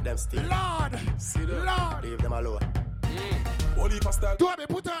 Let them stay. Lord. Leave them alone. Holy pasta. Toby,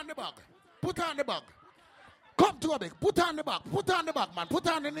 put on the bag. Come, Toby, put on the bag, man. Put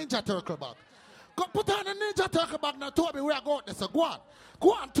on the Ninja Turtle bag. Come, put on the Ninja Turtle bag now, Toby. We are going there, so go on,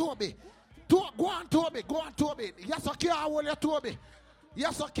 Toby. Go on, Toby. Yes, I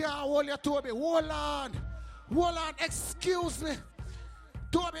can't hold you, Toby. Hold on, excuse me.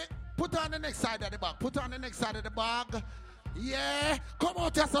 Toby, put on the next side of the bag. Yeah, come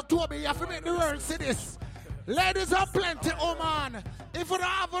out here, so Toby. You have to make the world see this. Ladies are plenty, oh man. If you don't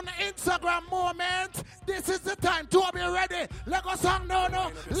have an Instagram moment, this is the time. Toby, ready? Lego song, no.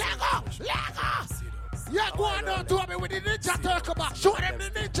 Lego. Yeah, go on now, Toby, with the Ninja Turtle back. Show them the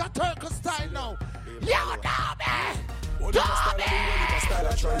Ninja Turtle style now. Yo, Toby.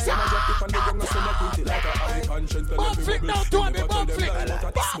 Bump flick now, Toby, bump flick.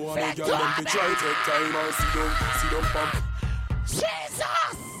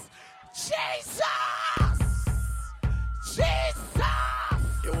 Jesus!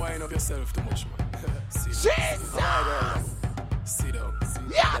 You wind up yourself too much, man. Jesus! Sit down.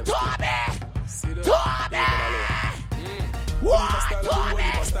 Yeah, Toby! Toby! What? Toby!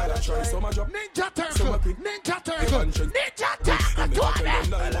 Ninja Turtle! Toby!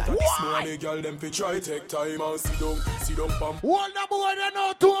 What? Girl, them fi try take time and sit down, pump. Hold the boy there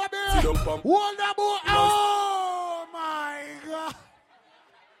now, Toby! Sit down, pump. Hold the boy! Oh my God!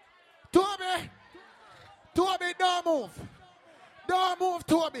 Toby, don't move,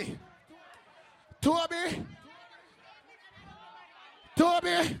 Toby. Toby,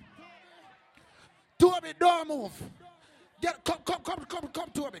 don't move. Come,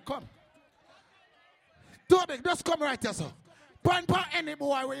 Toby, come. Toby, just come right here, sir. Point for any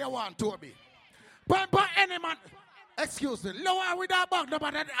boy where you want, Toby. Point for any man. Excuse me, lower with that bag,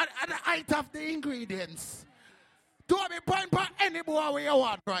 but at the height of the ingredients. Toby, point for any boy where you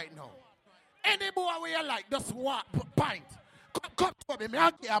want right now. Any boy where you like, just walk, pint. Come, Toby, me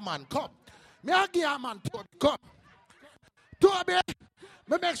a give a man, come. Toby, come. Toby,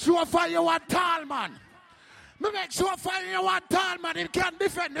 me make sure for you one tall man. He can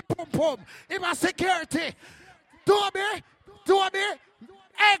defend the pum-pum. He was security. Toby,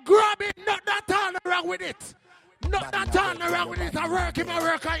 hey, grab it, not that all wrong with it. I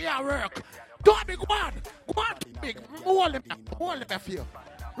work, I work. Toby, go on, big. Hold him for you.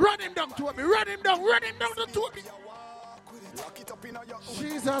 Run him down, Toby. Run him down to Toby.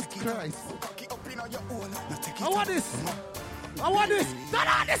 Jesus Christ. I want this. Turn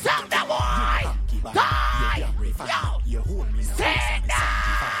on the sound, the boy. Die. Yo. Sit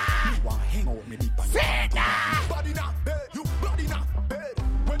down. Body not bed, you body not bed.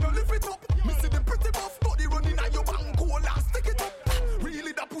 When you lift it up, me see the pretty buff body running at your bank cola. Stick it up.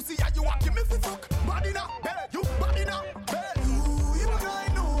 Really that pussy and you want give me for fuck. Body not bed, you body not bed.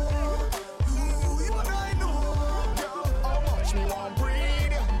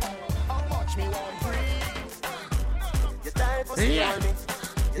 Yeah.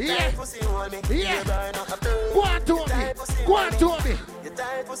 Go on, Toby.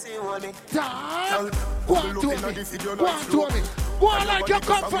 Go on like you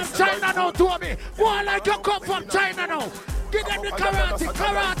come from China now, Toby. Give them the karate.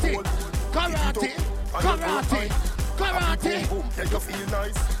 Make you feel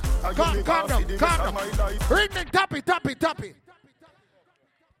nice. Calm down. Ring me, tap it.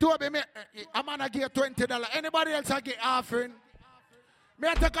 Toby, I'm gonna give $20. Anybody else I get offering? Me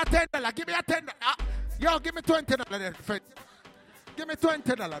I take a $10. Give me a $10. Yo, give me $20 then, friend. Give me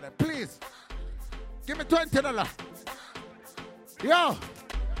 $20 then, please. Give me $20.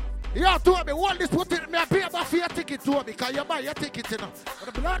 Yo, Toby, hold this, put it. Me I pay about for your ticket, Toby, because you buy your ticket, you know.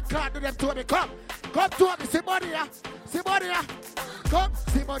 But the blood card to them, Toby, come, Toby, see body here. Come,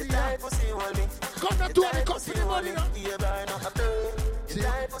 see body here. Come now, Toby, come see the body now.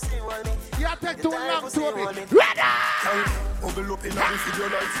 You take too long, Toby. Ready! Bubble up in the video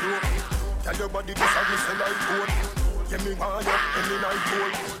like slow. Tell your body this and this like gold. Get me high up and me like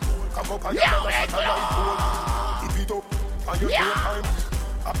gold. Come up and you got a satellite gold. Keep it up and you take time.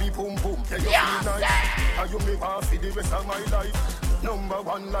 Happy boom boom, tell you feel nice. And you make me for the rest of my life. Number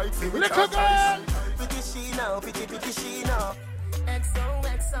one life, see which I choice. Pretty she now, pretty she now.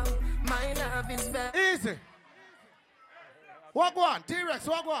 XOXO, my love is very easy. Walk on, T-Rex,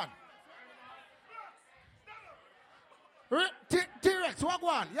 walk on. T-Rex, walk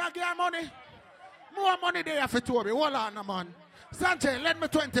on. You get money? More money there for Toby. Hold on, man. Sanjay, lend me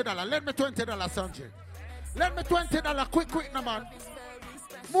 $20. Lend me $20, Sanjay. Lend me $20 quick, man.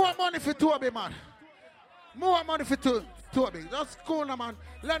 More money for Toby, man. More money for Toby. That's cool, man.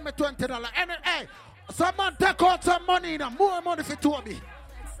 Lend me $20. And hey, someone take out some money now. More money for Toby.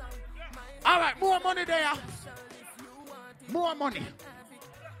 All right, more money there. More money.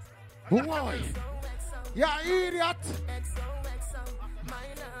 Boy. You idiot.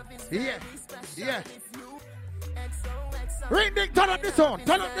 Yeah. Ring ding, turn up the sound.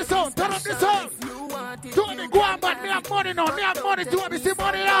 Toby, go on, but me have money now. Me have money, Toby. See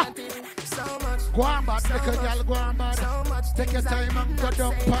money now. Go on, but take a girl, go on, but take your time and go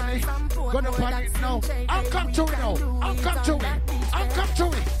down panic. Go down panic now. I'll come to it now. I'll come to it.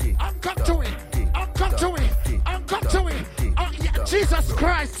 Yeah, Jesus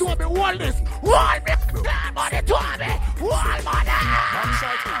Christ, Toby, hold this. Hold me. Money, Toby. Hold money.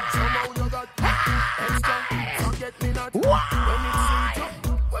 Why?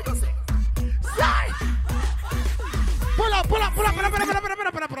 Pull up.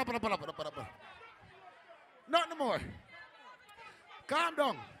 Not no more. Calm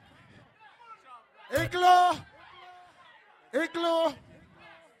down. Igloo.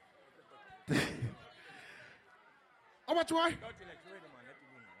 How much more?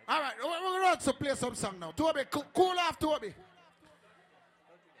 All right, we're going to play some song now. Toby, cool off, Toby.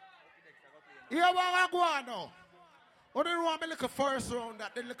 Here we go on now. I don't want me look a first round,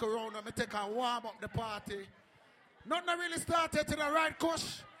 that then look around and me take and warm up the party. Nothing really started to the right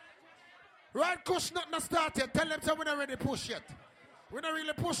kush. Right kush, nothing started. Tell them so we don't really push yet. We don't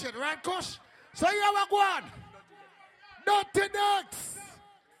really push it, right kush? So here we go on. Dutty Dex.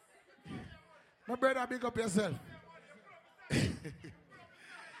 My brother, big up yourself.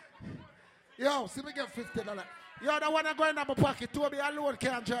 Yo, see me get $50. Yo, the one I go in my pocket. Toby alone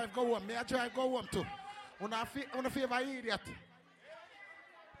can't drive, go home. Me I drive, go home too. Una favor idiot.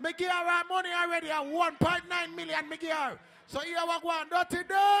 Me give her money already at 1.9 million. Me give her. So here we go on. Dutty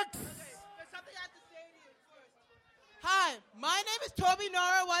Dex. Hi, my name is Toby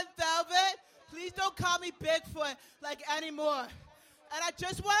Nora 1000. Please don't call me Bigfoot like anymore. And I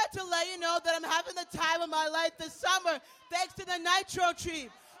just wanted to let you know that I'm having the time of my life this summer thanks to the Nitro tree.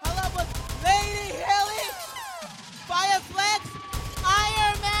 Hello with Lady Hilly, Fireflex,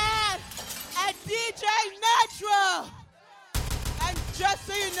 Iron Man, and DJ Nitro. And just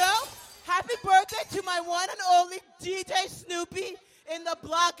so you know, happy birthday to my one and only DJ Snoopy in the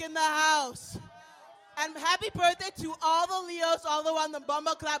block in the house. And happy birthday to all the Leos all around the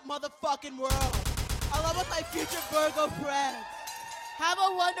Bumbleclap motherfucking world. Along with my future Virgo friends. Have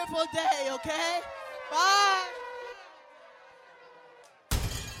a wonderful day, okay? Bye.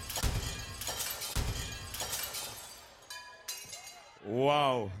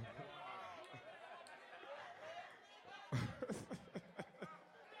 Wow.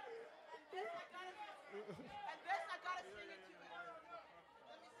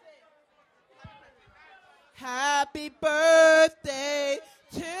 Happy birthday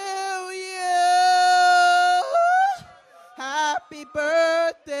to you. Happy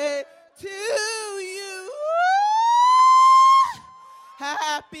birthday to you.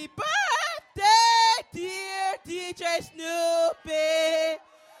 Happy birthday, dear DJ Snoopy.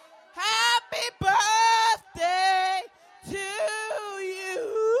 Happy birthday to you.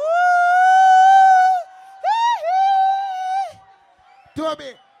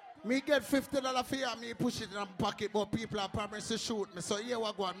 Toby, me get $50 for you and me push it in my pocket, but people are promised to shoot me. So here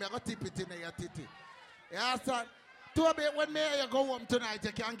we go, me I go tip it in your titty. You understand? Toby, when me you go home tonight,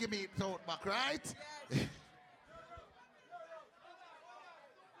 you can give me it out back, right?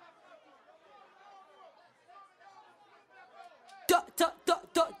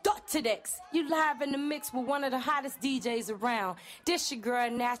 Dutty Dex, you live in the mix with one of the hottest DJs around. This your girl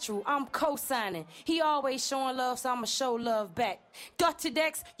Natural, I'm co-signing. He always showing love, so I'ma show love back. Dutty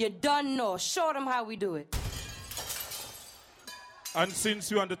Dex, you done know. Show them how we do it. And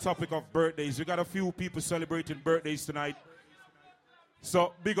since we're on the topic of birthdays, we got a few people celebrating birthdays tonight.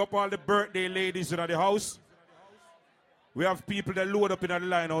 So big up all the birthday ladies in the house. We have people that load up in the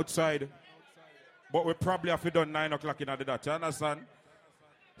line outside. But we probably have to done 9 o'clock in the dot. You understand?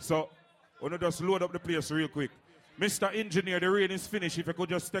 So, we're going to just load up the place real quick. Mr. Engineer, the rain is finished. If you could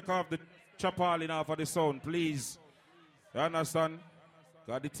just take off the chapalin off of the sound, please. You understand?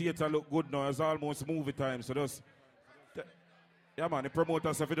 Because the theater look good now. It's almost movie time. So just... Yeah, man, the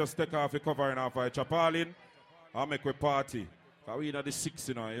promoters have to just take off the covering off of the chapalin and make a party. Because we in the 6,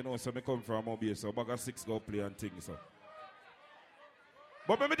 you know, so I come from Mobile, so bag of 6 go play and things. So.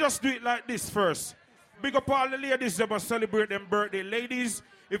 But let me just do it like this first. Big up all the ladies that must celebrate them birthday. Ladies,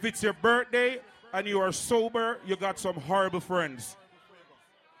 if it's your birthday and you are sober, you got some horrible friends.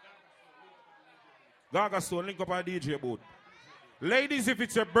 Gaga Stone, link up our DJ booth. Ladies, if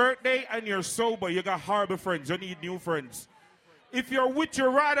it's your birthday and you're sober, you got horrible friends. You need new friends. If you're with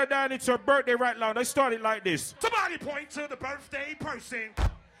your rider down, it's your birthday right now. Let's start it like this. Somebody point to the birthday person.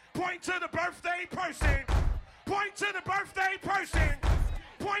 Point to the birthday person. Point to the birthday person.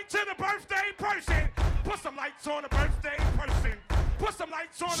 Point to the birthday person. Put some lights on the birthday person. Put some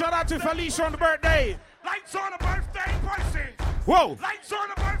lights on. Shout out to Felicia on the birthday. Lights on the birthday person. Whoa. Lights on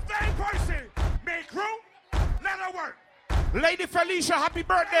the birthday person. Make room. Let her work. Lady Felicia, happy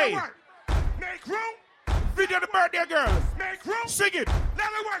birthday. Let her work. Make room. Video the birthday girl. Make room. Sing it. Let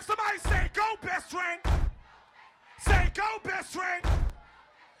her work. Somebody say go best friend. Say go best friend.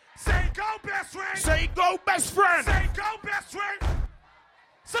 Say go best friend. Say go best friend. Say go best friend.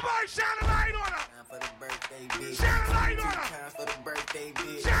 Somebody shine a light on her. Time for the birthday bitch. Shine a light on her. Time for the birthday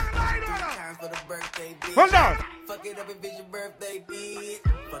bitch. Shine a light on her. Time for the birthday bitch. Hold on. Fuck it up if it's your birthday bitch.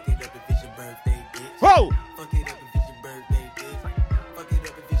 Fuck it up if it's your birthday bitch. Whoa. Fuck it up if it's your birthday bitch. Fuck it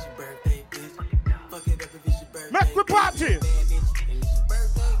up if it's your birthday bitch. Fuck it up if it's your birthday. Make the party.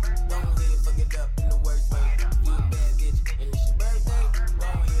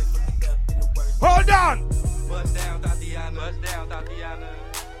 Hold on. Bust down, Tatiana. Bust down, Tatiana.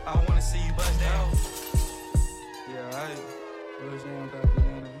 I wanna see you bust down. Yeah, right. Bust down,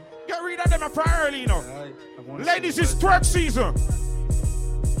 Tatiana. Get rid of them for early, you know. Ladies, it's twerk season.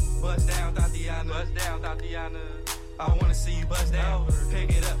 Bust down, Tatiana. Bust down, Tatiana. I wanna see you bust down. Pick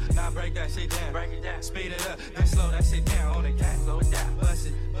it up, now break that shit down. Break it down. Speed it up, then slow that shit down on the gang. Slow it down. Bust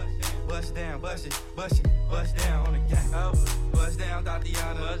it. Bust down, bust it, bust it, bust down on the gang. Bust down,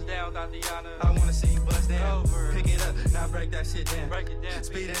 Tatiana. Bust down, Tatiana. I wanna see you bust down. Pick it up, now break that shit down. Break it down.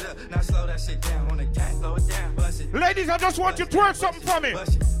 Speed it up, now slow that shit down on the gang. Slow it down. Bust it. Ladies, I just want you to twerk something for me.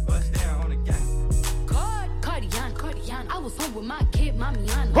 Bust it, bust down on the gang. Cardian, I was home with my kid,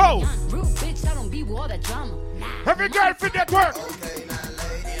 Mamiana. Whoa! Real bitch, I don't be with all that drama. Every girl fit that twerk. Okay, now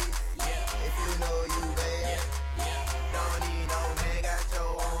ladies, if you know you bad, don't need no man, got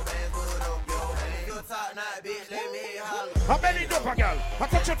your own band, put up your hand. You talk not, bitch, let me holler. How many dope, girl? I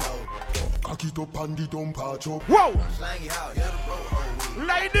touch it. Cock it up and it don't patch up. Whoa! Slang it out, you're the bro, oh, we.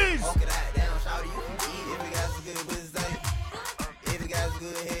 Ladies! Walk it out, down, shout you can eat if you got some good pussy. If you got some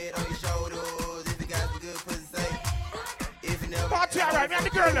good head on your shoulders, if you got some good pussy. If you never party, alright, me and the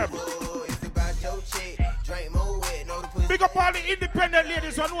girl them. If you about your chick, drink more wet, know the pussy. Big up all the independent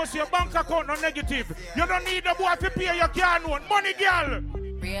ladies who knows your bank account no negative. You don't need a boy to pay your car loan. Money, girl.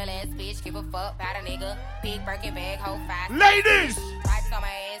 Real ass bitch, give a fuck about a nigga. Big Birkin bag, hold 5. Ladies! Stripes on my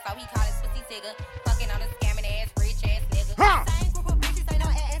ass, so he call it pussy tigger. Fucking on a scamming ass, rich ass nigga. Huh? Same group of bitches, ain't no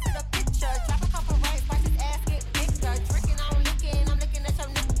ass to the picture. Drop a couple rights, watch his ass get bigger. Drinking, I'm looking at your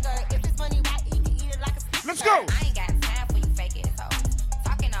nigga. If it's money right, he can eat it like a sticker. Let's go! I ain't got time for you fake ass hoes.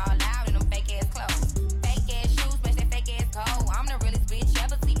 Talking all loud in them fake ass clothes. Fake ass shoes, match that fake ass cold. I'm the realest bitch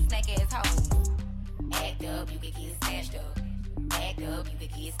ever see snake ass hoes. Act up, you can get snatched up. Act up, you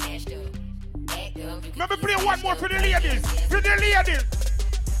can get snatched up. Act up, you can let me play one more for the ladies. For the ladies.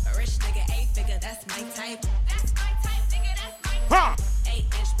 A rich nigga, 8-figure, that's my type. That's my type, nigga, that's my type. Huh?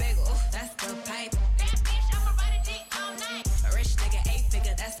 8-inch bagel, that's the pipe. That bitch, I'ma ride a dick all night. A rich nigga,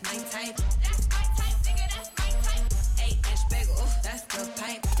 8-figure, that's my type. That's my type, nigga, that's my type. 8-inch bagel, that's the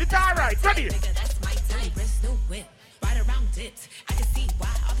pipe. It's alright, ready? Nigga, that's my type. Wrist, new whip, right around dips. I can see why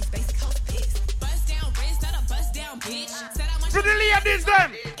all these basic hoes pissed. Bust down wrist, not a bust down bitch. For the ladies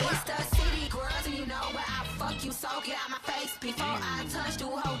then. It's the city girls and you know where I fuck you soaking.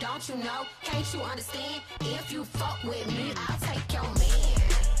 don't you know? Can't you understand? If you fuck with me, I'll take your man.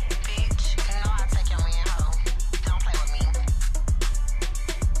 Bitch, no, I'll take your man home. Don't play with me.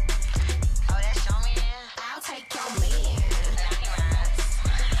 Oh, that's your man? I'll take your man.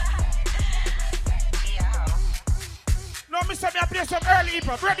 No, Mr. Me, I play some early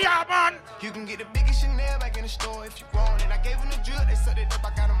hip-hop. Ready up, man. You can get the biggest Chanel back in the store if you want it. I gave them the drill, they set it up, I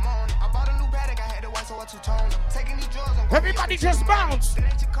got them on it. I bought a new Patek, I had to watch so I two-tone it. Taking these drugs, I'm everybody just bounce. It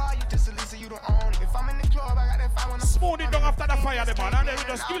ain't your car, you just a Lisa, you don't own it. If I'm in the club, I got that fire when I'm smooth it down after the fire, the man, and then we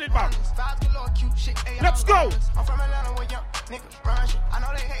just give it back. Cute shit, let's go. I'm from Atlanta where young niggas run shit. I know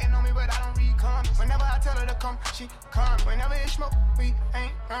they hating on me, but I don't read comments. Whenever I tell her to come, she come. Whenever it smoke, we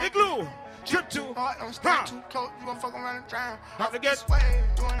ain't run. Igloo. Trip too hard, don't stand too close. You gon' fuck around and drown. Have to get sway,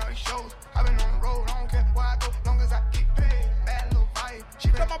 doing all these shows. I've been on the road, I don't care where I go, long as I get paid. Bad little vibe. She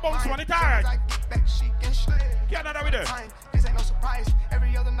come on, bones, money tired. I get back, she can slay. Get another with it. This ain't no surprise.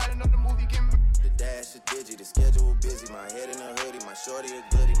 Every other night, another movie get me. The dash is digi, the schedule busy. My head in a hoodie, my shorty a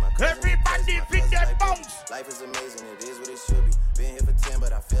goodie. My everybody fit that bounce. Life is amazing, it is what it should be. Been here for 10,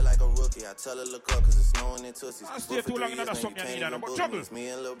 but I feel like a rookie. I tell her look up, cause it's snowing in Tussies. I stay too long, another song you need, but trouble. Me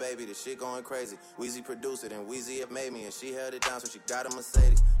and Lil Baby, the shit going crazy. Weezy produced it, and Weezy it made me, and she held it down, so she got a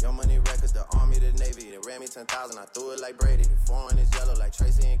Mercedes. Young Money Records, the Army, the Navy. They ran me 10,000, I threw it like Brady. The foreign is yellow like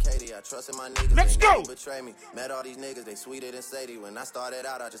Tracy and Katie. I trusted my niggas, let's they go. Never betray me. Met all these niggas, they sweeter than Sadie. When I started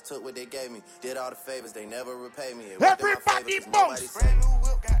out, I just took what they gave me. Did all the favors, they never repay me. Everybody bounce. Brand new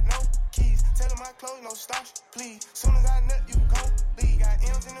whip, got no keys. Tell them my clothes, no starch, please. Soon as I nut, you can go leave. Got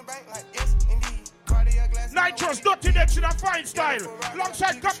M's in the bank, like yes, indeed. Cardiac glass. Nitro's Dutty Dex in a fine style.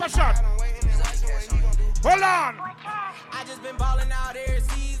 Alongside Coppershot. Hold on. I just been balling out every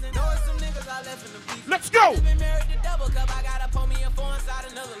season. Know some niggas I left in the beach. Let's go. Been married to double cup. I gotta pull me a four inside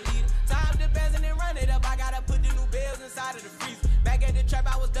another leader. Time the best and then run it up. I gotta put the new bells inside of the freezer. Back at the trap,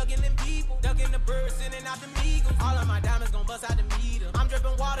 I was ducking them people. Ducking the birds, sending out the Eagles. All of my diamonds gon' bust out the meter. I'm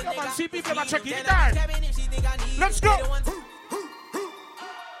dripping water, come nigga. on, see people are checking it down. Let's go.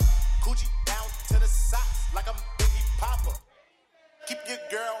 Coochie down to the socks like I'm Biggie Papa. Keep your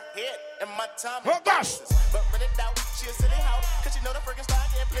girl head in my time. Oh gosh. But run it out, she a silly hoe. Cause she know the freaking style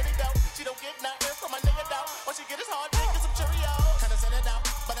getting plenty dough. She don't get nothing from my nigga dough. All she get is hard dick and some Cheerios. Kinda send it out,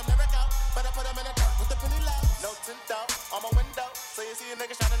 but I'm never out. But I put them in the dirt with the penny low. No tint out on my window. So you see a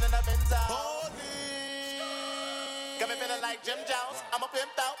nigga shining in the Benz out. Got me feeling like Jim Jones. I'm a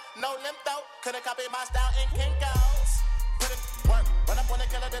pimp out, no limp out. Couldn't copy my style in Kinko's. Put it work. Run up on the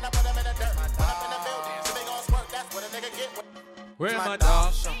killer, then I put him in the dirt. Run up in the building, so they gon' squirt. That's what a nigga get. Where's my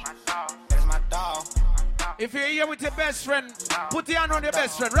dog? There's my dog. If you're here with your best friend, put your hand on your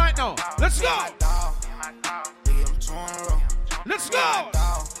best friend right now. Let's go. Let's go.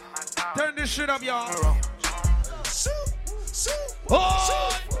 Turn this shit up, y'all. Oh.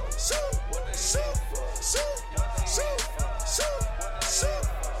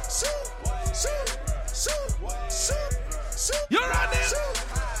 You're running.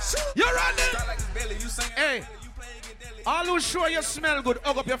 You're running. Hey, all who sure you smell good,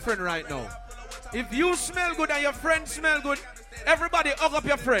 hug up your friend right now. If you smell good and your friend smell good, everybody hug up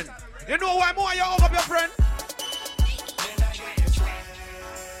your friend. You know why more you hug up your friend?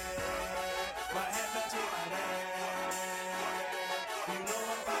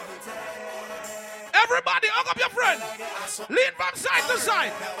 Everybody hug up your friend. Lean from side to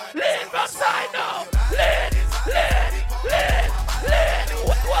side. Lean from side now. Lean.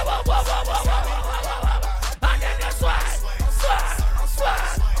 And then you swag.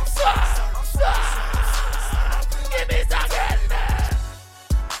 Give me some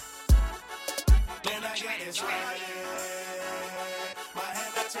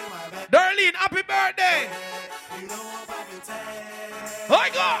again. Darlene, happy birthday. Oh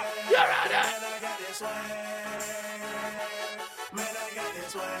God, you're right there.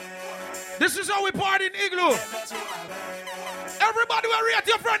 This is how we party in Igloo. Everybody will rate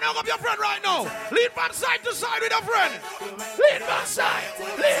your friend. Hug up your friend right now. Lean from side to side with your friend. Lean from side.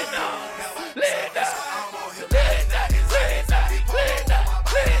 Lean now. Lean now. Lean now. Lean now. Lean now.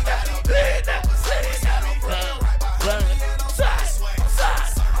 Lean now. Lean now.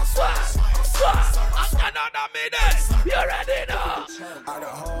 Another minute. You ready now?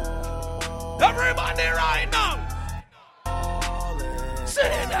 Everybody right now.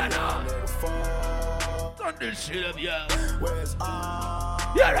 Sit down now. Turn this shit up, yeah.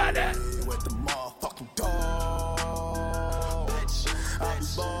 You're ready. With the motherfucking dog. Bitch. I be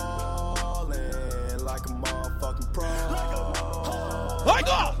ballin' like a motherfucking pro. I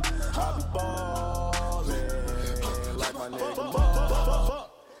go. I be ballin' like my nigga.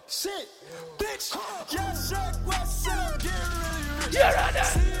 Shit, bitch. Yes, shit, what's up? Get really rich. You're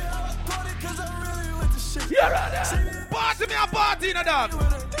ready. Party me a party in a dog.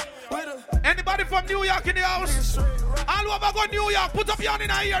 Anybody from New York in the house? All over go New York. Put up your hand in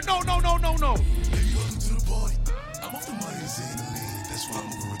here. No. I'm off the money, that's why I'm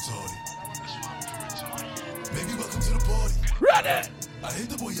moving retarded. Baby, welcome to the party. Ready? I hit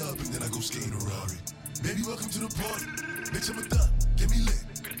the boy up and then I go skate a Rari. Baby, welcome to the party. Bitch, I'm a duck. Get me lit.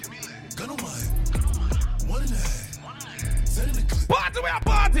 Gun on my head. 1.5. Set in the clip. Party, we a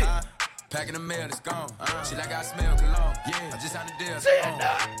party. Packing the mail, it's gone. She like I smell cologne. Yeah, I just had a deal.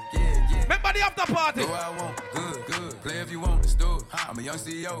 Yeah. Remember the after party. Do what I want, good. Play if you want, let's do it. I'm a young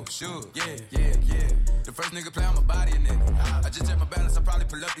CEO, sure. Yeah. The first nigga play on my body, a nigga. I just check my balance, I probably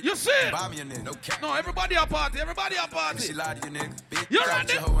pull up the. You see? Buy me a nigga, no cap. No, everybody a party. She lied to you, nigga. Bitch, you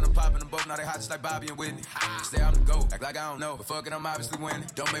ready? Hoe when I'm popping them both, now they hot just like Bobby and Whitney. Stay on the go, act like I don't know. But fuck it, I'm obviously winning.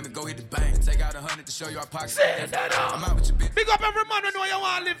 Don't make me go hit the bank. Take out 100 to show you our pockets. I'm out with your bitch. Big up every man who know you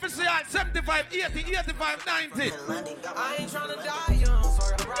want to live for say 75, 80, 85, 90. I ain't tryna die young, so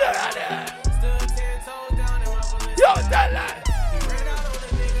I gotta ride. Stood 10 toes down and went for Yo, that lie. He ran out on the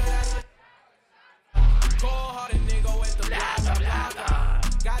nigga that's cold-hearted nigga with the blah.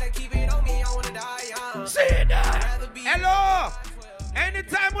 Gotta keep it on me, I wanna die young. See that? Hello.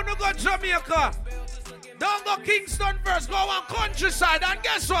 Anytime when you go Jamaica, don't go Kingston first, go on countryside, and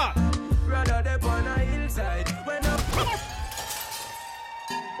guess what? Rather they on a hillside when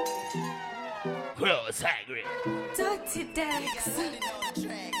Close angry. Dutty Dex.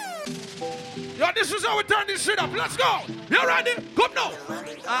 Yo, this is how we turn this shit up. Let's go. You ready? Come now.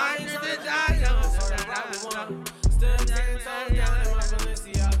 I need to die young, so I stood 10 toes down and went for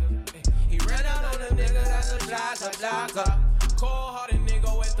Balenciaga. He ran out on the nigga that's a blocker. Cold-hearted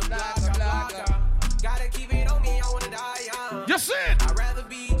nigga with the blocker. Gotta keep it on me, I wanna die young. You see it? I'd rather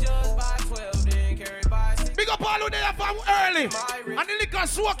be judged by 12 than carried by 6. Big up all who there from early. And the liquor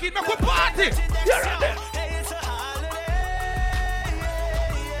smoking, make a party. You ready?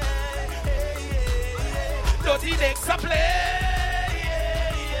 Dutty Dex a play.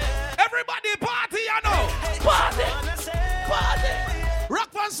 Everybody party, you know. Party. Rock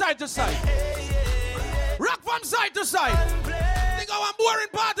from side to side. Rock from side to side. Think how I'm boring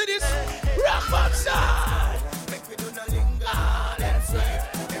party this. Rock from side. Let's see.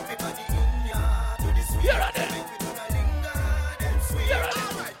 You're ready.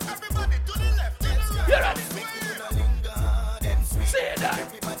 Everybody to the left. You're ready. See that.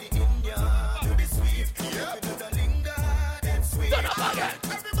 Turn up again.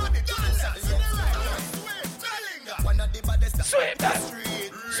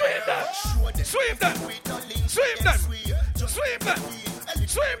 Sweep them.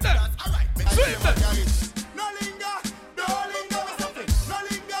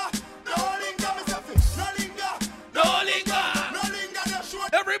 No linger.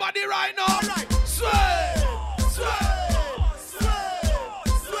 Everybody right now. Sway.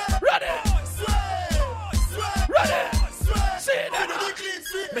 Ready.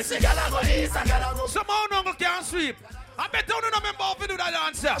 See that. Somehow no one can sweep. I bet you don't remember how to do that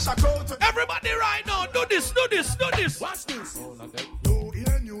answer. Everybody right now, do this. Watch this. No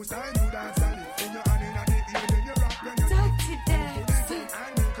ear news, I do that. In your hand, in the ear, then you rock.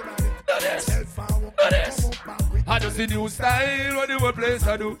 Do this. I just see new style when you were place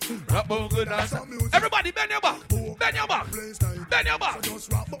I do. Rap good dance. Everybody bend your back. Well,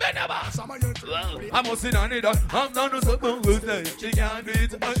 I must sit on it. I'm down to something good day. She can't do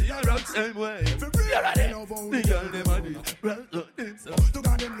it, but she rock same way. You ready? The girl them a do.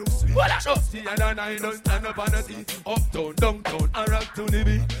 Well, I know. See, and I don't stand up on the seat. Uptown, downtown, I rock to the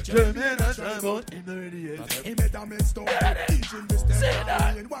beat. Jermaine and Simon in the radio. He better mess up. Say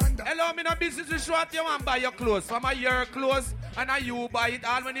that. Hello, me no business is short. You want buy your clothes from a year clothes, and you buy it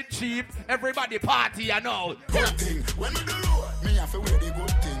all when it's cheap. Everybody party, you know. Good thing. When we do low, me have to wear the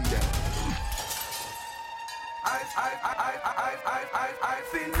good thing there. I've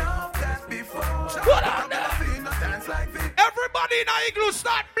seen enough dance before. What on there? Everybody in Igloo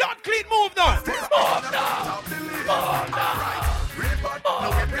start blood clean move now. Move now.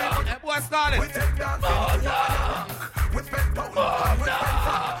 That boy started.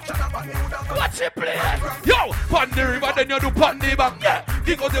 Watch it play. Yo, pon the river, then you do pon the bank. Yeah,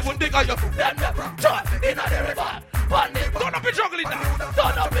 because they won't dig on you. Them, shot in the river. Pon the, don't up be juggling now.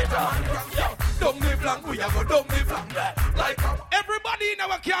 Don't up be juggling. Yo, down the flank, we are go down the flank. Yeah, like everybody in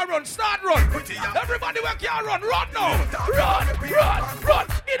our car run, start run. Everybody we can run now. Run.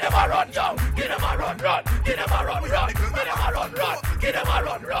 Get them a run, yo. Get them a run. Get them a run. Get them a run. Get them a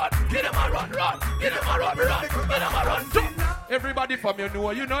run. Get them a run. Get them a run. Get them a run. Everybody from you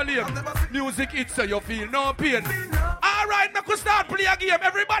know lame. Music hits so you feel no pain. All Alright, make we start play a game.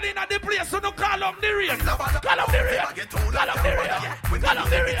 Everybody in the place, so no call up the rain. Call up the rain. Call up the rain. Call up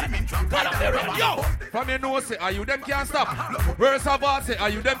the rain. Call up the rain. Yo! From your nose, say, are you them can't stop? Verse of all, say, are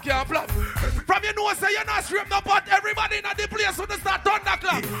you them can't flop? From your nose, say, you're not straight no pot. Everybody in the place, so they start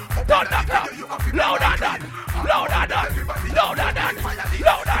thunderclap. Thunderclap. Louder than. Louder than. Louder than.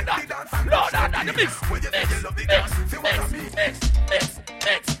 Louder than. Louder than. The mix.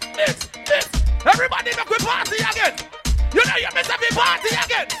 Everybody make we party again. You know you miss a big party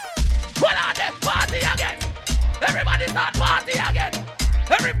again. Well on them, party again. Everybody start party again.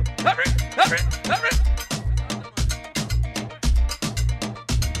 Every.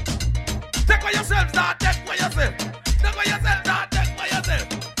 Take for yourself, start take for yourself. Take for yourself, start take for yourself.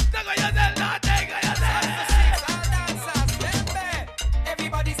 Take for yourself, start take for yourself.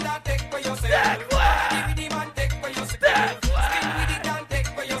 Everybody start take for yourself. Give me the man take for yourself. Spin with it and take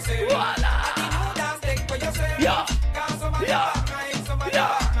for yourself.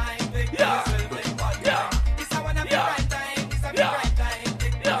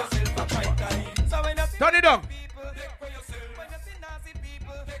 Turn it down.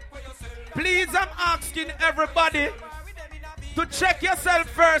 Please, I'm asking everybody to check yourself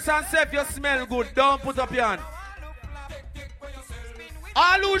first and see if you smell good. Don't put up your hand.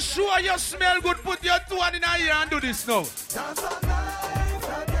 All who sure you smell good, put your two hand in your ear and do this now.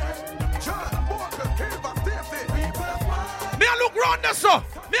 Me a look round there, so.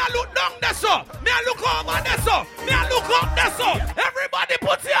 Me a look down there, so. Me a look over there, so. Me a look up there, so. Everybody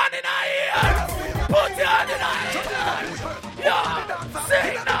put your hand in your ear. Put your hand in your ear. Yeah,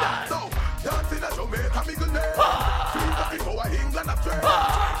 sing that.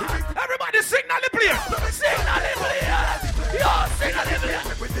 Everybody signal the player. Signal the player. Yeah, signal the player.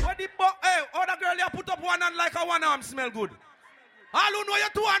 Hey, other girl, you put up one hand like a one arm smell good. All who know your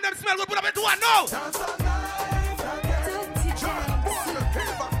two hand them smell good, put up your two hand now.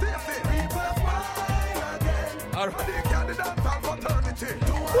 All right.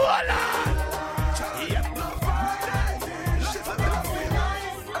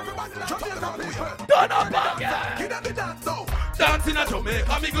 Turn up again. Dancing at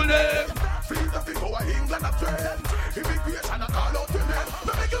Jamaica, Igloo.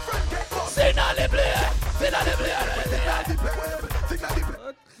 Signal the player.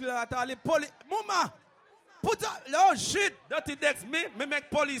 Mama, put up. Oh shit. Dutty Dex. Me make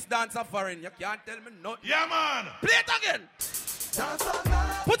police dance a foreign. You can't tell me nothing. Yeah, man. Play it again.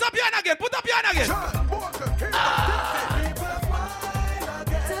 Put up your hand again. Put up your hand again.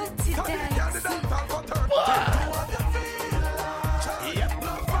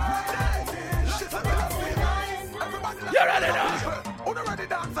 You're ready now. Ready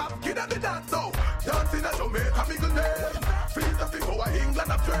dance up. Get on the dance now. Dancing at Jamaica, Igloo. Feel the thing over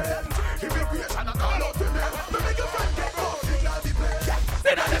England of trend. Immigration and call out to them. Me make your friend get go. Signal the play.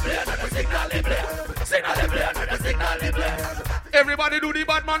 Signal the play. Signal the play. Signal the play. Signal the play. Everybody do the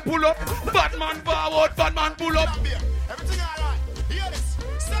Batman pull up. Batman forward. Batman pull up. Everything alright. Hear this.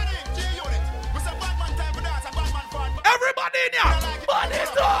 Standing G-Unit. We say Batman time for dance and Batman forward. Everybody in here. Body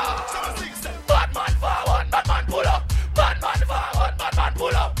stop. Batman forward. Batman pull up. Batman forward. Batman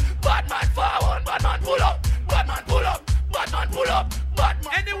pull up. Batman forward. Batman pull up. Batman pull up. Batman pull up.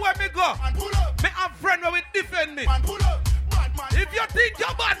 Batman. Anywhere me go, me have friend who will defend me. If you think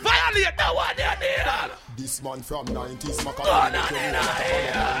you're bad, violate that one you need. This man from 90s,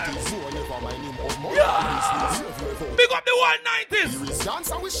 Big up the whole 90s. Here is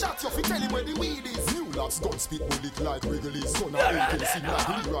dance and we shot you if you tell him where the weed is. New locks, gun spit bullet like Wrigley's. Gonna AK, sing like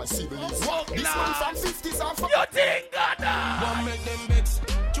Leroy Sibbles. This man from 50s and from... You think that? One make them bets,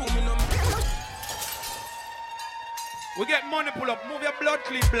 2 million. We get money pull up, move your blood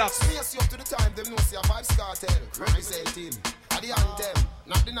clean black. Space you up to the time, them know see a Vibes Cartel. Representing, at the anthem,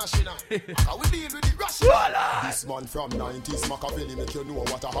 not the national. How we deal with the Russian? This man from 90s, Machiavelli make you know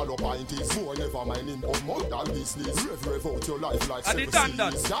what a hollow pint is. More never mind him of modern business. Rev out your life like 7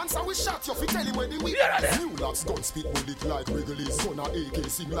 seas. Dance and we shot you, fi tell him where the weed is. New locks, gun spit bullet like Wrigley's. Gonna AK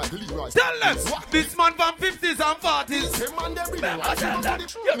sing like Leroy. Tell them, this man from 50s and 40s. Them man they bring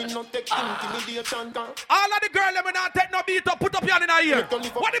me not take intimidation. All of the girls them not take no beat up, put up your hand in her ear. What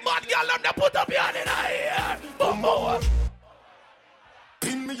the bad girl them they put up your hand in her ear. Bumbo.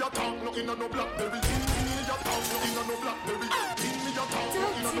 Pin me your tongue, no in no blackberry. Pin me your tongue, no in no blackberry. Pin me your tongue, no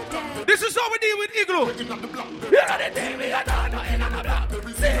in no blackberry. This is how we deal with Igloo. You're gonna take me your tongue, no in no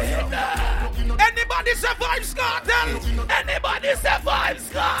blackberry. Anybody say Vibes Cartel? Anybody say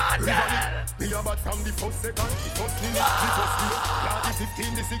Vibes Cartel? Me a bad from the first second, the first minute, the first year. Now the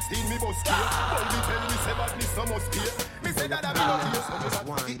 15, the 16, me bust here. Boy, me tell me say badness no must pay. Me say that I be no here, so me say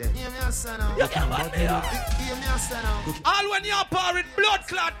Hear me a son now. You can't want me up. Hear me a son now. All when you're pouring blood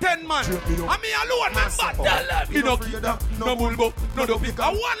clot 10 man. And me alone, man, but tell them. You no kid, no bulbo, no do pick.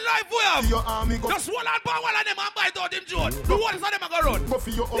 And one life we have. Just one and power one of them and bite out him John. The one is of them a go run. Go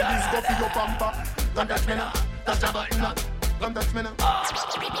for your obvious, go for your pamper. Don't touch me now, touch a button now. Don't touch me now.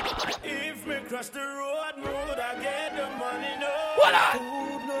 If me cross the road, mood I get the money no. What up?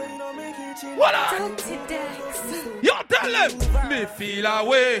 What up? Dutty Dex. You tell them. Me feel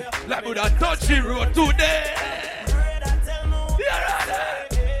away like would have touched the road today.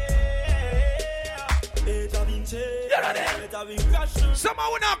 You're ready.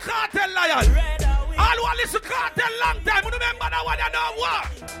 Someone with a cartel lion. All who listen cartel long time. You remember that one you know what?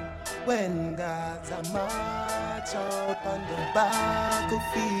 When God's a march out on the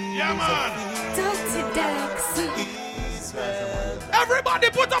battlefield. Yeah, man. Dutty Dex. Israel. Everybody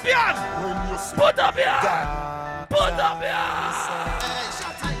put up your hand. Put up your hand. Put up your hand.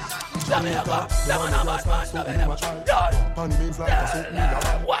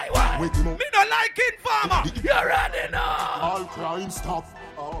 Why? Me don't like Informer. You're ready now. All crime stop.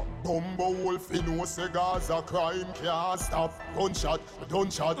 Bumbo Wolf, you know, say Gaza crime can't stop. Gunshot.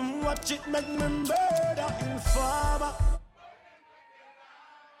 Watch it make me murder Informer.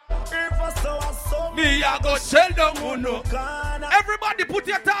 Me a go sell them uno. Everybody put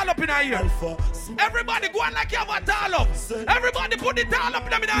your towel up in a ear. Everybody go on like you have a towel up. Everybody put the towel up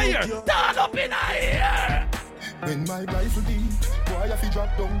in a ear. Towel up in a ear. When my rifle beat, why have you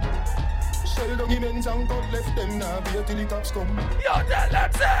dropped down? Shell down immense and God left them now. Be till the cops come. Yo, tell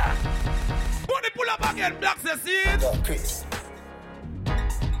them, sir. Money pull up again, black the seed. Yo, Chris.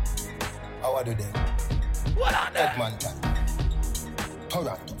 How are you then? What are they? Edmonton.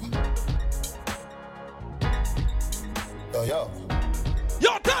 Toronto.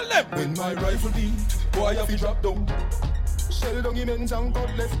 Yo, tell them. When my rifle beat, why have you dropped down? Shell down immense and God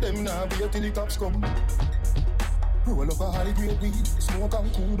left them now. Be till the cops come. Roll up a high grade weed, smoke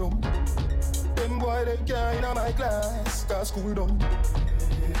and cool down. Them boy they carry in my class, cause cool down.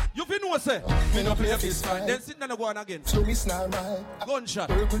 You feel no say? Me no play fist fight. Then sit down and go on again. Slow me snarl my gunshot.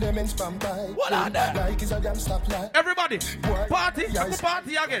 Purple them and spam by. What are they? Like is a damn stop light. Everybody, party, and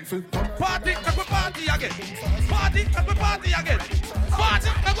party again. Party, and party again. Party, and party again. Party,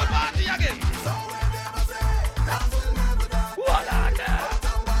 and party again. What are they?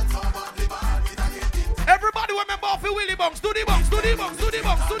 Everybody remember off the Willy Bunks, do the bunks, do the bunks, do the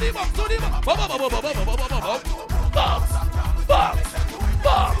bunks, do the bunks, do the bunks.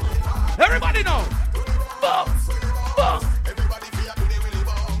 Everybody know. Bunks.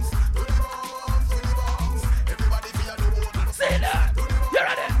 Say that. You're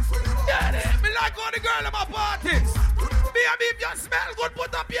ready. Me like all the girl at my parties. Baby, if you smell good,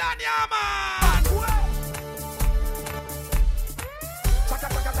 put up your hand, yeah, man.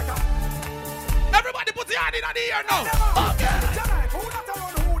 Everybody put your hand in the ear now. Okay.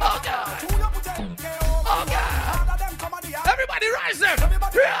 Everybody rise them.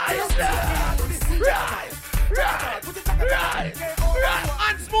 Rise.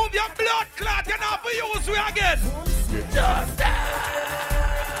 And smooth your blood clot. You're not for use we again. Just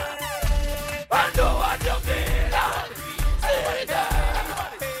stand and do what you feel.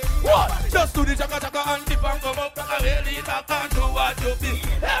 What? Just do the chaka and dip and come up like a really talk and do what you feel.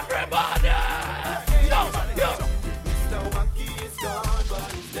 Everybody. Yo. Mr. Wacky is gone,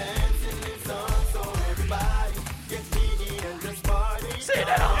 but he's dancing his song, so everybody get needy and just party. Say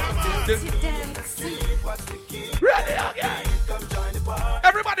that on. Ready again. Come join the party.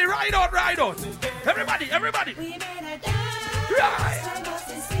 Everybody ride out. Everybody. We better dance. Right. And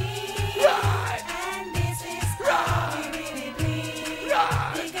this is we really bleed.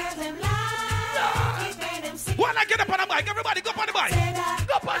 Because them lies, we made them see. Wanna get up on the mic? Everybody go up on the mic.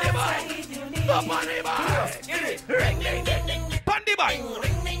 Go up on the mic. Go up on the mic. Ring, ding, ding, ding. Pon the mic.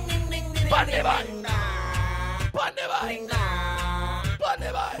 Pon the mic. Pon the mic. Pon the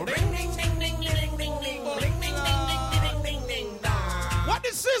mic. Ring, ding, ding, ding, ding, ding, ding. Ring, ding, ding, ding, ding, ding, ding. What the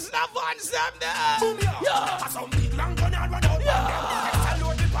sister Vaughan's them there? Yeah. Some big long gun and run out. Yeah.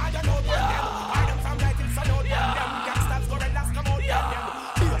 Salute the fire and out. I them from like it's salute. Gangsters go and last come out.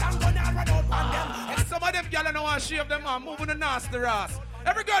 Big long gun and run out. And some of them girls don't want to shave them man, moving the nasty ass.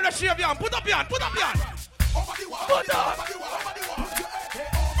 Every girl that shave your hand, put up your hand. Put up.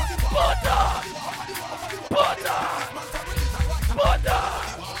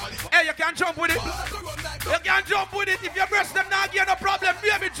 Hey, you can jump with it. You can jump with it. If your breast them not get no problem,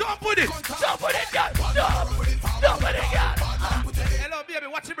 baby, jump with it. Jump with it, girl. Jump with it, girl. Hello, baby,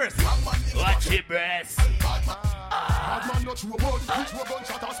 watch your breast. Watch she breast. Bad man not true one. Which one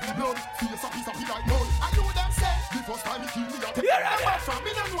gunshot has been blood. Face a piece of like mud. I know them say. The first time he kill me up. Bad from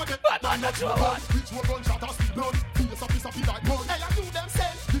me don't know them. Bad man not true one. Which one gunshot has been blood. Face a piece of like mud. Hey, I know them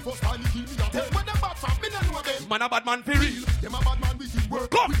say. The first time he kill me up. When them bad from me don't know them. Man a bad man for real. Them a bad man with his work.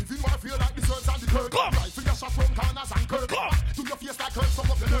 Come. We live in warfare like the Search and the Kirk. Come. Rifle your shot from corners and curve. Come. To your face like curve.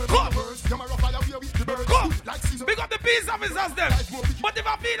 Some of the nerve. Come. Them a rough fire here with the birds. Come. Like Caesar. Big up the peace officers them. But if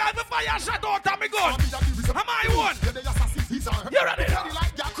I feel like the fire shot out of me gun, am I one? You're ready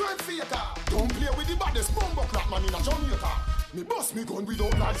like that crime theater. Don't play with the baddest bomber clap man in a Jamaica. Me bust me gun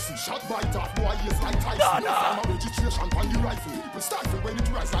without license. Shot by top boy is like Tyson. No farmer registration on the rifle. People stifle when it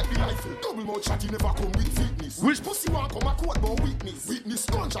rise like the rifle. Double mouth shot you never come with fitness. Which pussy want come a court but witness. Witness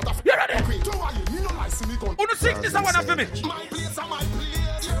gunshot of. You're ready. Okay, don't worry, me no license me gun. Who no sickness I wanna for me? My place and my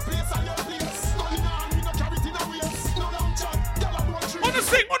place. Your place and your place. No in arm, me no carry it in a waist. No long chat, y'all a boy tree. Who no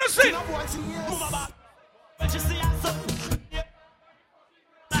sing? Who no sing? Move about. But you see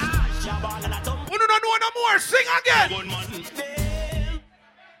Who no know no more? Sing again.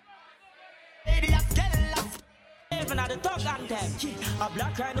 Even at the talk and them. A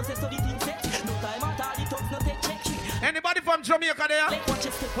black cry no say so the thing set. No time at all the talks no take check. Anybody from Jamaica there?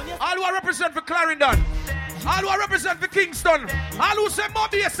 All who represent for Clarendon. All who represent for Kingston. All who say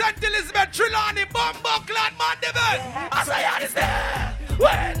Mobby, St. Elizabeth, Trelawney, Bumbo, Clan, Mandeville. I say I understand.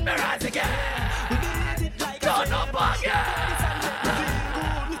 When me rise again. Turn up again.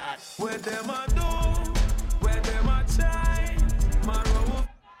 Where them a do, where them a try, my road.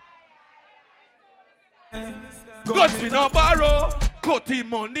 Guns we no borrow, cut him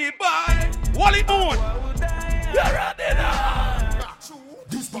money buy. Wally Moon, you're running out.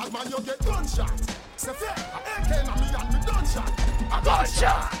 This bad man you get gunshot. Say fair, I AK na me and me gunshot. A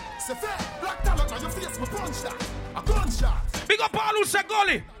gunshot. Say fair, black talent on your face me punch that. A gunshot. Big up all who say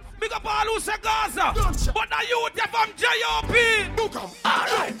gully. Big up all who say Gaza. But now you there from J.O.P.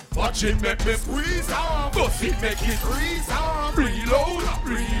 Alright. Watch it make me squeeze off. Pussy make it freeze off. Reload.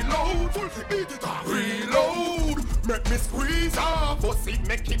 Beat it off. Reload. Make me squeeze off. Pussy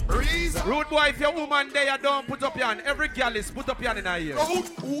make it breeze off. Rude boy, if your woman there, you don't put up your hand. Every girl is put up your hand in her ear.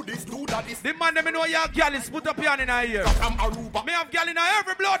 Who this do that is? The man them know your girl is put up your hand in her ear. I'm Aruba. Me have girl in her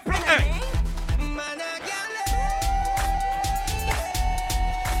every blood pressure. Hey. Man a girl.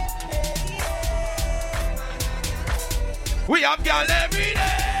 We have girl every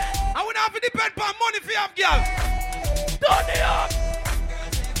day. I would have to depend on money if you have girl. Turn it up.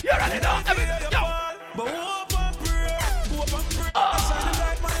 You're running down. But hope and pray. Shining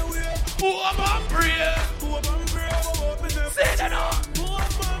like my way. Hope and pray. Hope and pray. Say that now.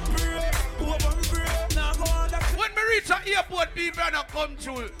 Hope and pray. Hope and pray. Now go on that. When me reach an airport, people are not come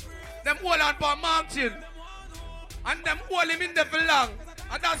through. Them hold on for mountain. And them hold him in there for long.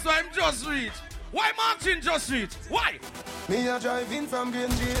 And that's why I'm just reach. Why Martin just reach? Why? Me a driving from Green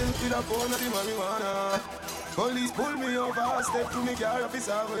Jail with a phone of the marijuana. Police pull me over, step to me car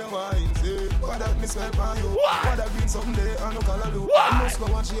officer where you wine. Say, what that me smell for you? What that green someday I no color do? You must go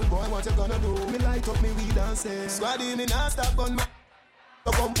and chill boy, what you gonna do? Me light up me weed and say, squaddy me not stop on my.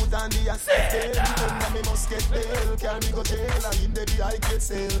 So come put on the assist. Defender me must get bail. Carry me go jail and in the I get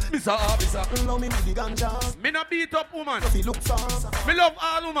sale. Mr. Officer, love me with the ganja. Me not beat up woman. If you look fast, me love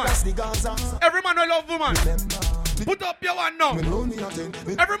all woman. That's the Gaza. Every man will love woman. Put up your one now.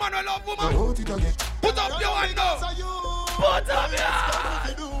 Every man will love woman. Put up your one now. Put up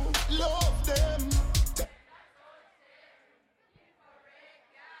your. Love them.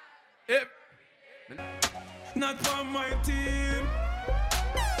 Not for my team.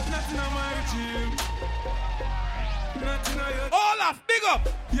 Nothing on my team. Nothing on your. Olaf, big up.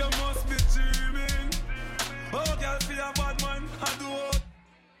 You must be dreaming. Oh, girl, feel a bad man. I do what?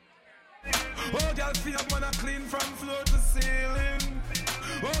 Oh, girl, feel a man. I clean from floor to ceiling.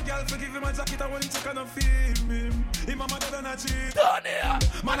 Oh, girl, forgive him a jacket. I want him to kind of feel him. He mama than a cheat. Turn here.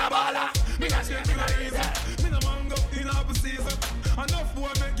 Man a baller. Me not shake, me not easy. Me no mango in half season. Enough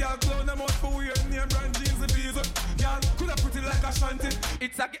boy make girl clown them out for weird name brand jeans and visa. Girl, could have put it like a shanty.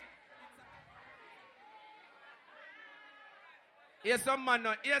 It's a... Here's some man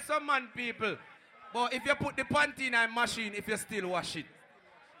now. Here's some man, people. But if you put the panty in a machine, if you still wash it.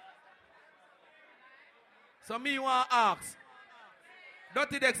 So me want to ask.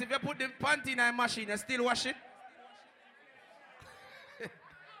 Dutty Dex, if you put the panty in a machine, you still wash it?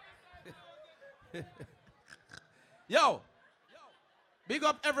 Yo. Big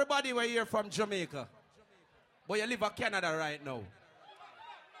up everybody we're here from Jamaica. But you live in Canada right now.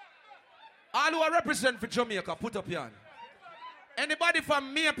 All who are represent for Jamaica, put up your hand. Anybody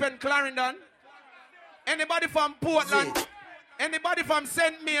from Maypen, Clarendon? Anybody from Portland? Anybody from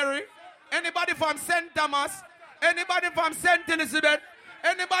St. Mary? Anybody from St. Thomas? Anybody from St. Elizabeth?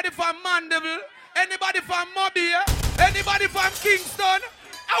 Anybody from Mandeville? Anybody from Mobile? Anybody from Kingston?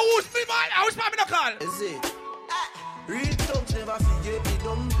 Who's my call? Is it? Real talks never forget the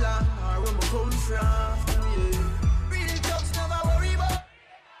dumb plan or where we come from. Yeah. Real talks never worry about.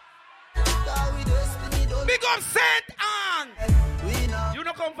 Big up St. Anne. You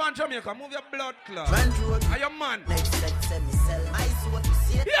don't come from Jamaica. Move your blood clot. Are you man? Here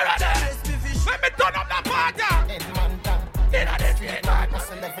are they. Let me turn up the party. Here are they.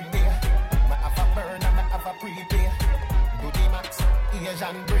 I have a burn and I have a prepare. Do the max,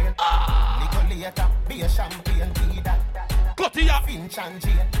 Asian brain. Nicolator, be a champagne, be that. Cut it up. Finch and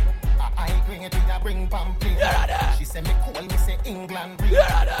Jane. I bring it, I bring pamphlet. She say me call me say England brain.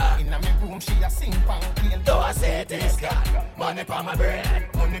 In my room she a sing pamphlet. Do I say this guy? Money for my brain.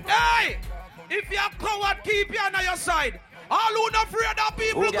 Hey! If you're coward, keep you on your side. All who not afraid of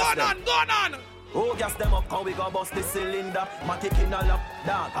people, go on. Oh, gas them up, how we gon' bust the cylinder. Matic in a lock,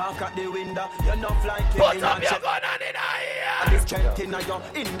 dark, park at the window. You're not flying, put in up your gun on in here. This strength in your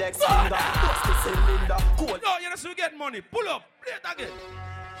index finger. Bust the cylinder, cool. No, you just get money. Pull up, play it again.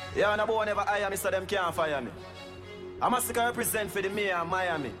 Yeah, and a boy never hire me, so them can't fire me. I'm a sick represent for the mayor of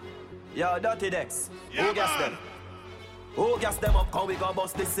Miami. Yo, Dutty Dex. Yeah, who gas them? Who gas them up, how we gon'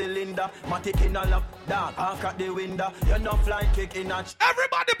 bust the cylinder. Matic in a lock, dark, park at the window. You're not flying, kick in a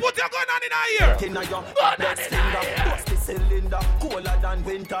everybody put your gun on in here. In a your index finger. Bust the cylinder, cooler than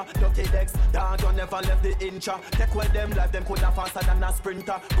winter. Dutty Dex, dog, you never left the incha. Take away them life, them coulda faster than a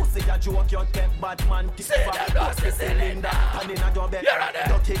sprinter. Pussy a joke, you take bad man. Bust the cylinder, and in a your bed.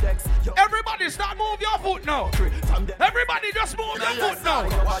 Dutty Dex. Everybody start move your foot now. Everybody just move your foot now.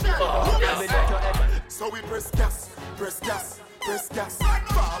 So we press gas. Press gas, press gas.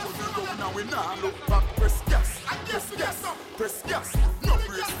 Follow the road now we now look back. Press gas, press gas, press gas. No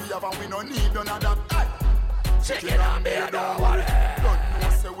brace we have and we no need none of that. Check it on me, don't worry.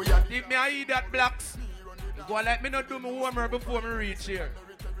 If me I eat that blacks, go and let me not do my homework before me reach here.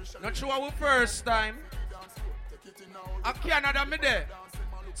 Not sure our first time. A Canada me there.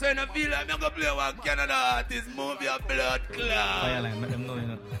 So you don't feel like I'm going to play one Canada artist. Move your blood clot. Let them know, you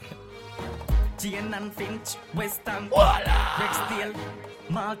know. Jane and Finch, Western, Rexdale,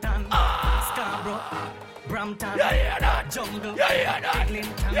 Malton, Scarborough, Brampton, Jungle,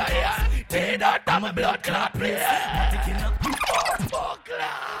 Eglinton, Take that, I'm a blood clot place.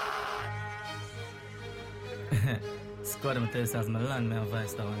 Squad them tell us as my land, my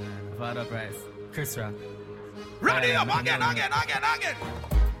voice down there. Father Price, Chris Rock. Ready up again.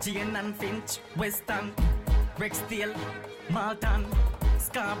 Jane and Finch, Western, Rexdale, Malton,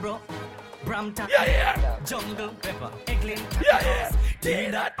 Scarborough, Brampton, Jungle, Pepper, Eglinton,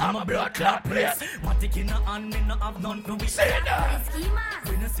 Take that, I'm a blood clot place. Matic in a hand, me no have none for we. Say that.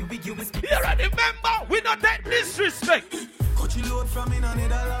 We no see we give us. Remember, we don't take disrespect. Cut you load from in a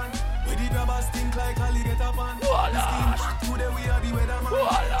Netherlands. Where the grabbers think like alligator pan. Today we are the weatherman.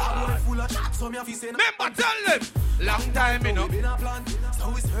 I'm full of shots, so me have to say. Remember, tell them. Long time, you know. Been a plan,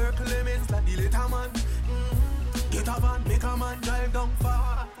 so we circle lemons like the later man. Get a van, make a man drive down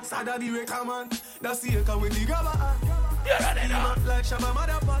far. Sada the wrecker man. That's the echo with the grabber. You're ready now. Like Shabba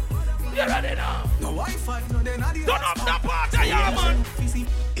Motherpot. You're ready now. No Wi-Fi, no then not the turn up the party, yeah, man.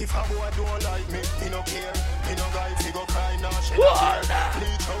 If a boy don't like me no care. Me no guy fi go cry now, shed a tear.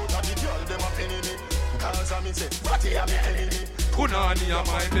 Bleach out of the girl, them a penny me. Cause I me say, what he a me enemy. Punani a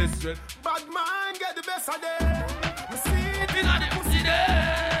my best friend. Bad man get the best of them. We see it in the pussy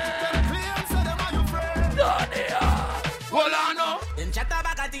there. Them claims so them are your friends. Hold on now. Them chat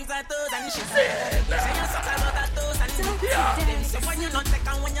about things like toes and shit. Say you suck about that toes and shit. Them say when you not take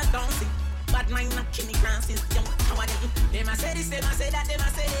and when you don't see. Bad mind not killing classes. How are they? Them a say this, them a say that, them a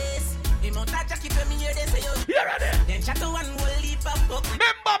say this. Them out that jacket when me hear they say yo. You're ready. Them chat to one will leap up.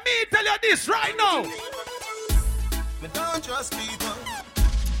 Remember me tell you this right now. Me don't trust people.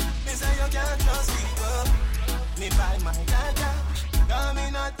 Me say you can't trust people. Me buy my data. Cause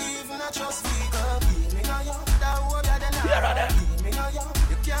me not even a trust people. Me know you, that would have done. You're ready. Me know you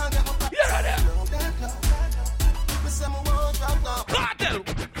can't get my back. You're ready. Me say me won't drop down. Cartel.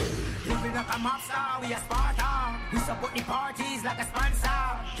 Living like a mobster, we a Spartan. We support the parties like a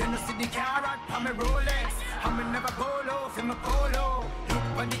sponsor. You know see the carrot on me Rolex. And me never go low for my polo. Look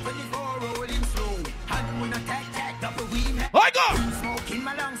on the 24 rolling slow. And when I take double weed. I go. Smoke in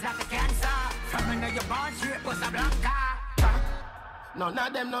my lungs like a cancer. From when you're born straight Costa Blanca. None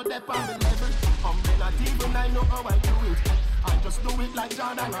of them know they're on the level. Not even I know how I do it. I just do it like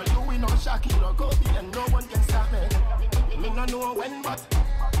Jordan or Louis, no Shaquille or Kobe, and no one can stop me. Me no know when, but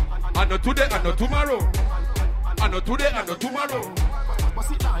I know today, I know tomorrow. I know today, I know tomorrow.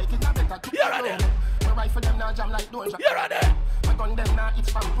 What's it like? It's a better to You're ready. My rifle them now jam like doja. You're ready. My gun them now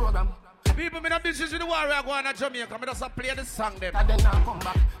it's from program. People, me not business with the warrior going to Jamaica. Me just play the song them. And then now come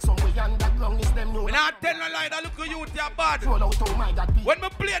back. Somewhere underground is them new. Me not tell no lie that look at you, you're bad. Roll out, oh my God. When me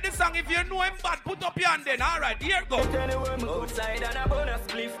play this song, if you know him bad, put up your hand then. Alright, here go. Outside and a bonus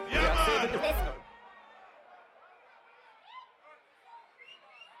cliff.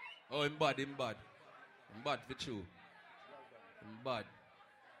 Oh, him bad. Him bad for you. Him bad.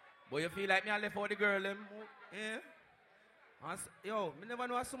 But you feel like me I left out the girl, them? Yeah? Yo, me never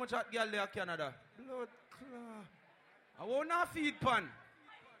know so much hot girl there in Canada. Blood clot. I won't not feed pan.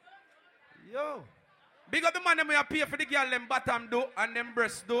 Yo. Big up the man them we pay for the girl them bottom do and them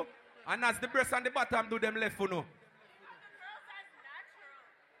breast do. And as the breast and the bottom do them left for no.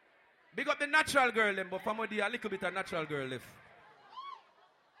 Big up the natural girl them, but for me a little bit of natural girl left.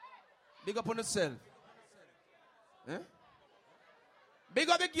 Big up on yourself. Eh? Big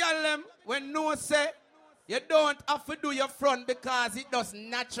up the girl them when no say you don't have to do your front because it does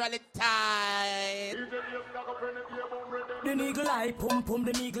naturally tight. The nigga like pum pum,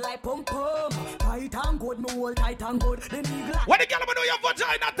 the nigga like pum pum. Tight and good, no hold tight and good. The nigga like. What the girl do your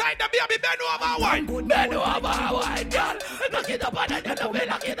vagina tight? The baby bend over wine. Bend over wine, girl. Lock it up and then you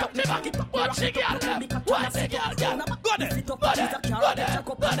lock it up. Back it up. Watch the girl. Watch the girl. Go there. Go there.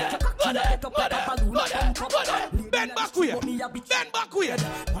 Go there. Go there. Go there. Bend back here. Bend back here.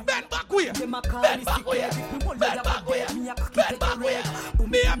 Bend back here. Bend back here. Bend back here. Bend back here.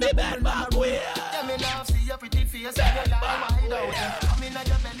 Me and me bend back here. Yeah, me now see your pretty face. Come in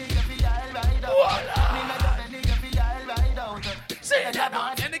your belly, every aisle ride out. Come in your belly, every aisle ride out. Say that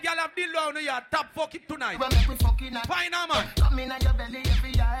man. Any girl have the low, you top fuck it tonight. Well, make we fucking night. Fine, man. Come in your belly,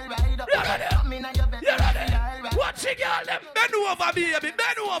 every aisle ride out. Come in your belly, every aisle ride out. Watch it, girl. Bend over, baby.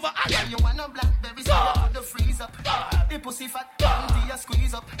 Bend over. Girl, you want a blackberry, so you put the freeze up. The pussy fat, candy, you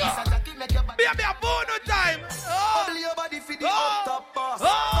squeeze up. This a jacket make your body. Baby, a bono time. Bubble your body for the up top boss.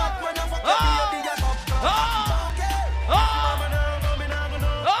 But when I fuck your baby, you up top.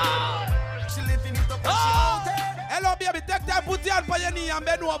 She living it up and she out there. Hello, baby. Take time, put your hand on your knee and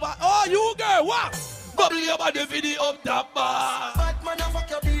bend over. Oh, you girl, what? Bubble your body for the up top boss. But when I fuck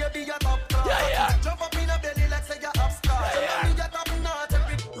your baby, you up top. Yeah. Jump up in a belly like say you're upstart. Yeah. You get up in a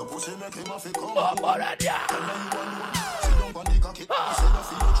temper. Your pussy make him off it come.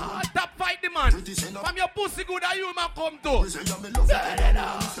 Top fight the man. From your pussy good that you man come to.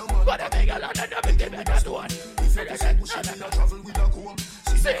 But I make a lot of them give me that one. Say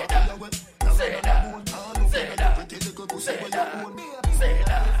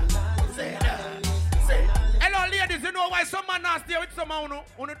that. Hello ladies, you know why some man nasty with some man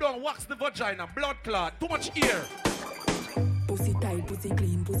who don't wax the vagina, blood clot, too much ear. Pussy tight, pussy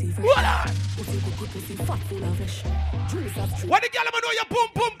clean, pussy fresh. What? Pussy good, pussy fat, full of flesh. Juice of street. What the girl know your boom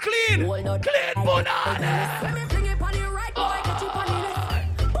boom clean? Clean banana. When me fling it on the right, boy, get you on the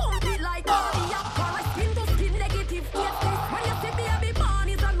left. Pump it like cardiac, call skin to skin negative. Yes, when you see me, I be born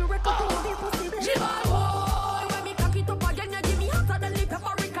is a miracle to be pussy blessed. Boy, when me cock it up again, you give me hotter than the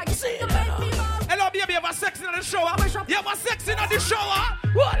paprika. You see the make me mad. Hello, baby, you have sex in the shower? You have sex in the shower?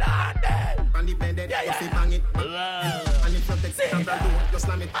 Hold on, then. And the bed, you see bang it. And if you take it and you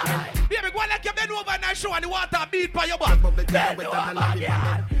slam it. Baby, go like you bend over in the show and the water beat by your back. Bend over,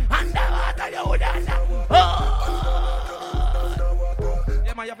 girl. Underwater, you would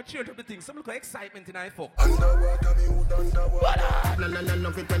yeah, man, you have to change up the thing. Some look like excitement in our fuck. Underwater, me would underwater. No,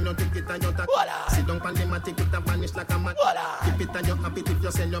 love it when you take it and you take it. Sit down on the mat, take it and vanish like a mat. Keep it and you happy if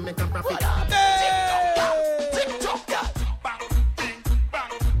you sell, you make a profit. TikTok, yeah.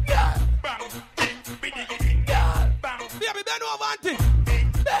 Baby, bend over, auntie.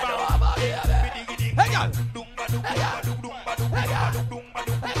 Bend over, baby. Hey, girl.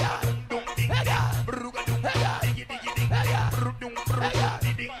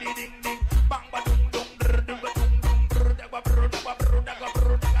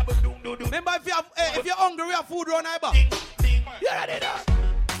 Remember, if you're hungry, we have food around our back. Yeah, ready now.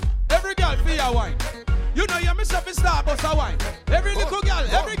 Every girl feel your wine. You know you're Mr. Starbucks a wine. Every little girl,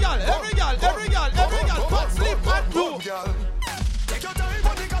 every girl, put sleep and do. Take your time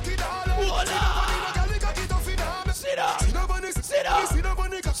on the cocky doll. Sit down. Sit down. Sit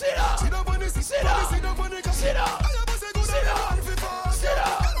down. Sit down. Sit down. Sit down. Sit down. Sit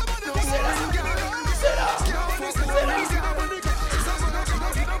down. Sit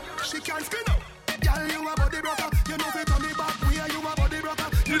down. She can't spin up. Girl, you a body broker. You know fi turn it back. Where you a body broker.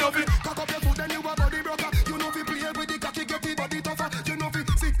 You know fi cock up your foot and you a body broker. You know fi play with the cocky, get the body tougher. You know fi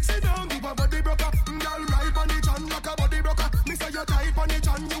sit down, you a body broker. Girl, ride on it and like a body broker. Me say you tight on it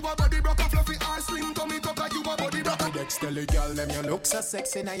and you a body broker. Fluffy ass slim tummy tucker, you a body broker. Dexter Kelly girl, them you look so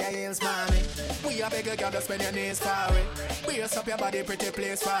sexy now your heels, mommy. We a bigger girl to spend your knees for it. Brace up your body, pretty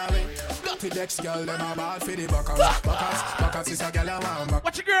place for it. Dutty Dex girl, them a ball for the buckers. Buckers is a girl around.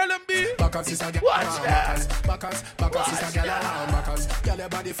 What your girl them be? Buckers is a girl around. Buckers is a girl around. Buckers, girl your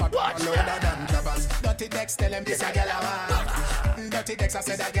body fat, loader than crabbers. Dutty Dex tell them this a girl around. Dutty Dex I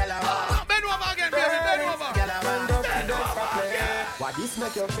said a girl around. Bend over again, baby, bend over. Girl around. Why this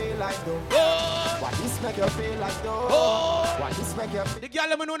make you feel like though? Why this make you feel like though? Why this make you feel? The girl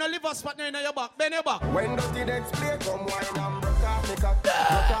them wanna live a spot in your back, bend your back. When Dutty Dex play, come wine and broke off me cock,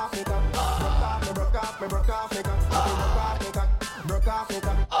 broke off me cock, broke off me, broke off me, broke off me cock, broke off me cock, broke off me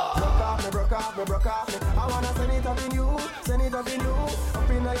cock, broke off me, broke off me, broke off me. I wanna send it up in you, up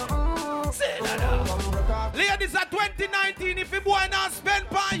in your say that. Ladies at 2019, if you boy not spend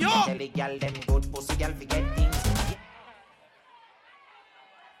by you. Tell the girl them good pussy girl forget things.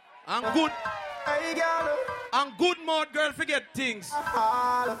 And good. And good mouth girl forget things.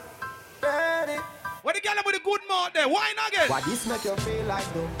 What the girl with the good mouth there? Why not again? Why this make you feel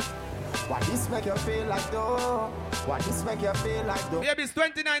like though? Why this make you feel like though? Why this make you feel like though? Maybe it's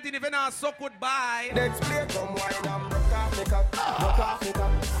 2019 if you not so goodbye. Let's play come wine and broke off me cock, broke off me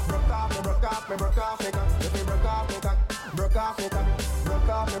cock, broke off me, broke off me, broke off me cock, if you broke off me cock, broke off me cock, broke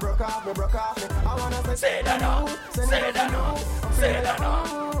off me, broke off me, broke off me. I wanna say that now, say that now, say that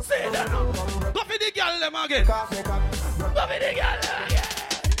now, say that now. Go for the girl them again. Go for the girl again.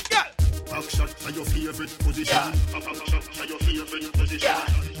 Coppershot are your favorite position. Coppershot are your favorite position.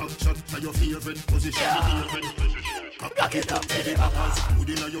 Coppershot are your favorite position. Cock it up to the backers. Put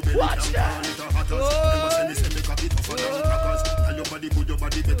in your belly and call it a hatters. Never say me say me cock it tougher than crackers. Tell your body good, your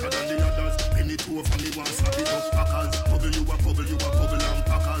body better than the others. Penny two of me one slap it up packers. Bubble you a bubble and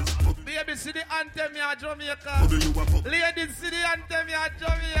packers. Baby see the anthem ya Jamaica. Bubble you a bubble. Ladies see the anthem ya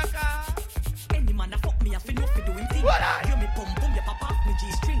Jamaica. Any man that fuck me, I feel no fi doing things. Hear me pum pum, ya pop off me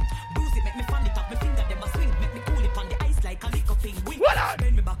G-string. Bruise it, make me fan it up, me finger them a swing. Make me cool it on the ice like a lick up penguin.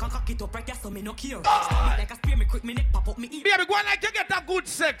 Bend me back and cock it up right there so me no care. Stab it like a spear, me quick, me neck pop up me ear. Baby, go on like you get a good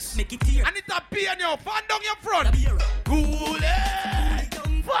sex. Make it tear. And it a pee on your fan down your front. Cool it.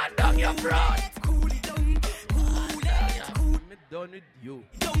 Fan down your front. Cool it down, cool it, cool. Me done with you.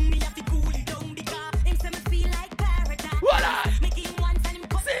 Down me have to cool it down because him say me feel like paradise. Make him once and him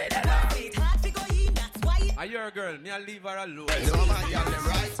come. Say that. Are you a girl? Me I leave her alone. No man, y'all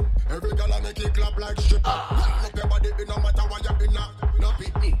right. Every girl I make it clap like stripper. Rock up your body, it no matter what you in now. No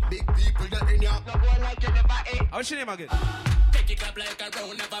big people that in ya. No boy like you never ate. How's your name again? Take it clap like a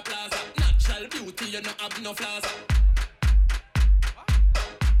round of a plaza. Natural beauty, you no have no flaws.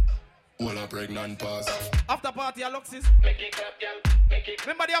 Well, a pregnant pause. After party at Luxus. Make it clap, girl. Make it.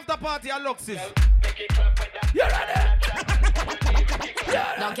 Remember the after party at Luxus. Make it clap with that. You're ready.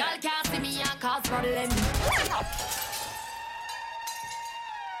 No girl can't see me and cause problem.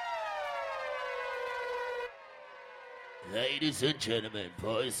 Ladies and gentlemen,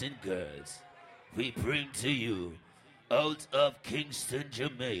 boys and girls, we bring to you, out of Kingston,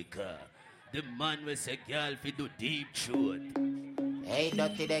 Jamaica, the man with a girl fi do deep throat. Hey,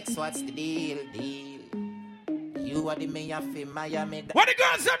 Dutty Dex, what's the deal? You are the mayor for Miami. What the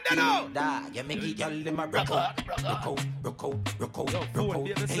girls them there now? You make it girl in my rock out.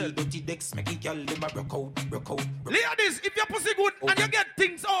 Hey, Dutty Dex, make it girl in my rock out. Ladies, if your pussy good and you get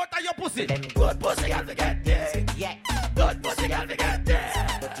things out of your pussy. Good pussy girl to get there. Yeah. Good pussy girl to get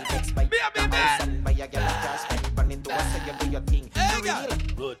there. Dutty Dex by your man. By your girl just spend into us so you do your thing.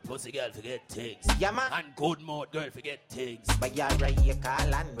 Good pussy girl forget things. Yeah, man. And good mouth girl forget things. By your right here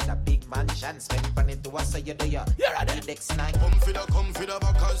call and with a big mansion. Spend money to us so you do your Dutty Dex night. Come for the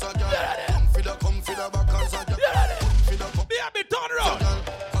backers again. Come for the backers again. Baby, turn around.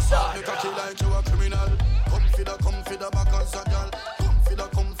 Assault me cocky like you a criminal. Come for the backers again.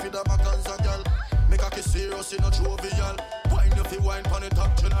 Come for the backers again. Make a kiss serious in a jovial. Wine if you wine pon the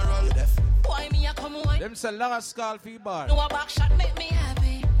top general. Why me a come wine? Them say last skull fee bar. No a back shot make me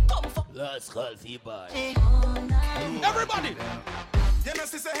happy. Come for last skull fee bar. Everybody. You know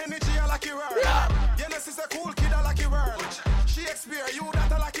she's a energy I like your world. You know she's a cool kid I like your world. Shakespeare, you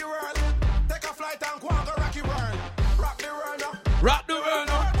that I like your world. Take a flight and go and go rock your world. Rock the world now. Rock the world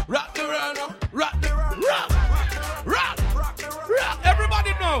now. Rock the world now. Rock the world. Rock.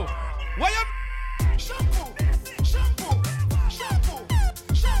 Everybody know. Why you? Shampoo.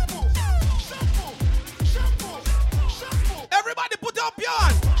 Everybody put up your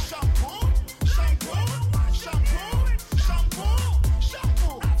hand.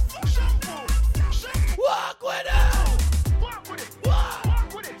 Walk with it. Walk with it.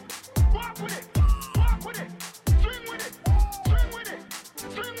 Walk with it. Walk with it. Walk with it. Swing with it. Swing with it.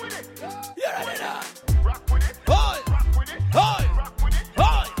 Swing with it. You ready now? Rock with it. Hold. Rock with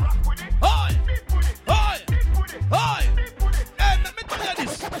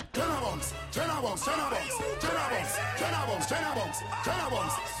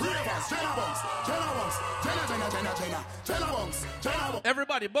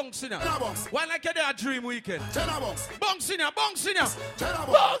Everybody, bounce in here. Why like you're there a dream weekend? Bounce in here, bounce in here.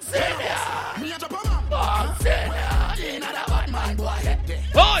 Bounce in here. Me a Japan. Bounce in here. Another bad man boy head there.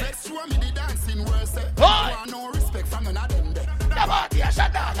 Let's show me the dancing worse. No respect from none of them there. The body a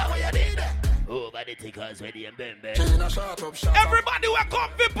shut down, what you need there. Over the tickers ready and bang bang. Everybody will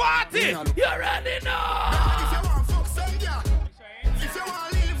come for party. You already know. If you want fuck some girl, if you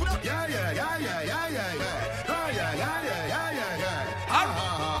want live with a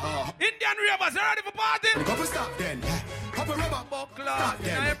Indian ravers, you ready for party? Couple stop then. Couple rubber buckler. In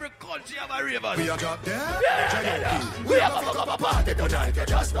every country have a ravers. We are drop there. We have a party tonight. You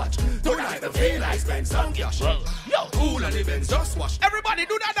just watch. Tonight the feel like spend some cash. Yo, cool and events just watch. Everybody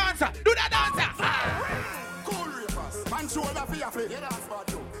do that dancer. Do that dancer. Cool ravers. Man shoulder for your feet. Yeah, that's bad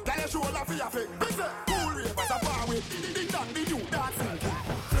too. Can you shoulder for your feet? Cool ravers. A far away. Ding dong, the new dancing.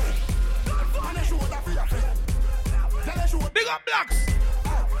 Man a shoulder for your feet. Big up blocks.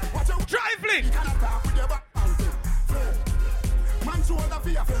 Trifling. Man shoulder for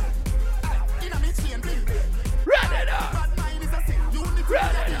your feet. In a mix chain bling bling. Run it up. Bad mind is a sin. Unity.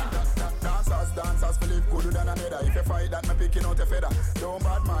 Dancers believe good than another. If you fight that, me picking out a feather. Don't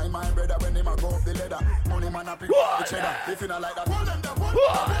bad mind my brother when they ma go up the ladder. Money man a pick up the cheddar. If you not like that, hold them down.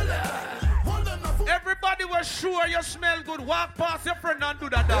 Hold them down. Everybody was sure you smell good. Walk past your friend and do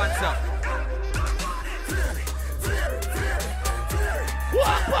that dancer.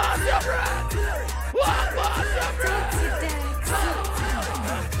 Walk past your friend. Walk past your friend.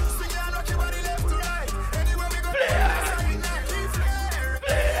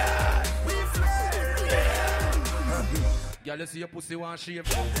 Y'all see your pussy one shave.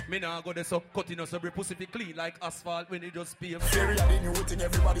 Me nah go there so cutting us every pussy be clean like asphalt when it just pave. Theory of the new thing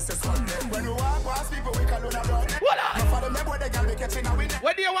everybody says something. When you walk past people we can do that wrong. What up? For them boy they can be catching a winner.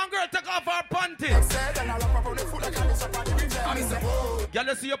 When do you want girl take off her panties? Said and I wrap up on the foot like I miss up on the rim. I say whoa.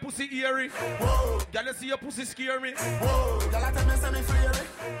 Y'all see your pussy eerie. Whoa. Y'all see your pussy scare me. Whoa. Y'all tell me say me flary.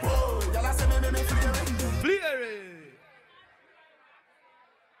 Whoa. Y'all say me flary. Flary.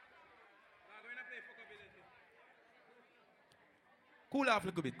 Cool off a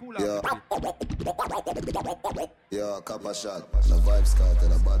little bit, cool off a little bit. Yo, Coppershot, the vibes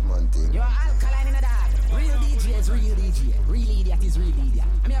cartel, a bad man thing. You're alkaline in the dark. Real DJ is real DJ. Real idiot is real idiot.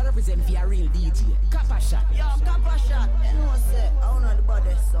 I mean, I represent for a real DJ. Coppershot. Yo, Coppershot. You know what I say? I don't know the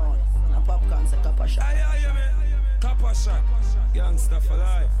baddest sound. And a popcorn say Coppershot. Yeah, man. Coppershot. Youngster for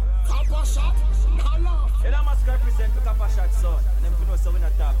life. Coppershot. And I must represent the Coppershot son. And them know so we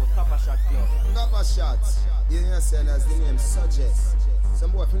not talk about Coppershot club. Coppershot, you know say as the name suggests.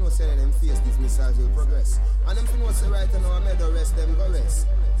 Some boy know say them face these missiles will progress. And them know say right now I made the rest them go rest.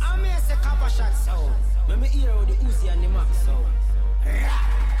 I may say Coppershot sound. When me hear how the Uzi and the Max sound. Be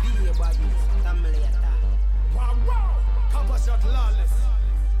a body. Family attack. Wow. Coppershot lawless.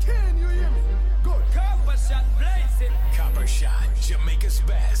 Can you hear me? Good. Coppershot blazing. Coppershot, Jamaica's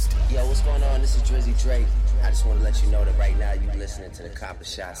best. Yo, what's going on? This is Drizzy Drake. I just want to let you know that right now you're listening to the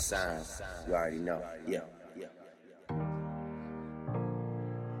Coppershot sound. You already know. Yeah.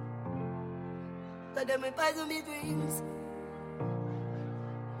 But them me buy some big dreams.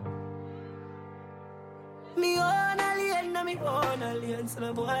 Me own alien, na me own alien. So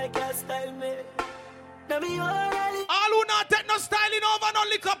no boy can't style me. Na me own alien. All who not take no styling over, no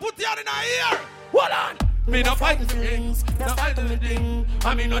liquor, put you in a ear. Hold on. Me no fight for things, no fight for thing.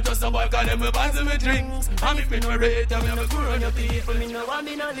 I mean not just a boy, cause them me buy some drinks. I mean me no rate, I mean me go on your people. Me no want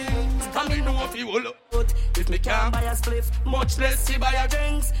me no links. I mean no if you will out. If me can't buy a spliff, much less see buy a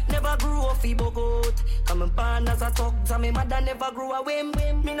drinks. Never grew up fi bogot. Come and pan as a thugs, and me mother never grew a whim.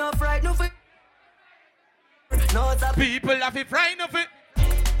 Me no fright no fi. No people have fi fright no fi.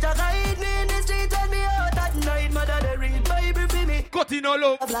 Just hide me in the street when me out at night. Mother they read Bible for me. Cut in all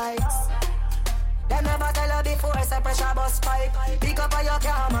up. Them never tell her before, say pressure bus spike. Pick up how you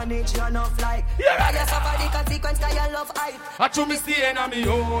can't manage your enough like. You suffer the consequence cause you love hype. I true me stay in me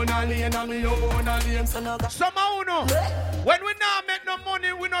own lane, and me own lane. Somehow no, when we not make no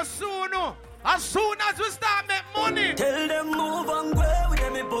money, we no soon no. As soon as we start make money, tell them move and go with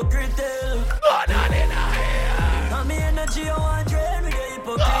them hypocrite. Go down in here. And me energy I want drain with the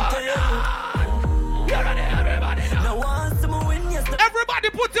hypocrite. You're ready, everybody now. No one to me win, yes. Everybody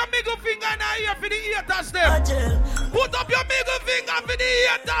put your middle finger in the ear for the haters them. Put up your middle finger for the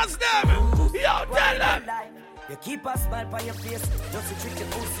haters them. Yo, tell them. You keep a smile by your face, just to trick your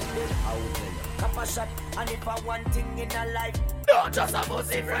pussy then. I will tell you. Coppershot, and if I one thing in a life, don't just a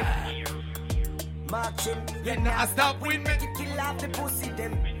pussy friend. Marching, you not stop with me. You kill off the pussy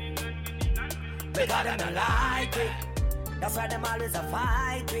them. They gotta not like it. That's why them always a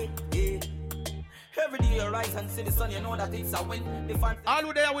fight with. Yeah. Every day you rise and see the sun, you know that it's a win. All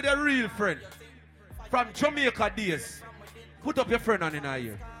who there with a real friend from Jamaica days. Put up your friend on in a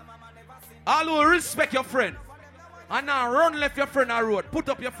year. All who respect your friend and now run left your friend on the road. Put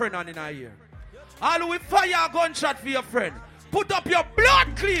up your friend on in a year. All who will fire a gunshot for your friend. Put up your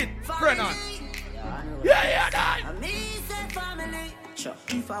blood clean friend on. Yeah, that. Family. Sure.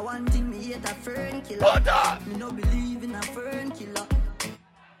 If I want thing, me hate a fern killer. Put up. Me no believe in a fern killer.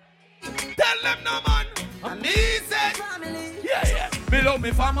 Tell them no man. I'm decent. Family. Yeah. Me love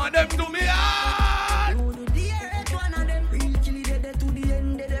me fam and them do me hard. You do the earth one of them. Real kill dead to the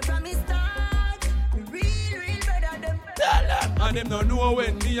end. Dead from me start. Real better them. Tell them. And them no know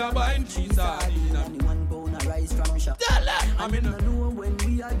when me a buying cheese sardine. And 1 pound of rice from shop. Tell them. And them no know when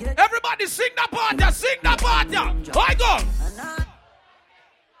we are get. Everybody sing the part. Sing the part. I go.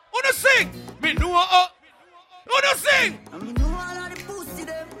 Wanna sing? Me know wanna sing? Me know all of the pussy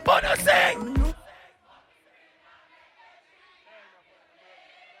them. Wanna sing?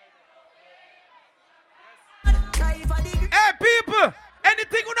 Hey people,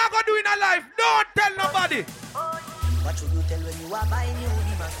 anything you not gonna do in a life, don't tell nobody. What should you tell when you are buying new?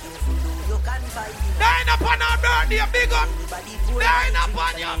 You must careful do. You can buy it. Dine upon our birthday, big up. Dine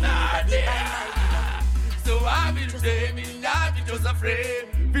upon your birthday. So I will say me not be just afraid.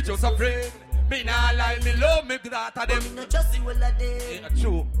 Be just afraid. Me not lie, me love me daughter them. Me no just see all of them. Yeah,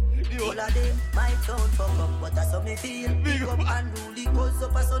 true. All of them might sound fuck up, but that's how me feel. Big up and rule the cause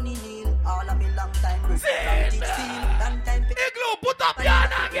up a sunny kneel. All of me long time break from thick steel. Long time Igloo, put up your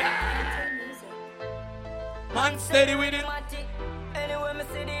hand again. Man steady with it. Anyway me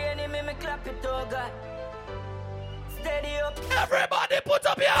see the enemy, me clap it oh God. Steady up. Everybody put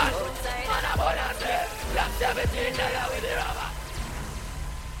up your hand. Man a bonus there. Black 17 there with the rubber.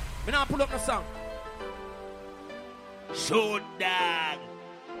 Me now pull up the song. Show dog.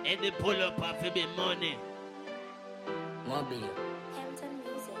 And they pull up after me money. Mobile.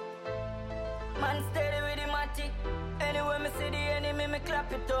 Man steady with the matic. Anyway me see the enemy, me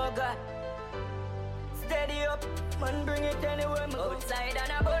clap it oh God. Steady up, man bring it anywhere me outside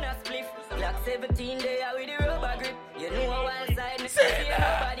and a bonus spliff. Black 17 there with the rubber grip. You know one side me see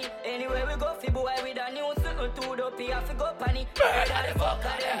nobody. Anywhere we go fi boy with a new circle to the P have to go panic. Murder the fuck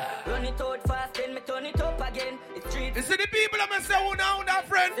of them. Run it out fast then me turn it up again. It's street. You see the people that me say who now that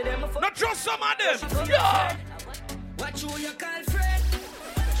friend. Not trust some of them. Yeah. What you call friend?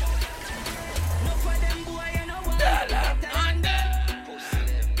 No for them boy you know what. And them.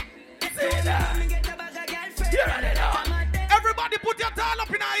 Say that. Everybody put your towel up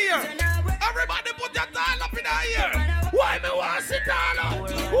in our ear. Everybody put your towel up in our ear. Why me want to sit down?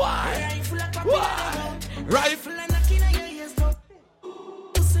 Why? Rifle and knocking on your ears.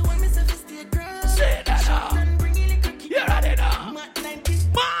 Say that now. You're ready now.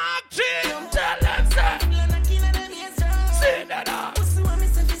 Mark G. Tell them that. Say that now.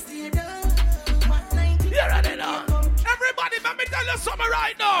 You're ready now. Everybody, let me tell you something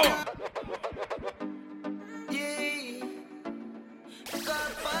right now.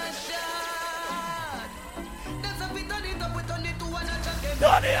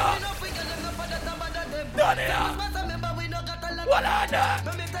 Done it up. Done it up. What on that?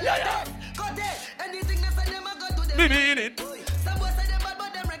 Yeah. Me mean it.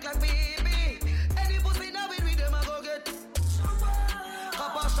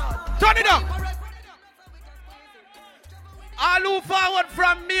 Turn it up. All who forward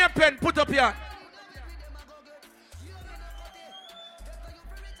from near pen, put up here.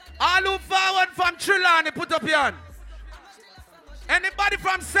 All who forward from Trelawney, put up here. Anybody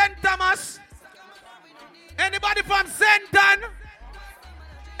from St. Thomas? Anybody from St. Ann?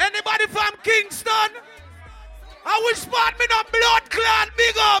 Anybody from Kingston? I wish part me no blood clan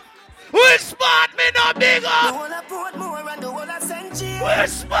big up. Wish part me no big up.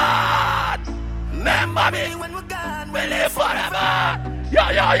 Wish part. Remember me when we're gone. We live forever. Yo.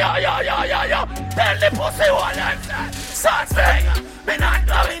 Tell the pussy what I'm saying. Something. Me not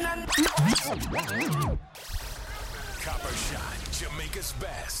going. Coppershot, Jamaica's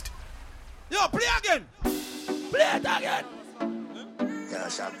best. Yo, play again. Play it again. Yeah,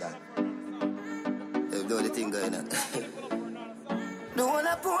 shotgun. You know the thing going on. The one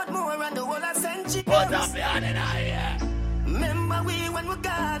I put more and the one I sent you. Put up your hand in our ear. Remember we when we're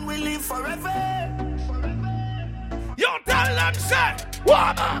gone, we live forever. You tell them, say,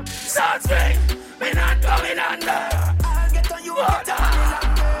 woman, something. Me not going under. I'll get on you, get on me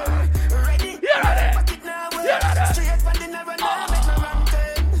longer. Ready? You're ready. Straight from the never know, make me run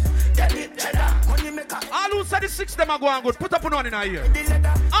ten. Get it, cheddar. Money make a. All who say the 6 them are going good, put up one in our ear.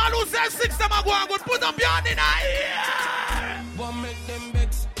 All who say 6 them are going good, put up your hand in our ear.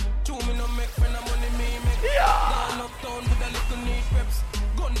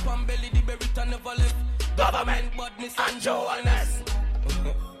 woman and Joannes.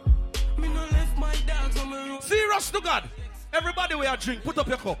 Me no left my dogs on my road. Serious to God. Everybody we are drink, put up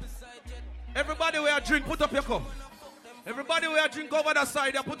your cup. Everybody we are drink, put up your cup. Everybody we are drink over the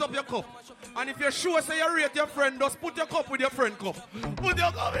side, you put up your cup. And if you're sure say you rate your friend, just put your cup with your friend cup. Put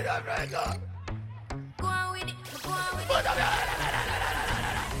your cup with your friend cup. Go on with it. Go on with it. Put up your...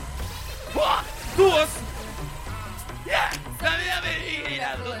 What? Do us. Yeah.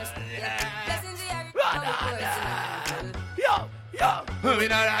 Yo. We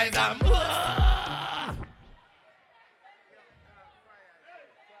not rise them.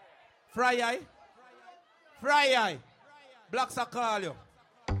 Fry eye. Blacks are call you.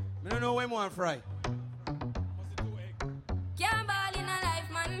 I don't know when you want fry. Can't ball in a life,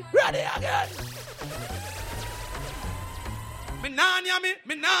 man. Ready again. Me nanya me.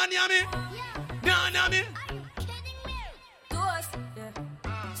 Toast.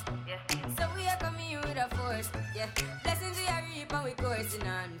 Yeah. So we are coming here with a force. Yeah. Blessings we are reap and we coursing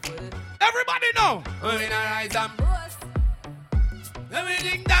on full. Everybody know. We not rise them.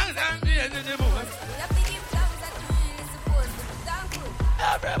 Everything dance and dance in the most.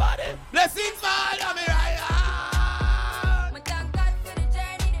 Everybody, blessings fall on me right now. Thank God for the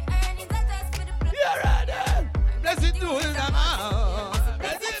journey, the earnings are just for the blessings. You're ready. Blessings to the man.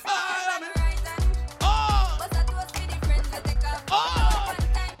 Blessings fall on me. Oh. But I toast for the friends that take off. Oh. One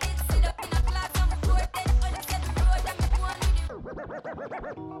time kids sit up in a class and report then all set the road and me go on with it.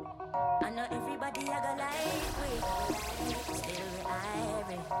 I know everybody I go like we. Still we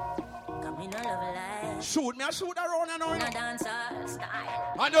irie. Come in all of life. Shoot me, I shoot around and around. No dancer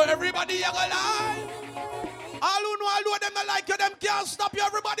style. I know everybody you gonna lie. All who know them not like you, them can't stop you.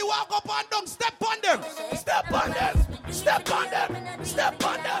 Everybody walk up and down, step on them. Step on them. Step on them. Step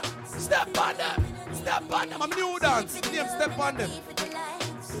on them. Step on them. Step on them. I'm new dance. Name step on them.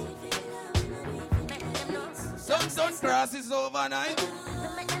 Sun crosses overnight.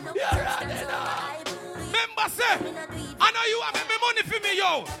 You're ready now. Remember, say, I know you have me money for me,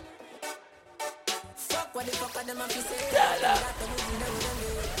 yo. Fuck what the fuck are them up to say? Tell her.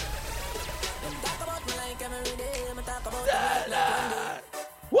 Talk about me like every day. Talk about Tell her.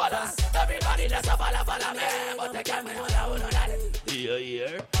 What up? Everybody that's a follow me. But they can't be on.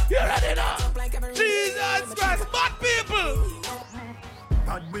 Yeah. You're ready now. Jesus Christ, bad people.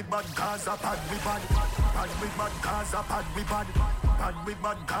 Bad we bad Gaza, bad we bad. Bad we bad Gaza, bad we bad. Bad we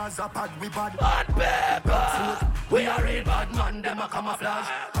bad Gaza, bad we bad. Bad people. We are real bad man, them a camouflage.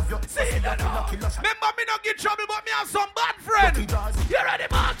 See that now. Remember me not get trouble, but me have some bad friends. You ready,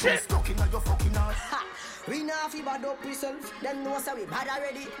 marching? We now feel bad up yourself. Them know so we bad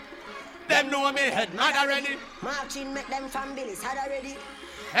already. Them know me head mad already. Marching make them families had already.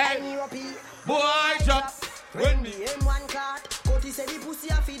 Hey, UP. boy, just when me M1 cart. Cody said the pussy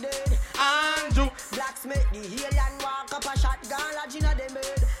a fi dead. Andrew. Blacks make the alien walk up a shot. Gala Gina them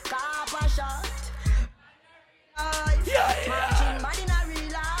bird. Coppershot. Yeah. Marching bad in a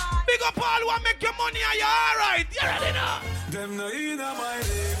real life. Big up all who make your money and you alright. You ready now? Them no in my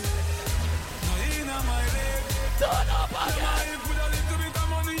leg. No in my leg. Turn up again. Them I put a little bit of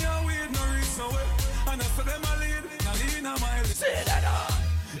money and weed no reason way. And I saw them a lead. No in my leg. Say that now.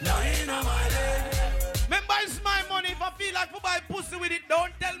 No in my leg. Remember it's my money. If I feel like to buy pussy with it,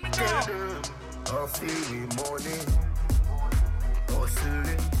 don't tell me no. I feel money.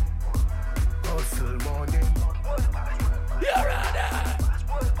 Hustling. Hustle money. You're ready.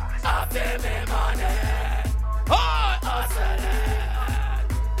 I pay me money. Oh,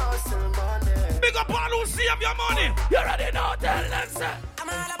 Hustle money. big up all who save your money. You're ready now, tell them, sir. I'm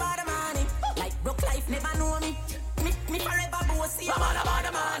all about the money. Like broke life never know me. Me forever bossy. I'm all about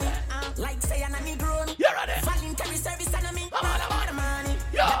the money. Like say I'm a grown. You're ready. Voluntary service and me. I'm all about the money.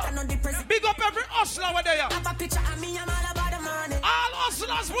 Yeah. Big up every hustler over there. Have a picture of me. I'm all about the money. All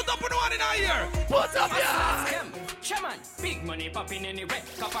hustlers put up in one in a year. Put up your Chairman, big money popping anywhere.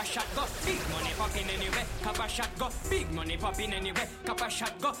 Coppershot go. Big money popping anywhere. Coppershot go. Big money popping anywhere.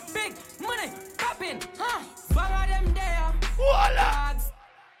 Coppershot go. Big money popping. Vaughan them there. Voila.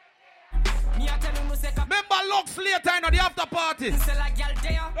 Me a tell you say remember Lux later in the after party. Sell a girl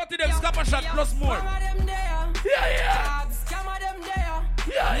there. Dutty Dex, Coppershot plus more. Vaughan them there. Yeah. Scammer them there.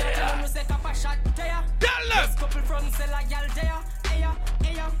 Yeah. Me a tell you say Coppershot there. Tell them. Couple from sell a girl there.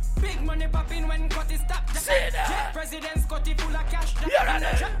 Hey, big money popping when Cutty stop. See that? President Cutty full of cash. You ready?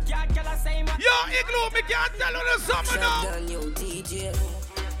 Yo, Igloo, me can't tell you the summer now. Them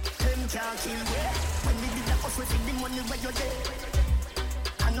can't kill you. When we did the hustle, see the money where you're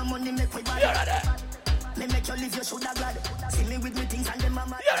there. And no money make we bad. You ready? Me make you live, you shoulda glad. See me with me things and them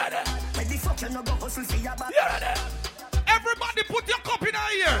mama. You ready? Where the fuck you no go hustle for your back. You ready? Everybody put your cup in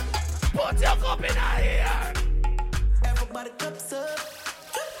here. Put your cup in here. Everybody cups up.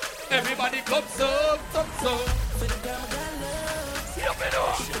 Everybody cups up. For the girl got love.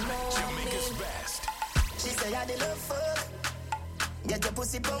 Jamaica's best. She say I the love fuck. Get your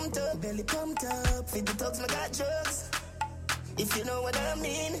pussy pumped up, belly pumped up. Feed the thugs, my got drugs. If you know what I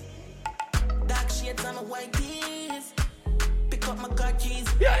mean. Dark shades on my white tees. Pick up my car keys.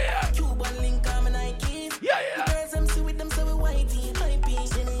 Yeah. Cuban link on my Nikes. Yeah. The girls I'm see with them so we white tees.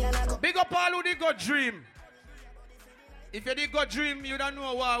 Big up all who did go dream. If you did go dream, you don't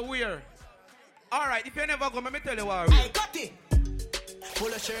know what wear. Alright, if you never go, let me tell you what wear. I got it. Pull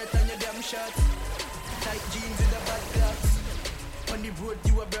a shirt and your damn shirt. Tight jeans with the bad clocks. On the road,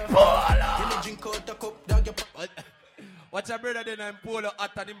 you a brother. You may drink out a cup, dog your What's your brother then I'm polo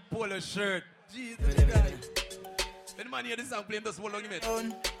hat and him polo shirt? Jesus, the guy. When man hear this song playing this whole long minute.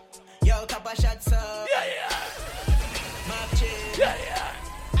 Yo, Coppershot, sir. Yeah. Mark chain. Yeah.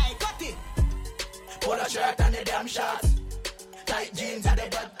 I got it. Pull a shirt and the damn shorts. Tight jeans with the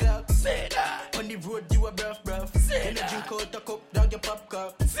bad clocks. Say that. On the road, you a bruv. Say you may that. drink out a cup, dog your pop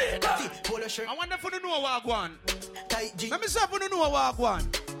cup. Say that. Pull a shirt. I wonder if you know what I want. Tight jeans. Let me see if you know what I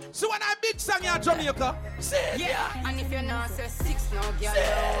want. So when I big song in Jamaica, say yeah. And if you're not say 6 now, girl,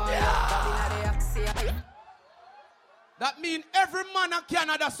 that mean every man in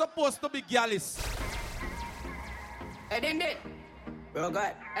Canada supposed to be girlies. Hey, then. Bro,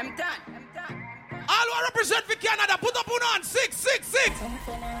 God. I'm done. All who represent for Canada, put up on 666.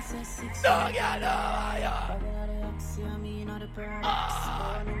 No, yeah.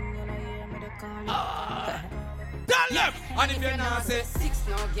 Tell them. And if you're not say 6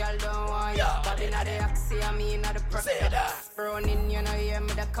 now, girl, don't want you. But in the axi, I mean, the press. Say that. Running, you know, hear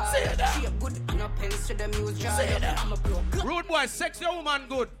me the call. Say that. She a good and up into the music. Say that. I'm a pro. Rude boy, sex your woman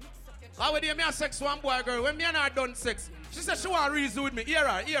good. How would you me a sex one boy girl? When me and her done sex, she said she want to reason with me. Hear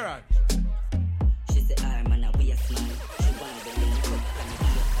her. She said, I'm on a way smile. She want to link up and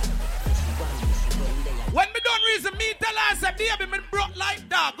when me done reason, me tell her, I said, baby, me broke like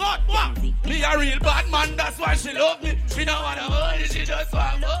that. God, what? Me a real bad man, that's why she love me. She don't want to money, she just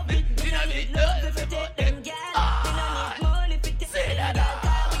want love me. She don't need love if you take them. Say that.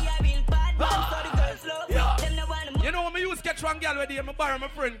 You know when me used to catch one girl with you, me borrow my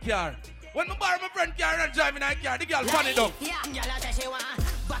friend car. When me borrow my friend car and drive in that car, the girl funny down. Yeah, girl, I say she want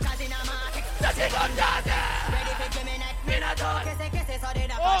backers in a market. That's it, gun Ready for Jimmy neck. Me not done. Kiss, so they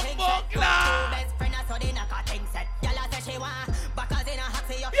not Oh, cutting fuck, set. lah. Two best friends, so they not cutting set. Girl, I say she want backers in a hot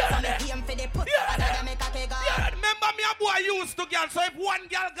for you. Yeah, So me there. game for the put. Yeah, I there. gotta make a cake. Yeah, remember me a boy used to girl, so if one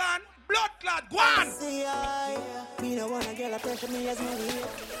girl gone, blood clot, go on. Me no wanna girl a pressure me as my way.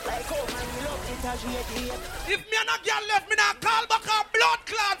 Like how man me love it as she hate. If me and a girl left, me not call back a blood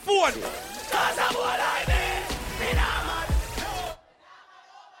clot phone. Cause I'm what I me not mad.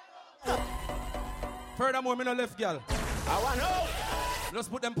 Furthermore, me no left girl. I want know. Just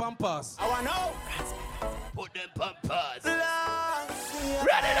put them pampas. I want know. Put them pampas. Ready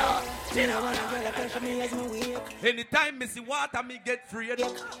Ready now. Me no wanna girl a pressure me as me wake. Anytime me see water, me get free.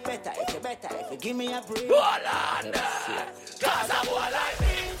 Better if you give me a break. Hold on. Cause I'm what I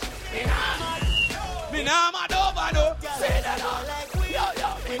me not mad. Me not mad over no. Say that now.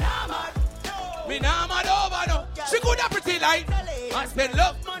 Yo, me not mad. Me not mad over no. She could have pretty like and spend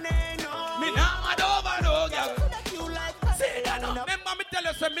love money. Me not mad over no, girl. Say that now. Remember me tell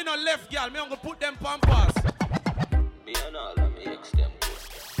you, say me no left, girl. Me gonna put them pampas. Me and all of me ex them good.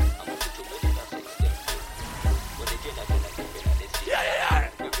 I'm gonna put you with it as ex them good. When they get up in this Yeah.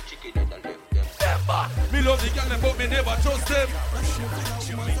 every chicken that I left them. Remember, me love the girl, but me never trust them.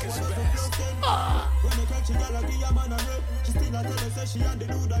 Jamaica's best.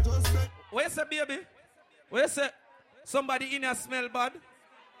 Where you say, baby? Where you say? Somebody in here smell bad?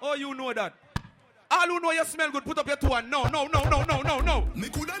 Oh, you know that. All who know you smell good, put up your two hand. No. Me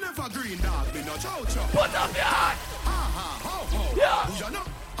coulda never green dog, me no chow-chow. Put up your hand. Ho. Yeah. Who you know?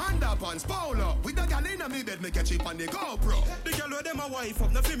 Underpants, Paolo. With the gal inna me bed, me catch it on the GoPro. The gal where them a wife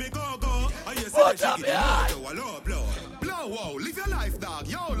up, no fi me go. And you say Put up your hand. Blow, wow, live your life, dog,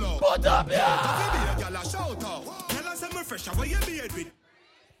 YOLO. Put up your hand. Don't be a gal a shout out. Tell us I'm fresh, how you beard with?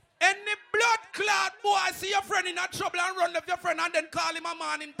 Any blood clot boy see your friend in a trouble and run with your friend and then call him a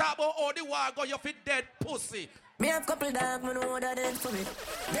man in talk about all the war go you fit dead pussy. Me have couple dog, me know that it's for me.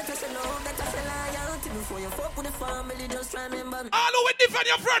 That is a love, that is a loyalty. Before you fuck with the family, just remember me. All who will defend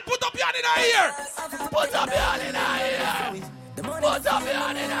your friend, put up your hand in her ear. Put up your hand in her ear. Put up your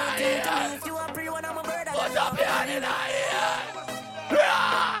hand in her ear. If you are free, one of my bird, Put up your hand in her ear.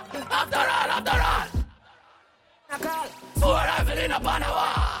 After all. Four rifle in a Panama.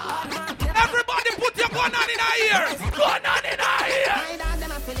 Everybody put your gun on in her ear. Gun on in her ear.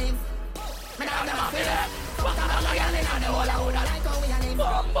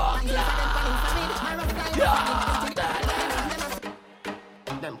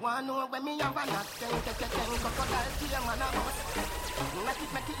 Them want know when me have a knock. Crocodile tear man a bust.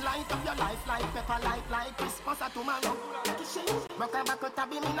 Make it light up your life like pepper like Christmas or tomorrow. Rock a back out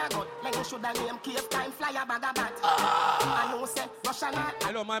be me na gut. Like you shoulda name cave time fly a bag a bat. I know say Russia na.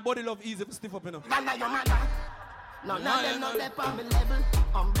 Hello, my body love easy to stiff up enough. None of your mother. None of them no left on me level.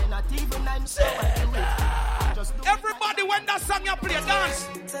 Not even I'm so everybody when that song you play, dance.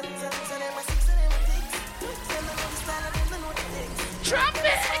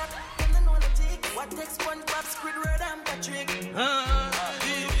 Traffic. What takes SpongeBob, Squidward, and Patrick?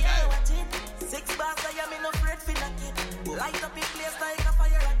 6 bars, I am in a afraid for knock it. Light up in place like a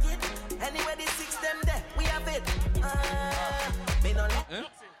fire rocket. Anyway, the 6 them there, we have it. Me no let.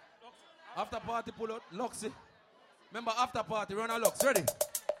 After party, pull out Luxy. Remember, after party, run a Lux. Ready?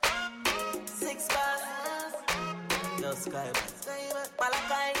 6 bars. No sky,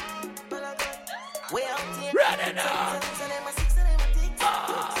 Malachi. We out here. Ready now.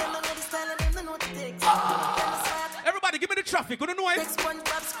 Everybody, give me the traffic. You don't know it.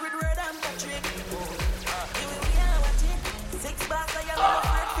 SpongeBob, Squidward, and Patrick. Here we are, watch it. 6 bars, I am in a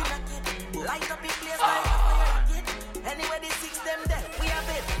afraid for knock it. Light up in place like a fire rocket. Anyway, the 6 them there, we have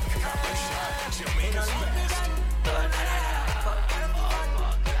it. Me no let me down.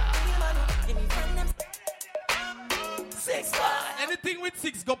 Anything with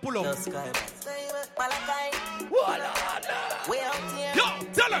 6, go pull up. Yo,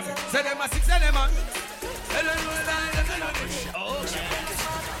 tell them. Say them a 6 element.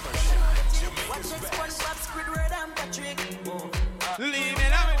 Leave me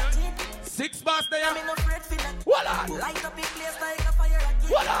now. 6 bars there. What on? Light up in place like a fire rocket.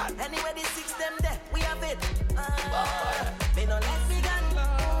 What on? Anyway, the 6 them there, we have it. Me no let me gun.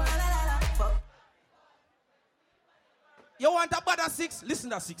 You want a better 6? Listen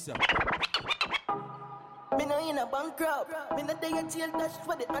to 6, yeah. Me no in a bankrupt. Me no day a jail dash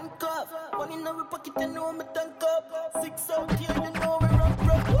for the handcuff. One in our pocket, you know me tank up. 6 out here, you know we rough.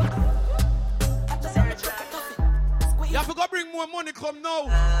 You have to go bring more money, come now.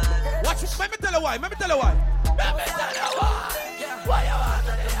 Watch it. Let me tell you why. Why you want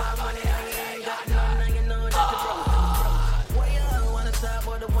to have money and you ain't got none and you know that you're broke? Why you want to talk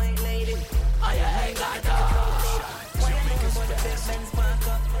about the white lady? And you ain't got none. Why you know about the big Benz park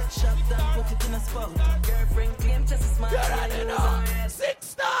up? Shut down, put it in a spot. Girlfriend claim just as smart. You're running on 6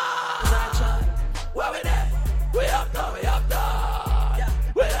 stars. Where we there? We up now. We up.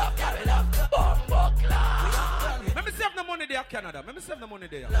 Let me save the money there, Canada. Let me save the money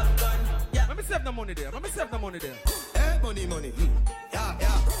there. Let me save the money there. Hey, money. Yeah.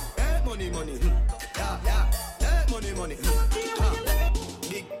 Hey, money. Yeah. Hey, money.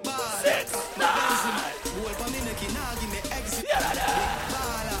 Big ball. 6 stars.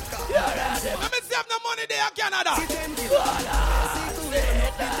 Let me save the money there, Canada.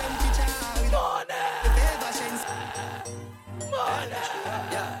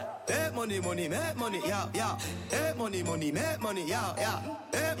 Money, make money, yeah. Hey, money, make money, yeah.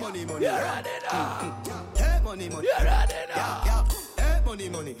 Hey, money, You're yeah. Hey, money, yeah. Hey, money, yeah. Hey,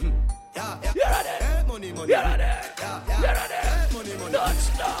 money, yeah. Hey, money,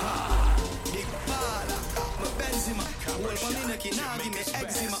 touchdown. Big baller, got my Benzema. Hold for me, neck, now give me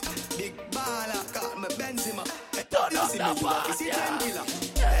eczema. Big baller, got my Benzema. Turn up the party. See 10 killer.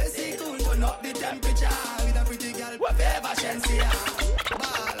 See cool, turn up the temperature with a pretty girl. Whatever she see.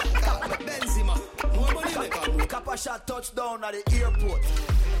 Benzema, more money make a move. Coppershot touchdown at the airport.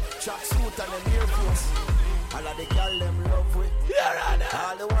 Track suit and the Air Force. All of the girl them love with.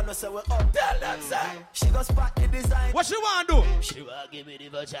 All the one who say we up. Tell them say. She go spot the design. What she want to do? She want give me the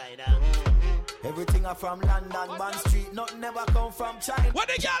vagina. Everything are from London, Bond Street. Nothing never come from China. What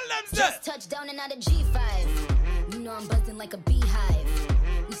the girl them say? Just touched down and out of G5. You know I'm buzzing like a beehive.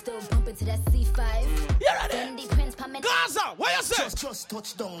 We still bumping to that C5. Fendi Prince Palmetto. Gaza, what you say? Just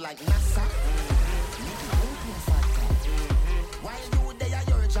touch down like NASA. Why you there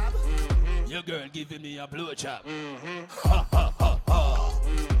your job? Your girl giving me a blowjob.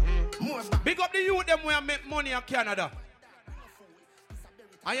 Big up the youth them where make money in Canada.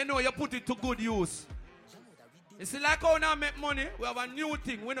 And you know you put it to good use. You see like how now make money, we have a new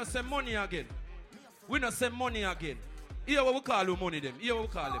thing. We don't send money again. Here what we call you money them. Here what we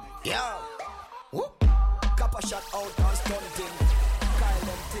call them. Yo. Coppershot out and stunting. Kyle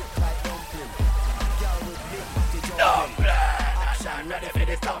them thick like dumpling. Girl with big booty jumping. Action ready for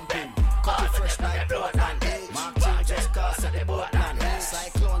the thumping. Cut it fresh like Portland. Mark Team just cast at the Portland.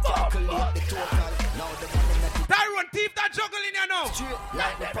 Cyclone calculate the total. Now the money make it. Tyrone, thief that juggle in here now. Straight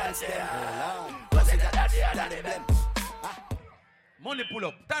like the pants them. What's it that them? Money pull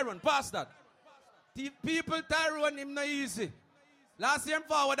up. Tyrone, pass that. People, Tyrone, him not easy. Last year,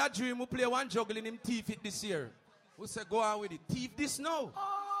 forward that dream, we play one juggling him teeth it this year. We say go on with it. Teeth this now.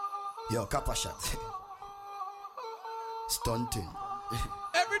 Yo, Coppershot. Stunting.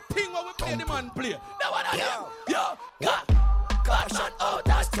 Everything what we play, the man play. Now what are you? Coppershot out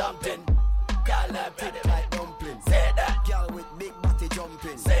that's jumping. Girl, I'm ready like dumpling. Say that. Girl with big body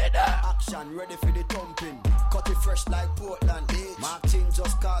jumping. Say that. Action ready for the thumping. Cut it fresh like Portland. Martin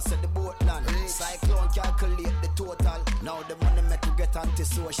just cast at the boatland. Cyclone calculate the total. Now the money make you get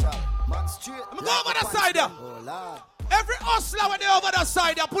antisocial. Man straight. I'm going over the side there. Oh, Lord. Every hustler when they over the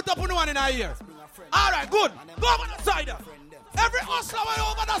side there, put up on one in our ear. Alright, good. Go over the side there. Every hustler when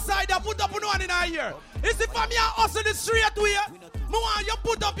over the side there, put up on one in our ear. Is it from your hustle the straight way? Me want you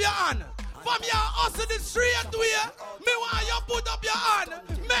put up your hand. From your hustle the straight way, me want you put up your hand.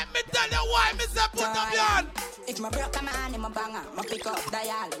 Make me tell you why me say put up your hand. If my broke a man in my banger, my pick up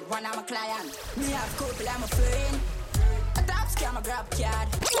dial, one of my client. Me have couple, I'm a friend. A top scam, a grab card.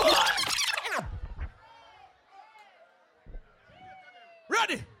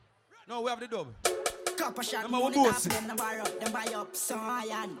 Ready? No, we have the dub. Coppershot, them buy up, so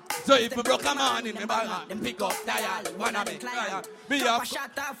iron. So if you broke a man in the banger, them pick up dial, one of my client. Me have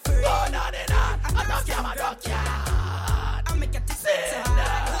Coppershot are free. Oh, no, they not. I don't scam, a grab card. I make it so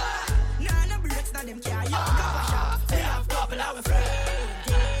hard. No breaks, no them carry. Coppershot, they have couple, I'm a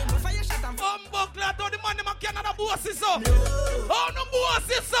friend. Fire shot and Buckler to the man, them a Canada bosses so. Oh, no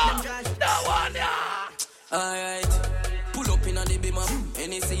bosses so. No one, yeah. Alright. Pull up in on the beam up.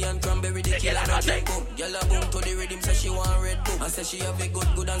 NEC and cranberry, the killer not drink boom. Girl a boom to the rhythm, say she want red boom. And say she have a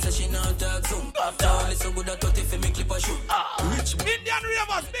good and say she not talk soon. After all, it's so good at 30 for me clip a shoot. Rich Indian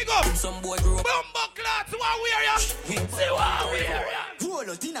Ravers, big up. Some boy grew up. Buckler to our warrior. Say what warrior.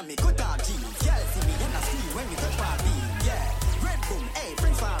 Roll out in a me cut off jeans. Girl see me and I see when we touch my beam. Yeah, red boom, hey,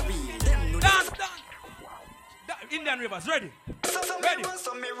 friends for real. Them no dance. Indian Ravers, ready? Ready?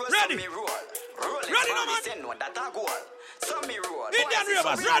 Ready? Ready, no man. Indian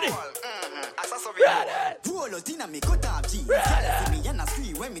Ravers, ready? Roll out in a me cut off jeans. Girl see me and I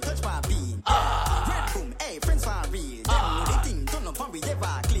scream when we touch my beam. Red boom, hey, friends for real. Them know the thing turn up and we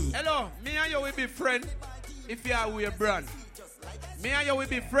ever clean. Hello, me and you will be friend if you are wear brand. Me and you will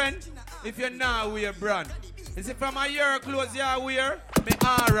be friend if you're not wear brand. Is it from a year clothes you are wear? Me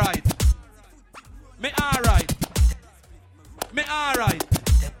alright. Me alright. Me alright.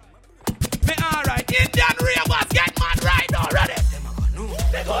 Me alright. Indian Ravers, get man right already.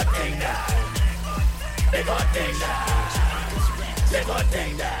 They got thing there. They got thing there. They got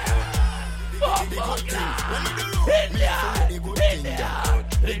thing there.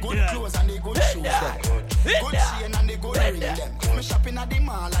 They good clothes and they good shoes them. Good chain and they good ring them. Me shopping at the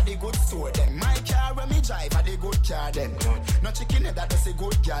mall at the good store them. My car when me drive at the good car them. No chicken head that does a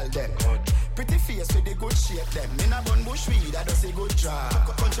good gal them. Pretty face with the good shape them. In a bun bush weed that does a good job.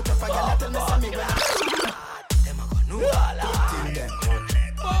 Country pepper gal that tell me some me when I good thing them.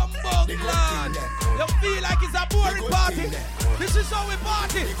 Bumbo clan. You feel like it's a boring party. This is how we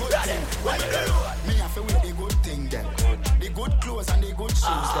party. Me have to wear the good thing them. The good clothes and the good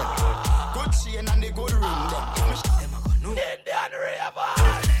shoes them. Good chain and the good ring them. Indian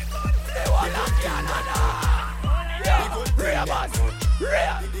Ravers. They want a Canada. The good Ravers.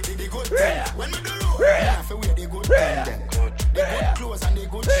 The good thing. When we do road, me have to wear the good thing them. The good clothes and the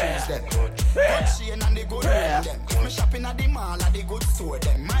good shoes them. Good chain and the good ring them. Me shopping at the mall at the good store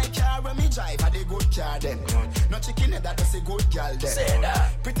them. My car when me drive at the good car them. No chicken head that does a good gal them.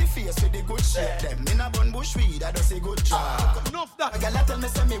 Pretty face with the good shape them. In a bun bush weed that does a good job. Enough that. A gal tell me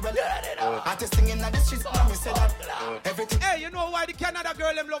say me well. Artist singing in the streets, me say that. Everything. Hey, you know why the Canada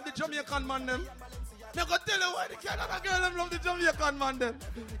girl them love the Jamaican man them? Me go tell you why the Canada girl them love the Jamaican man them.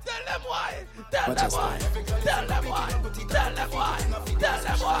 Tell them why. Tell them why. Tell them why. Tell them why. Tell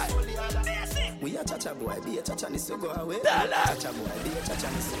them why. We a cha-cha boy, be a cha-cha needs to go away. Cha-cha boy, be a cha-cha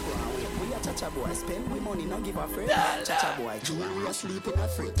needs to go away. We a cha-cha boy, spend we money, not give a friend. Cha-cha boy, jewelry a sleep in a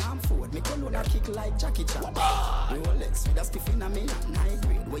free time food. Me call on a kick like Jackie Chan. Rolex with a spiff in a me and high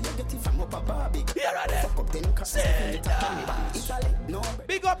grade. Where you get it from up a barbie. Fuck up 10 cars, Italy, no.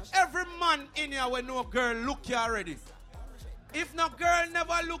 Big up every man in here when no girl look you already. If no girl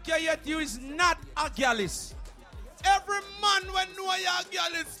never look you yet, you is not a gallus. Every man when know your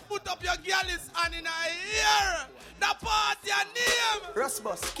gallus, put up your gallus and in a ear. The party your name.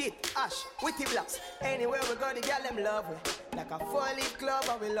 Rustbus, Kid, Ash, Witty Blocks. Anywhere we go, the gal them love we. Like a 4-leaf club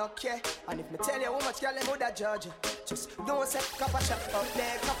and we luck, yeah. And if me tell you how much gal them woulda judge you, just don't say Coppershot up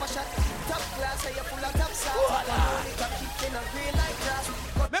there, Coppershot. Top class, say you full of top sauce. Only top kicking on green like grass.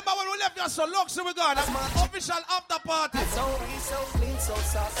 Remember when we left you so luxury we gone. Official after party. So clean, so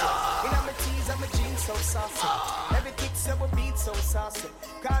saucy. In my tees and my jeans. so saucy. Every kick so we beat so saucy.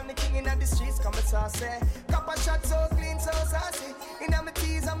 Call me king in the streets, come and saucy. Coppershot so clean, so saucy. In my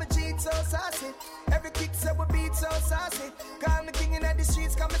tees, I'm a cheat, so saucy. Every kick so we beat so saucy. Call me king in the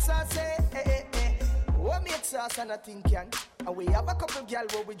streets, come and saucy. What makes sauce and nothing can? And we have a couple girl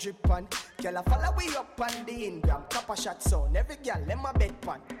where we drip on. Girl I follow we up on the Ingram. Coppershot sound, every girl let my bed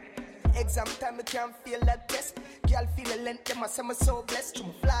pan. Exam time I can't feel that test. Girl feel the length, them I say me so blessed to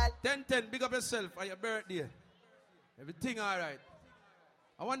fly. 10-10, big up yourself on your birthday. Everything alright.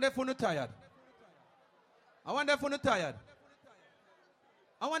 I wonder if you're not tired. I wonder if you're not tired.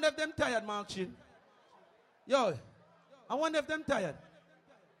 I wonder if them tired, Mark Chin. Yo, I wonder if them tired.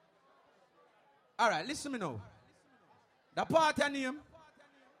 Alright, listen to me now. The party name,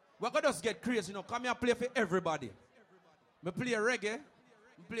 we're going to just get crazy, you know. Come here play for everybody. Me play reggae,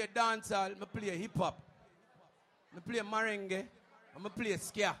 me play dancehall, me play hip-hop, me play merengue, and me play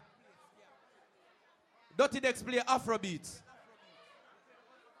ska. Dutty Dex play Afrobeats.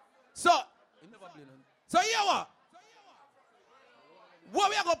 So here what? What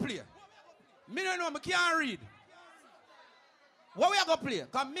we are going to play? Me don't know, me can't read. What we are going to play?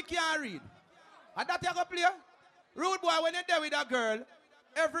 Because me can't read. And that you are going to play? Rude boy, when you're there with a girl,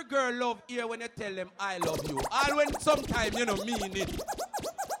 every girl love hear when you tell them I love you. All when sometimes you know mean it.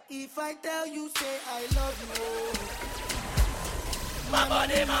 If I tell you, say I love you. My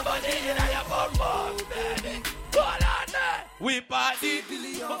body, in your bum bum, baby. Hold on there. We party.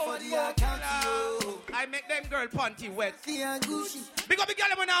 For the account, I make them girl panty wet. Big up the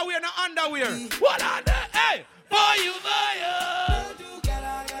girl when I wear no underwear. Hold on there. Hey, for you.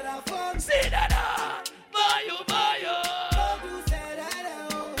 See that? For you.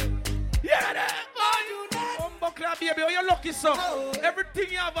 Yeah, that. Club, baby, you're lucky, son.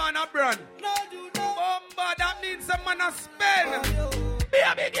 Everything you have on a brand. Bumba, that means some man a spend.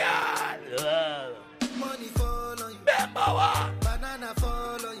 Baby girl. Money fall on you. Bembawa. Banana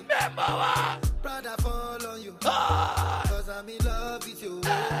fall on you. Bembawa. Brother fall on you. Cause I'm in love with you.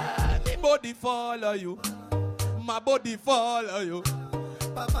 Me body follow you. My body follow you.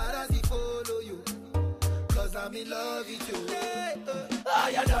 Paparazzi follow you. Cause I'm in love with you.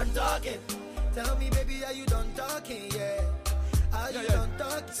 You done talking. Tell me, baby, are you done talking? Yeah. Are you done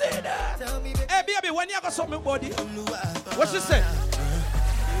talking? Say that. Tell me, baby. Hey, baby, when you got something, body? What she say?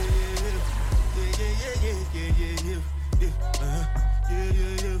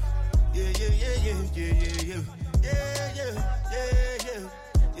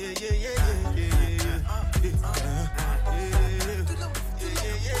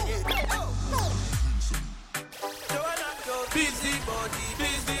 Busy body,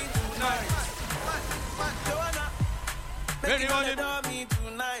 busy tonight.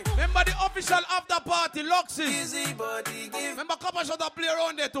 Remember the official after party, Luxus. Remember Coppershot that play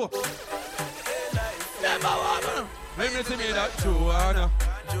around there too. Let me see me that Joanna.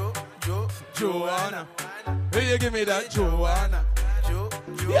 Will you give me that Joanna? You're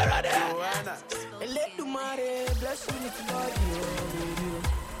right there. Let the money bless you with body,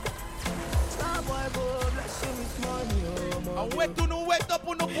 star boy go bless you with money, and wait to no wait up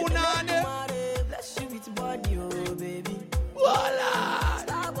on the punani. Bless you with body, oh baby. Voila!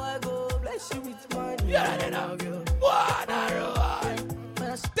 Star boy go bless you with money. You're right now.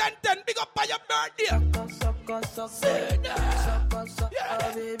 10-10, big up by your birthday. Say that.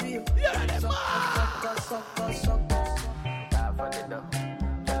 Baby. You're right there,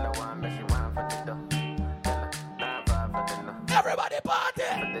 everybody party.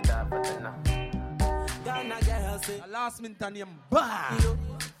 The last minute and him bang.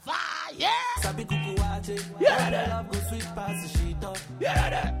 Fire. Sabi kuku wache. Love go sweet past the sheet up.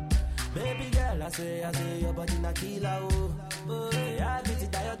 Baby girl, I say your body na killer, oh. I get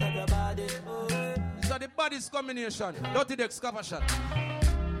it tired of your body, oh. So the body's combination. Dutty Dex, Coppershot.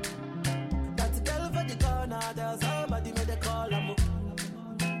 That girl for the corner, there's somebody made a call, I'm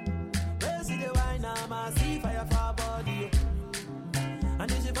where see the wine, I'm see fire for her body, oh.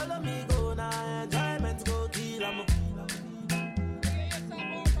 And if you follow me, go now, enjoyment go kill, I'm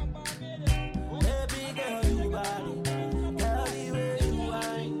baby girl, you body.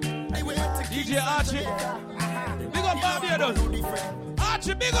 DJ Archie, big up Barbados.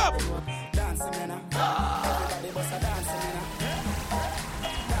 Archie, big up. Dancing, everybody bust a dancing,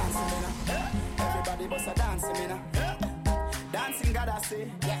 everybody bust a dancing, dancing, gotta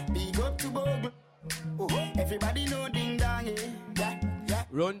say, big up to Bogle. Everybody know ding dong, yeah.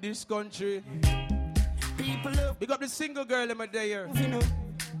 Run this country. People love. Big up the single girl in my day here.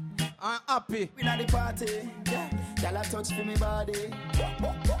 I'm happy. We at the party, yeah. Y'all touch for me body.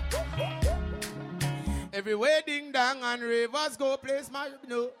 Every wedding dang and rivers go play smash,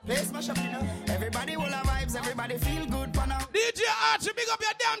 Play smash up, Everybody will have vibes, everybody feel good for now. DJ Archie, big up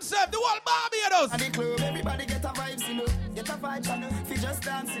your damn self, the whole Barbados. At the club, everybody get a vibes, Get a vibes, Fi just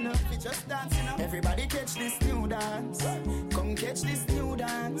dance, Fi just dance, Everybody catch this new dance. Come catch this new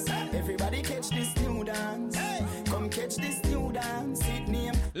dance. Everybody catch this new dance. Come catch this new dance. It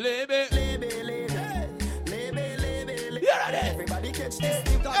name Lebe. Everybody catch this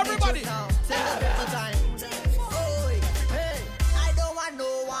new dance. Everybody. Time. Hey, I don't want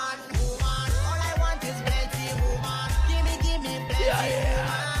no one, woman. All I want is plenty, woman. Give me plenty,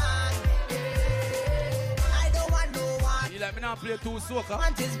 woman. I don't want no one. You let me not play too soca.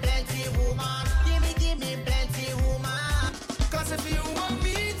 Want is plenty, woman. Give me plenty, woman. Cause if you want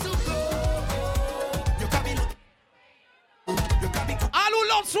me to go, you can be. All who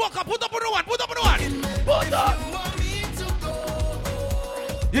love soca, put up on the one. Put up.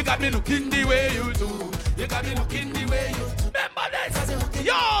 You got me looking the way you do. You got me looking the way you do. Remember this.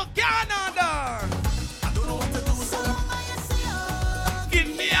 Yo, Canada. I don't know what to do, so give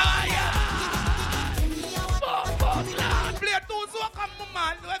me a higher. Play two soca,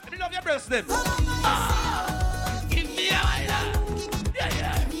 man. Let me love your breast them. Give me a higher.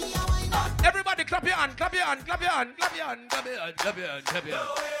 Yeah. Everybody clap your hand.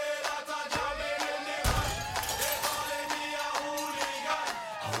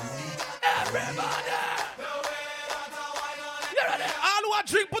 Everybody. You ready? All who are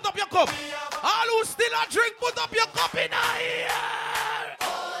drink, put up your cup. All who still are drink, put up your cup in here.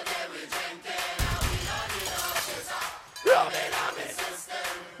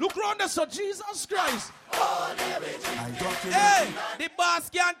 Look round there, so Jesus Christ. Hey, the boss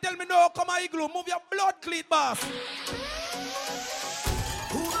can't tell me no. Come on, Igloo. Move your blood cleat, boss.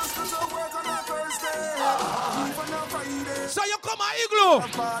 So you come on, Igloo.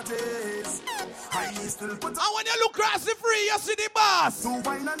 And when you look across the free, you see the boss. But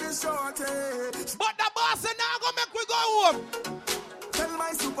the boss is not going to make we go home. Tell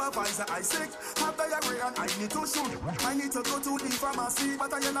my supervisor I sick, have diarrhea and I need to shoot. I need to go to the pharmacy,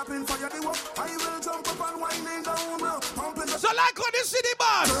 but I end up in fire the work. I will jump up and whining down, pumping the... So like on the city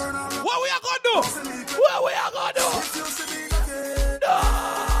boss, what we are going to do? What we are going to do? If you see me again, I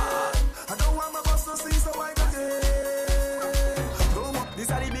don't want my boss to see, so I can get.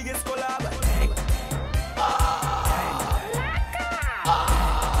 These are the biggest collab.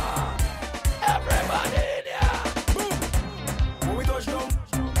 Everybody in here. When we touch down,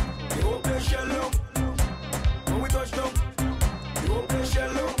 you won't play shallow. When we touch down, you won't play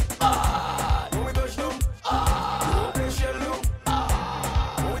shallow. When we touch down, you won't play shallow.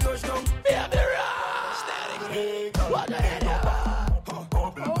 When we touch down, be a mirror. What the hell?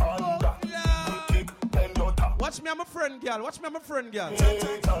 Watch me, I'm a friend, girl. Watch me, I'm a friend, girl.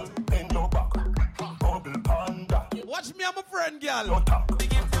 Watch me, I'm a friend, girl.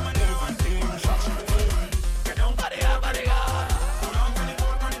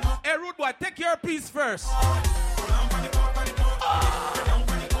 Hey, rude boy, take your piece first. All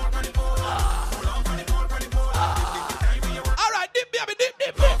right, dip, baby, dip.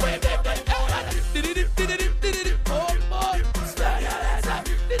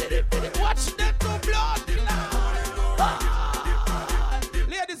 Watch that no blood.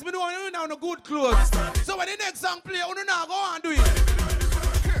 Ladies, we don't know no good clothes. So when the next song play, you now go and do it.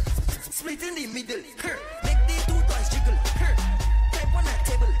 Split in the middle. Make the two toys jiggle. Type on that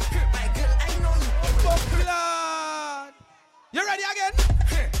table. My girl, I know you. Blood. You ready again?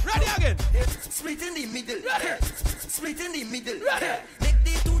 Ready again? Split in the middle. Split in the middle. Make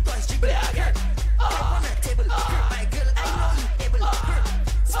the two toys jiggle. Type on that table. My girl, I know you able.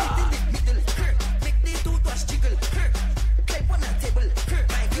 Split in the middle. Make the two toys jiggle. Type on that table.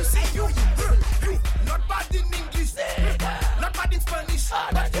 My girl, I know you able. Not bad in English, not bad in Spanish,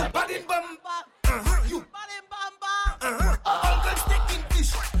 but you bad in Bamba. You bad in Bamba. All girls take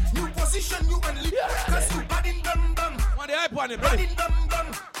English. New position, you unleash. Cause you bad in Bamba. Bad in Bamba.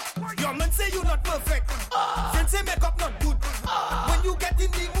 Your man say you not perfect. Friends say makeup not good. When you get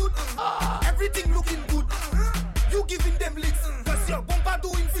in the mood, everything looking good. You giving them licks. Cause your bumper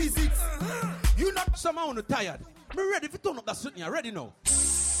doing physics. You not. Somehow I'm tired. Me ready for turn up that suit. You ready now?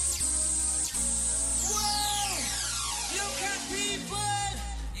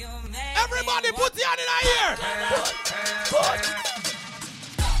 Everybody put your hand in our ear. Put.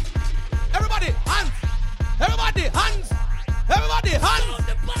 Everybody hands. Everybody hands. Everybody hands.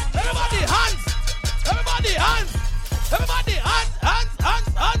 Everybody hands. Everybody hands. Everybody hands. Hands.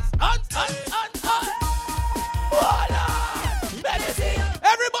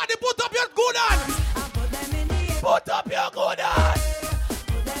 Everybody put up your good hands. Put up your good hands.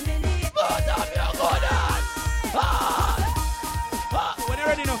 Put up your good hands.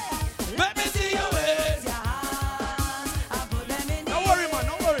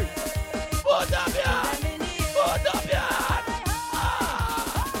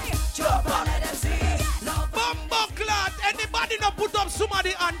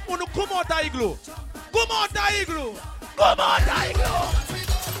 Come out of Igloo. Come out of Igloo. Come out of Igloo.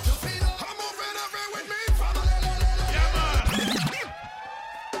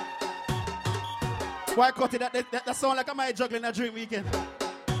 Why cut it? That sound like am I juggling a dream weekend?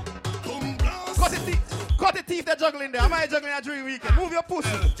 Cut the teeth, they're juggling there. Am I juggling a dream weekend? Move your pussy.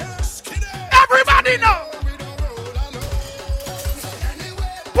 Everybody know.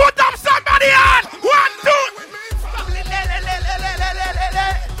 Put up somebody on. 1, 2.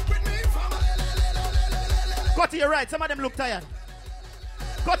 Cut to your right. Some of them look tired.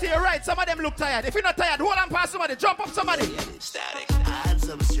 Cut to your right. Some of them look tired. If you're not tired, hold on past somebody. Jump up somebody. Static. I have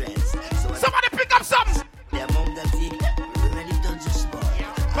some strengths. Somebody pick up something.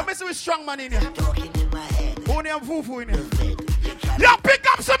 Come and see with strong man in here. Talking in my head. Only a foo-foo in here. Yo, pick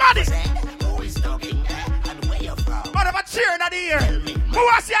up somebody. Who is talking and where you from? Man, have a cheer in the ear. Who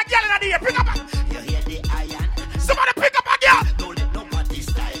wants to see a girl in the ear? Pick up a... You hear the iron? Somebody pick up a girl. Don't let nobody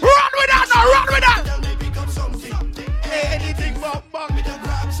style. Run with that now, run with that. Tell me pick up something. Anything, bang, bang. Me to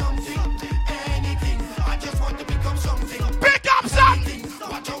grab something. Anything. I just want to pick up something. Pick up something.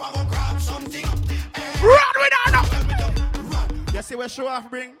 Watch how I go grab something. Run with that now. You see what show off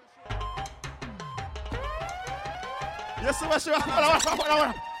bring? You see what show off? Hold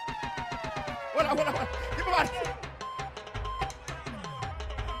on. Give me one.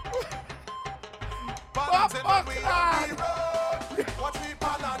 Balancing when we on the road. Watch me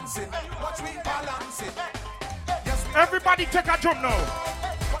balancing. Watch me balancing. Everybody take a jump now.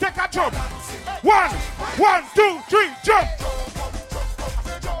 Take a jump. 1, 2, 3, jump.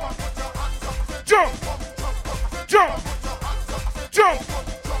 Jump. Jump. Jump.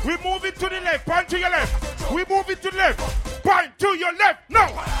 We move it to the left. Point to your left. We move it to the left. Point to your left. No.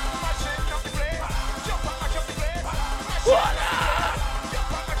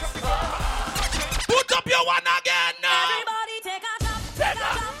 Put up your one again now. Everybody take a jump.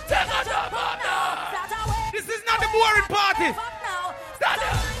 Take a jump now. This is not the boring party. Stand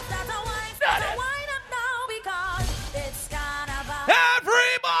up. Wind up now because it's carnival.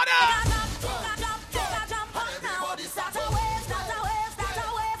 Everybody. Take a jump up now. Start a wave now. Start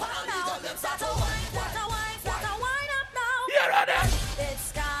a wind up now. Here are them.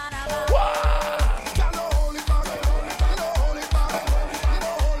 It's carnival.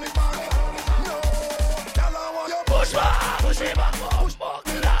 Push back. Push it back. Push back.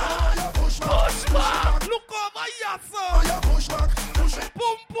 Push back. Look over here, sir. Push back. Push it.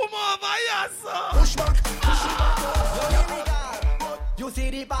 Boom, boom over here, sir. Push back. Push it back. You see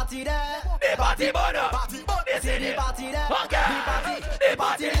the party there? The party burner. You see the party there? Okay. The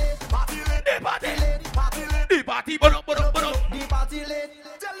party lit. The party burner. The party lit.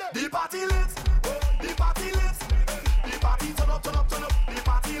 The party lit. The party lit. The party turn up. The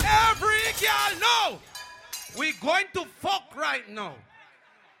party lit. Every girl know we going to fuck right now.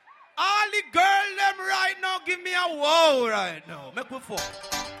 All the girl them right now give me a wow right now. Make we fuck.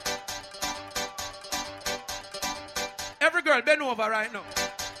 Every girl bend over right now.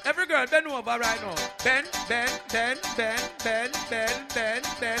 Every girl bend over right now. Bend.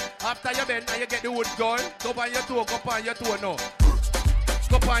 After you bend and you get the wood going, go on your toe now.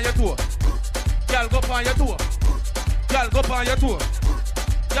 Go on your toe. Girl, go on your toe. Girl, go on your toe. Girl, go on your toe.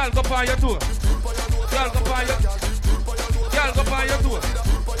 Girl, go on your toe. Girl, go on your toe.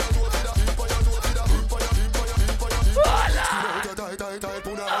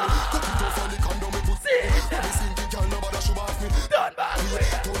 Done back.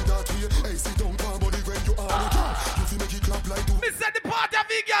 Me said the party of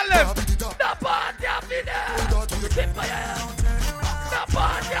the girl left. The party of the girl. The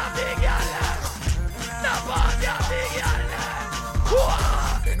party of the girl left. The party of the girl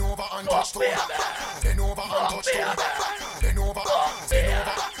left. Then over and touch to then over and touch to then over.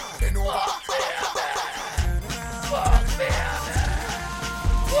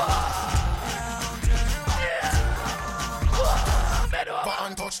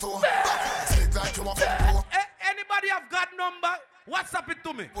 Anybody have got number? WhatsApp it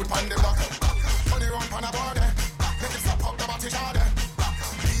to me. Put on the block. Money run on a board. Make it stop up the body shot.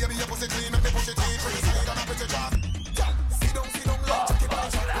 Baby, you push it clean, make me push it clean. Side on a pretty job. Sit down, like chuck it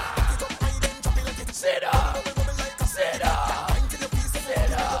on. Back it up, high then chop it like it. Sit down.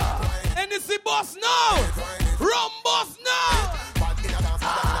 And it's the boss now. Rum boss now.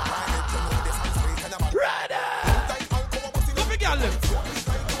 Ready. Go big girl.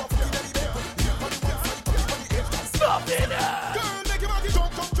 Stop it. Girl, make your body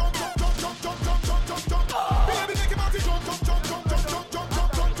jump. Baby, make your body jump.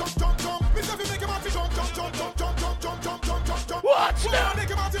 Mister, make your body jump. Watch now. Make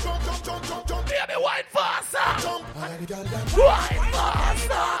your body jump. Baby, wine faster. Jump. Wine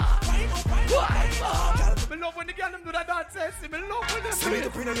faster. see me love with them. Send it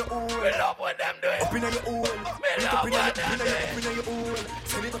up in your own. Me love what them doing. Up in your own. Me love what them doing. Up in your own.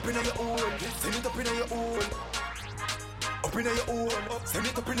 Send it up in your own. Send it up in your own. Up in your own. Send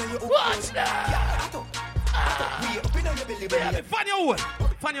it up in your own. Watch that. We up in your belly, baby. Fan your own.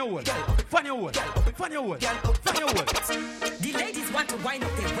 Fan your own. Fan your own. Fan your own. Fan your own. The ladies want to wind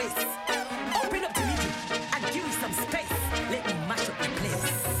up their waist. Open up to me and give me some space. Let me mash up the place.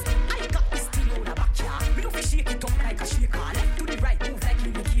 I got this steel on the backyard. We don't shake it up like a shaker. Left to the right, move like an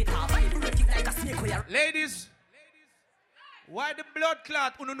indicator. Vibrate it like a snake. Ladies, why the blood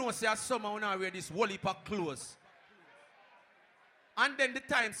clot? You know, say a summer when I wear this woolly pack clothes. And then the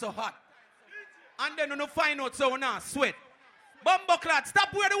time so hot. And then you find out so now sweat. Bumbo clot,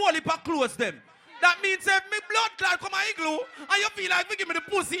 stop wear the woolly pack clothes them. That means if me blood clot come a Igloo and you feel like you give me the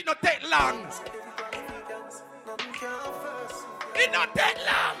pussy, it not take long. It not take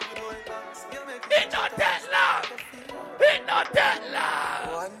long. It not take long. It not take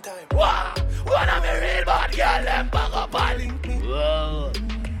long. One time. Wow. One of me real bad girl them back up and whoa.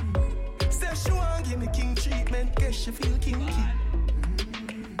 Say she want give me king treatment, guess she feel kinky.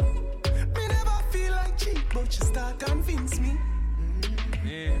 Me never feel like cheap, but she start convince me.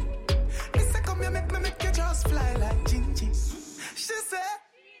 Yeah. Me say come here, make you just fly like Gingy.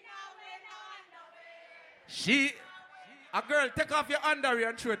 She say, a girl, take off your underwear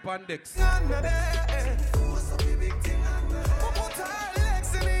and throw it on Dex.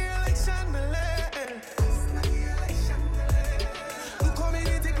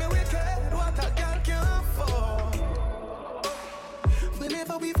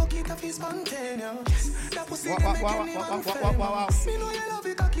 We fuck it off is spontaneous. That pussy can make any man famous. Me know you love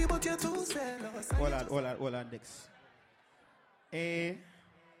it cocky, but you're too zealous. Hold on, Dex.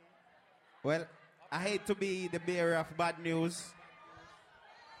 Well, I hate to be the bearer of bad news.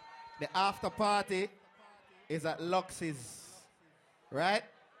 The after party is at Lux's, right?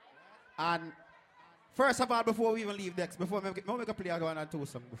 And first of all, before we even leave Dex, before we make a play, I want to do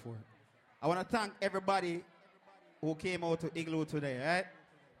something before. I want to thank everybody who came out to Igloo today, right?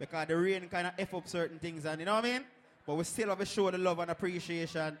 Because the rain kind of F up certain things, and you know what I mean? But we still have to show the love and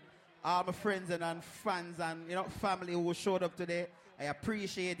appreciation. All my friends and fans and, you know, family who showed up today, I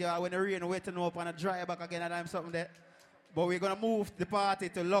appreciate you. When the rain waiting up and I dry back again and I'm something there. But we're going to move the party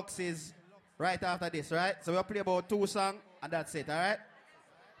to Lux's right after this, right? So we'll play about 2 songs and that's it, all right?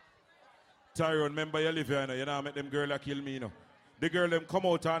 Tyrone, remember you live here, you know, make them girl that kill me, you know. The girl them come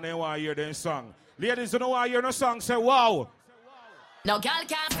out and they want to hear them song. Ladies, you know want to hear no song, say wow. No girl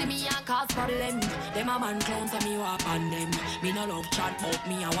can't see me and cause problem. Them a man clowns and me walk on them. Me no love chat about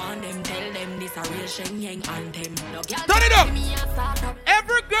me, I want them. Tell them this a real Shenyang anthem. No girl can't see me and start up.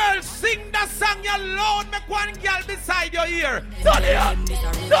 Every girl sing that song you loud, make one girl beside your ear. Turn it up.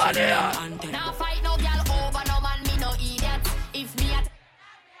 Turn it up. Now fight no girl over no man, me no idiot. If me at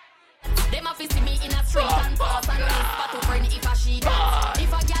them a see me in a street and pass and whisper to friend if a she that.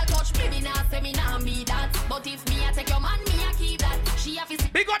 If a girl touch me, me nah say me nah be that. But if me a take your man, me a keep that. She a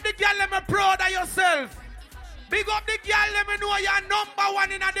big up the girl, let me proud of yourself. Big up the girl, let me know you're number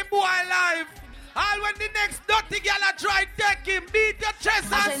one in the boy life. All when the next dirty girl a try take him, beat your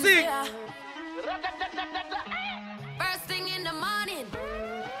chest and sing. First thing in the morning,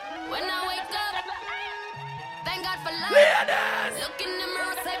 when I wake up, thank God for life. Ladies. Look in the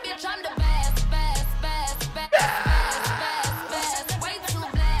mirror, say bitch I'm the best, best, best, best, best, best, best. Way too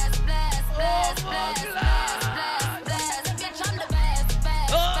blessed, blessed, blessed, blessed, blessed, blessed. Bitch I'm the best,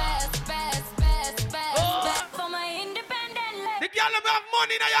 best, best, best, best, best. For my independent life. The girl have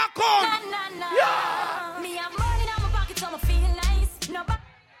money in your account. Yeah. Me have money in my pocket, so I feel nice. No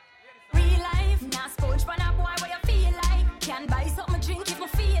real life, nah sponge for a boy where you feel like. Can buy something drink if I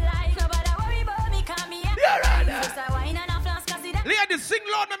feel like. Nobody worry about me, call me. Just a wine and a flask, cause it. Ladies, sing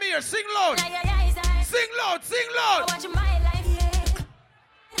loud, let me hear. Sing loud. Sing loud, sing loud. Watch my life, yeah.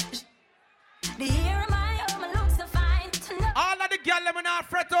 The year of my home looks so fine. All of the girl them not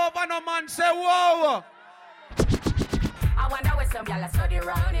fret over no man say whoa. I wonder where some y'all study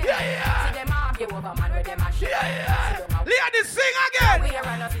around here. Yeah. See them argue over man with them a shit. Yeah. Ladies, sing again. We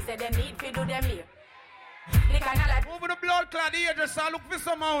around us, say them need to do them here. Over the blood clot here, just look for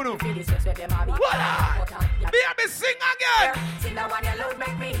some money. What Baby, sing again. See that one you load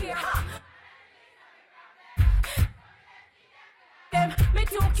make me hear.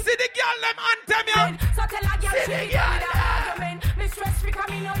 See the girl them anthem, yeah. So tell a girl she be with a argument. Me stress free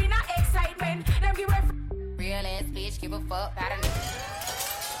come in in a excitement. Them give her real ass bitch, give a fuck about it.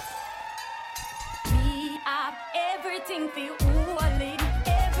 We have everything for you,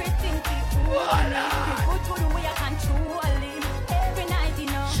 everything for you. Go to the way I control him. Every night you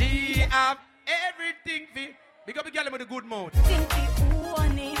know. She have everything for You got to get him with a good mood. Think we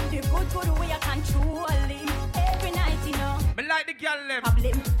own him. The good way I control him. Every night, you know. Me like the girl them.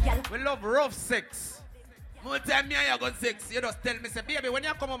 We love rough sex. More time me and you got sex. You just tell me, say, baby, when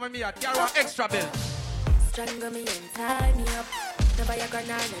you come over me, I carry one extra bill. Strangle me and tie me up. Never you gonna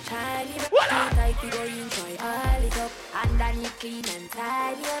no try it up. Too tight, you go enjoy all it up. And then you clean and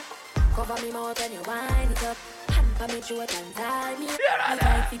tidy up. Cover me mouth and you wind it up. Hand for me throat and tie me up. Too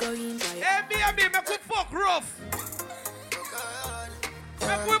tight, you go enjoy. Hey, baby, make we fuck rough.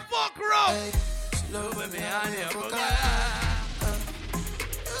 Make we fuck rough. Love with me on you.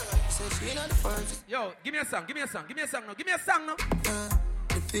 Yo, give me a song, give me a song, give me a song now, give me a song now.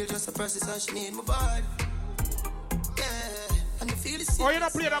 The feel just a person, so she need my body. Yeah, and the feel is. Oh, you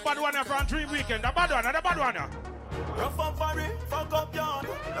don't play that bad one from Dream Weekend, the bad one, the bad one. Rough and furry, fuck up yard.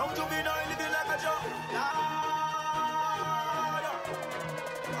 Young juvenile living like a job.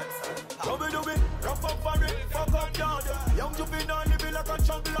 Dubby, rough and furry, fuck up yard. Young juvenile living like a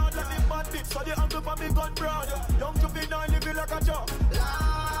chunk lord. Let me bad bitch, so the angle for me gun broad. Young juvenile living like a job.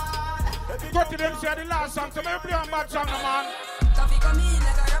 Go to them, say the last song, so maybe play a bad song, man. Coffee come in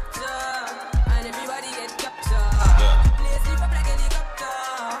like a rapture, and everybody get captured. Play sleep up like a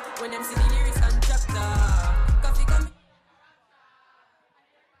helicopter, when them see the lyrics and chapter. Coffee come in.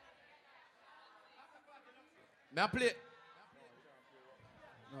 May I play?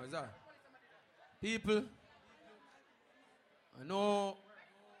 No, is that? People, I know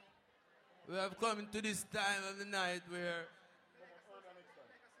we have come to this time of the night where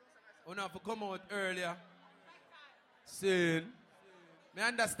we have to come out earlier. Soon. I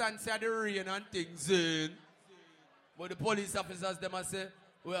understand say the rain and things soon. But the police officers them say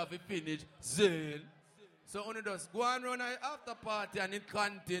we have to finish soon. So only just go and run an after party and it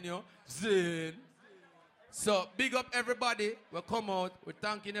continue soon. So big up everybody. We come out. We're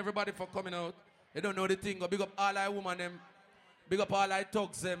thanking everybody for coming out. They don't know the thing. But big up all I women them. Big up all I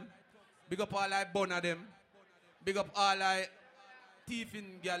thugs them. Big up all I bunner them. Big up all I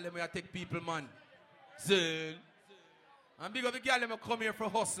thieving girl them where I take people man. Zen. And big up the girl them come here for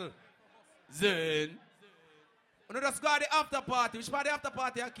hustle. Zen. And we just go to the after party. Which part of the after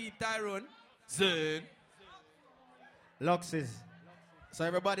party I keep Tyrone? Zen. Luxes. So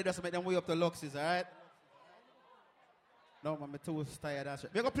everybody just make them way up to Luxes, alright? No, man, I'm too tired.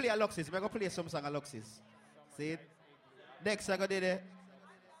 We're going to play a Luxes. We're going to play some song of Luxes. See it? Dex, I got it.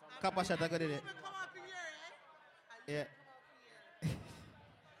 Coppershot, I got it. Yeah.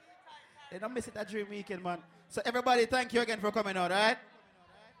 They don't miss it at Dream Weekend, man. So everybody, thank you again for coming out, right?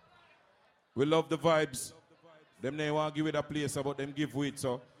 We love the vibes. Them they want to give it a place about them give it.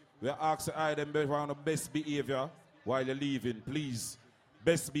 So we ask them on the best behavior while you're leaving. Please,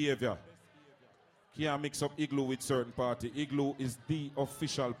 best behavior. Can't mix up Igloo with certain party. Igloo is the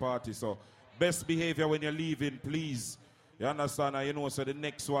official party. So best behavior when you're leaving, please. You understand? And you know, so the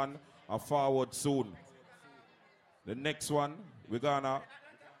next one are forward soon. The next one, we're gonna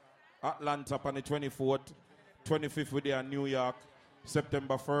Atlanta on the 24th. 25th, we're there New York.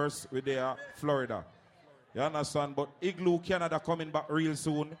 September 1st, we're there Florida. You understand? But Igloo Canada coming back real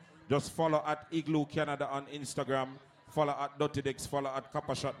soon. Just follow at Igloo Canada on Instagram. Follow at Dutty Dex. Follow at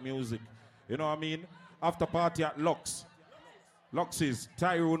Coppershot Music. You know what I mean? After party at Lux. Lux is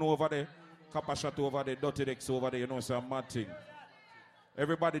Tyrone over there. Coppershot over there. Dutty Dex over there. You know, it's a mad thing.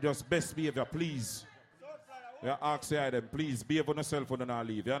 Everybody just best behavior, please. Yeah, ask them, please behave on yourself when you not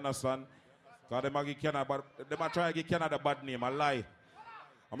leave. You understand? Because they might try to give Canada a bad name. I lie.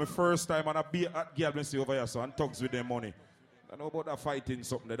 I'm the first time on a beer at girl when see over here, so and thugs with their money. I know about that fighting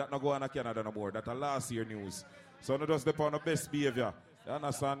something. That not go on to Canada no more. That's a last year news. So no just depend on the best behavior. You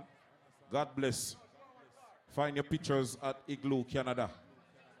understand? God bless. Find your pictures at Igloo Canada.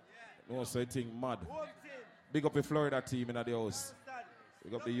 No say thing mad. Big up the Florida team in the house.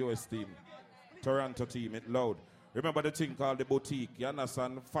 Big up the US team. Toronto team, it loud. Remember the thing called the boutique, you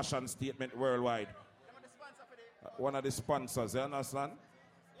understand? Fashion statement worldwide. One of the sponsors, you understand?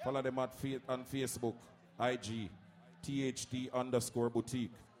 Follow them on Facebook, IG, THT_boutique.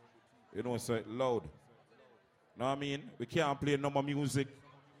 You know, so it loud. Know what I mean? We can't play no more music.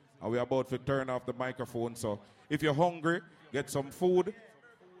 And we're about to turn off the microphone. So if you're hungry, get some food.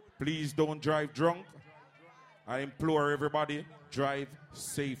 Please don't drive drunk. I implore everybody, drive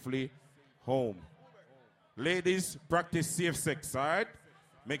safely home. Ladies, practice safe sex, all right?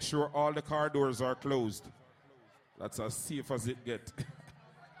 Make sure all the car doors are closed. That's as safe as it gets.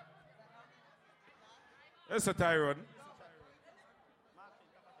 That's a Tyrone.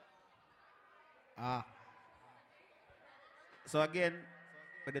 So again,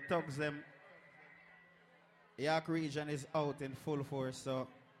 with the thugs, York region is out in full force, so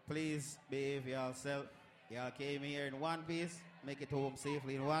please behave yourself. Y'all came here in one piece, make it home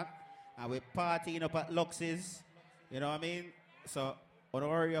safely in one. And we're partying up at Lux's. You know what I mean? So, wanna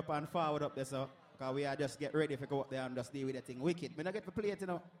hurry up and forward up there, so. Because we are just get ready to go up there and just deal with the thing wicked. I don't get to play it, you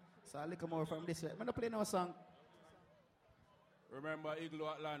know. So I'll look more from this way. I don't play no song. Remember Igloo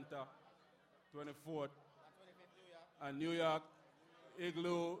Atlanta, 24th. And New York,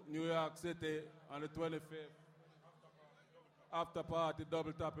 Igloo, New York City on the 25th. After party,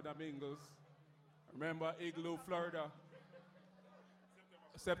 double tap in the Mingles. Remember Igloo, Florida,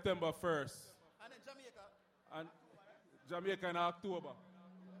 September 1st. And in Jamaica. And Jamaica in October.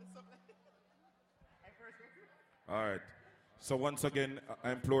 All right. So once again,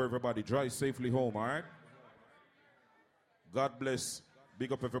 I implore everybody, drive safely home, all right? God bless.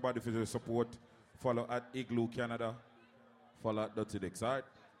 Big up everybody for your support. Follow at Igloo Canada. Follow at Dutty Dex, all right?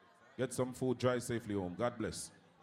 Get some food, drive safely home. God bless.